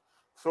 ma'am.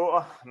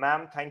 So,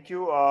 ma'am, thank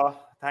you.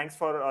 Thanks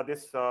for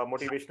this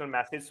motivational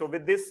message. So,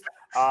 with this,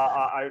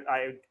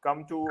 I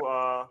come to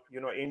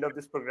end of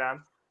this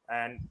program,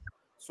 and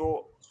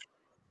so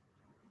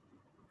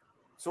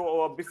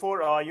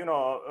before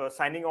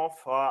signing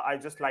off, I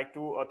just like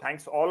to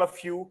thanks all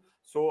of you.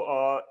 So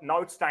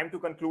now it's time to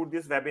conclude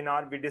this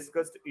webinar. We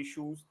discussed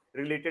issues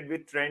related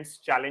with trends,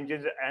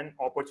 challenges, and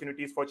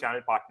opportunities for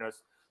channel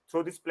partners.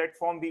 Through this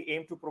platform, we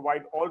aim to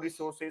provide all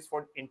resources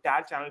for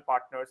entire channel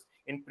partners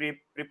in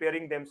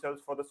preparing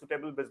themselves for the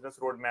suitable business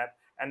roadmap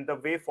and the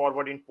way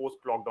forward in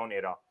post-lockdown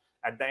era.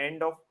 At the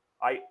end of,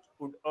 I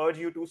would urge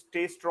you to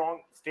stay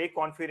strong, stay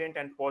confident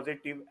and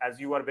positive, as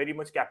you are very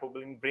much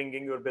capable in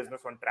bringing your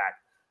business on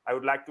track. I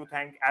would like to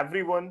thank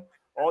everyone,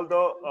 all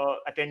the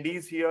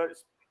attendees here,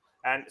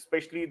 and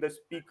especially the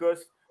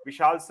speakers,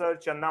 Vishal sir,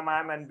 Chandana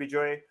ma'am, and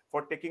Bijoy,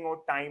 for taking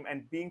out time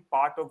and being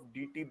part of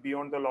DT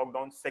Beyond the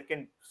Lockdown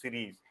second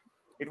series.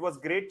 It was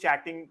great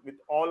chatting with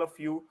all of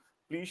you.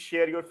 Please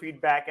share your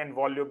feedback and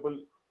valuable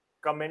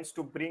comments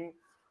to bring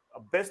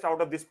best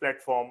out of this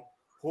platform.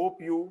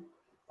 Hope you,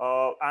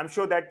 I'm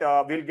sure that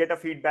we'll get a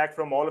feedback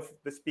from all of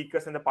the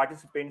speakers and the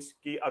participants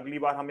कि अगली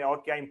बार हमें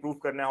और क्या improve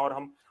करना है और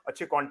हम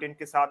अच्छे content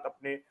के साथ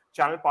अपने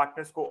channel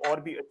partners को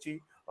और भी अच्छी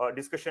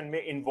डिस्कशन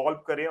में इन्वॉल्व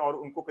करें और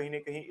उनको कहीं ना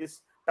कहीं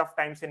इस टफ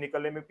टाइम से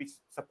निकलने में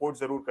सपोर्ट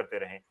जरूर करते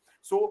रहें.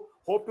 So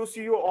hope to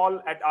C you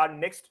all at our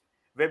next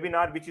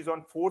webinar which is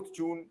on 4th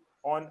June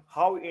on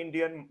how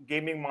Indian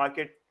gaming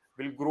market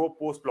will grow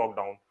post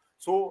lockdown.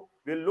 So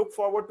we'll look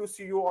forward to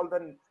see you all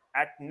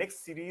at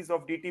next series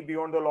of DT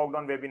Beyond the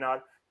Lockdown webinar.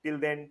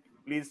 Till then,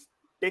 please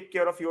take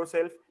care of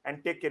yourself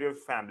and take care of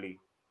your family.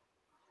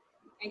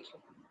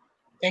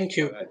 Thank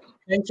you.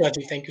 Thanks,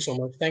 Rajiv. Thank you so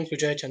much. Thanks,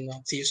 Vijay,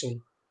 Chandana. See you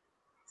soon.